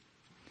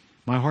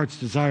 My heart's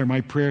desire,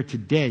 my prayer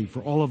today for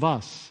all of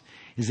us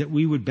is that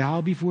we would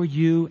bow before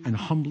you and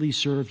humbly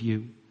serve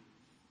you.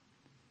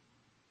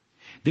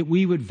 That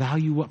we would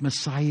value what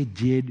Messiah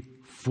did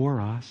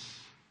for us.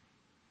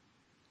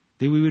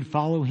 That we would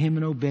follow him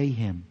and obey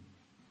him.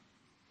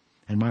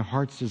 And my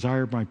heart's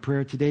desire, my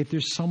prayer today, if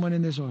there's someone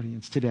in this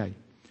audience today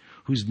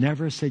who's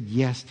never said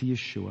yes to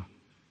Yeshua,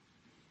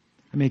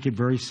 I make it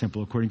very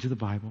simple according to the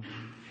Bible.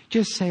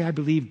 Just say, I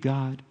believe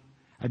God.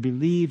 I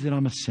believe that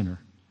I'm a sinner.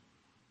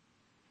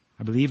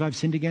 I believe I've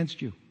sinned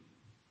against you.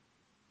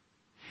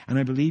 And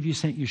I believe you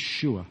sent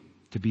Yeshua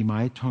to be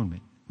my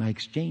atonement, my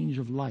exchange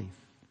of life.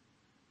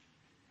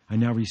 I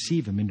now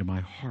receive him into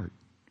my heart,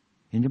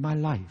 into my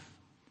life,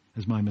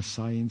 as my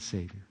Messiah and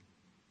Savior.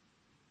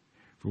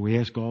 For we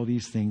ask all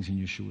these things in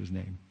Yeshua's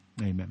name.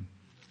 Amen.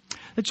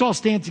 Let's all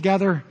stand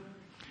together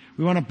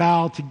We want to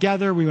bow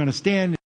together. We want to stand.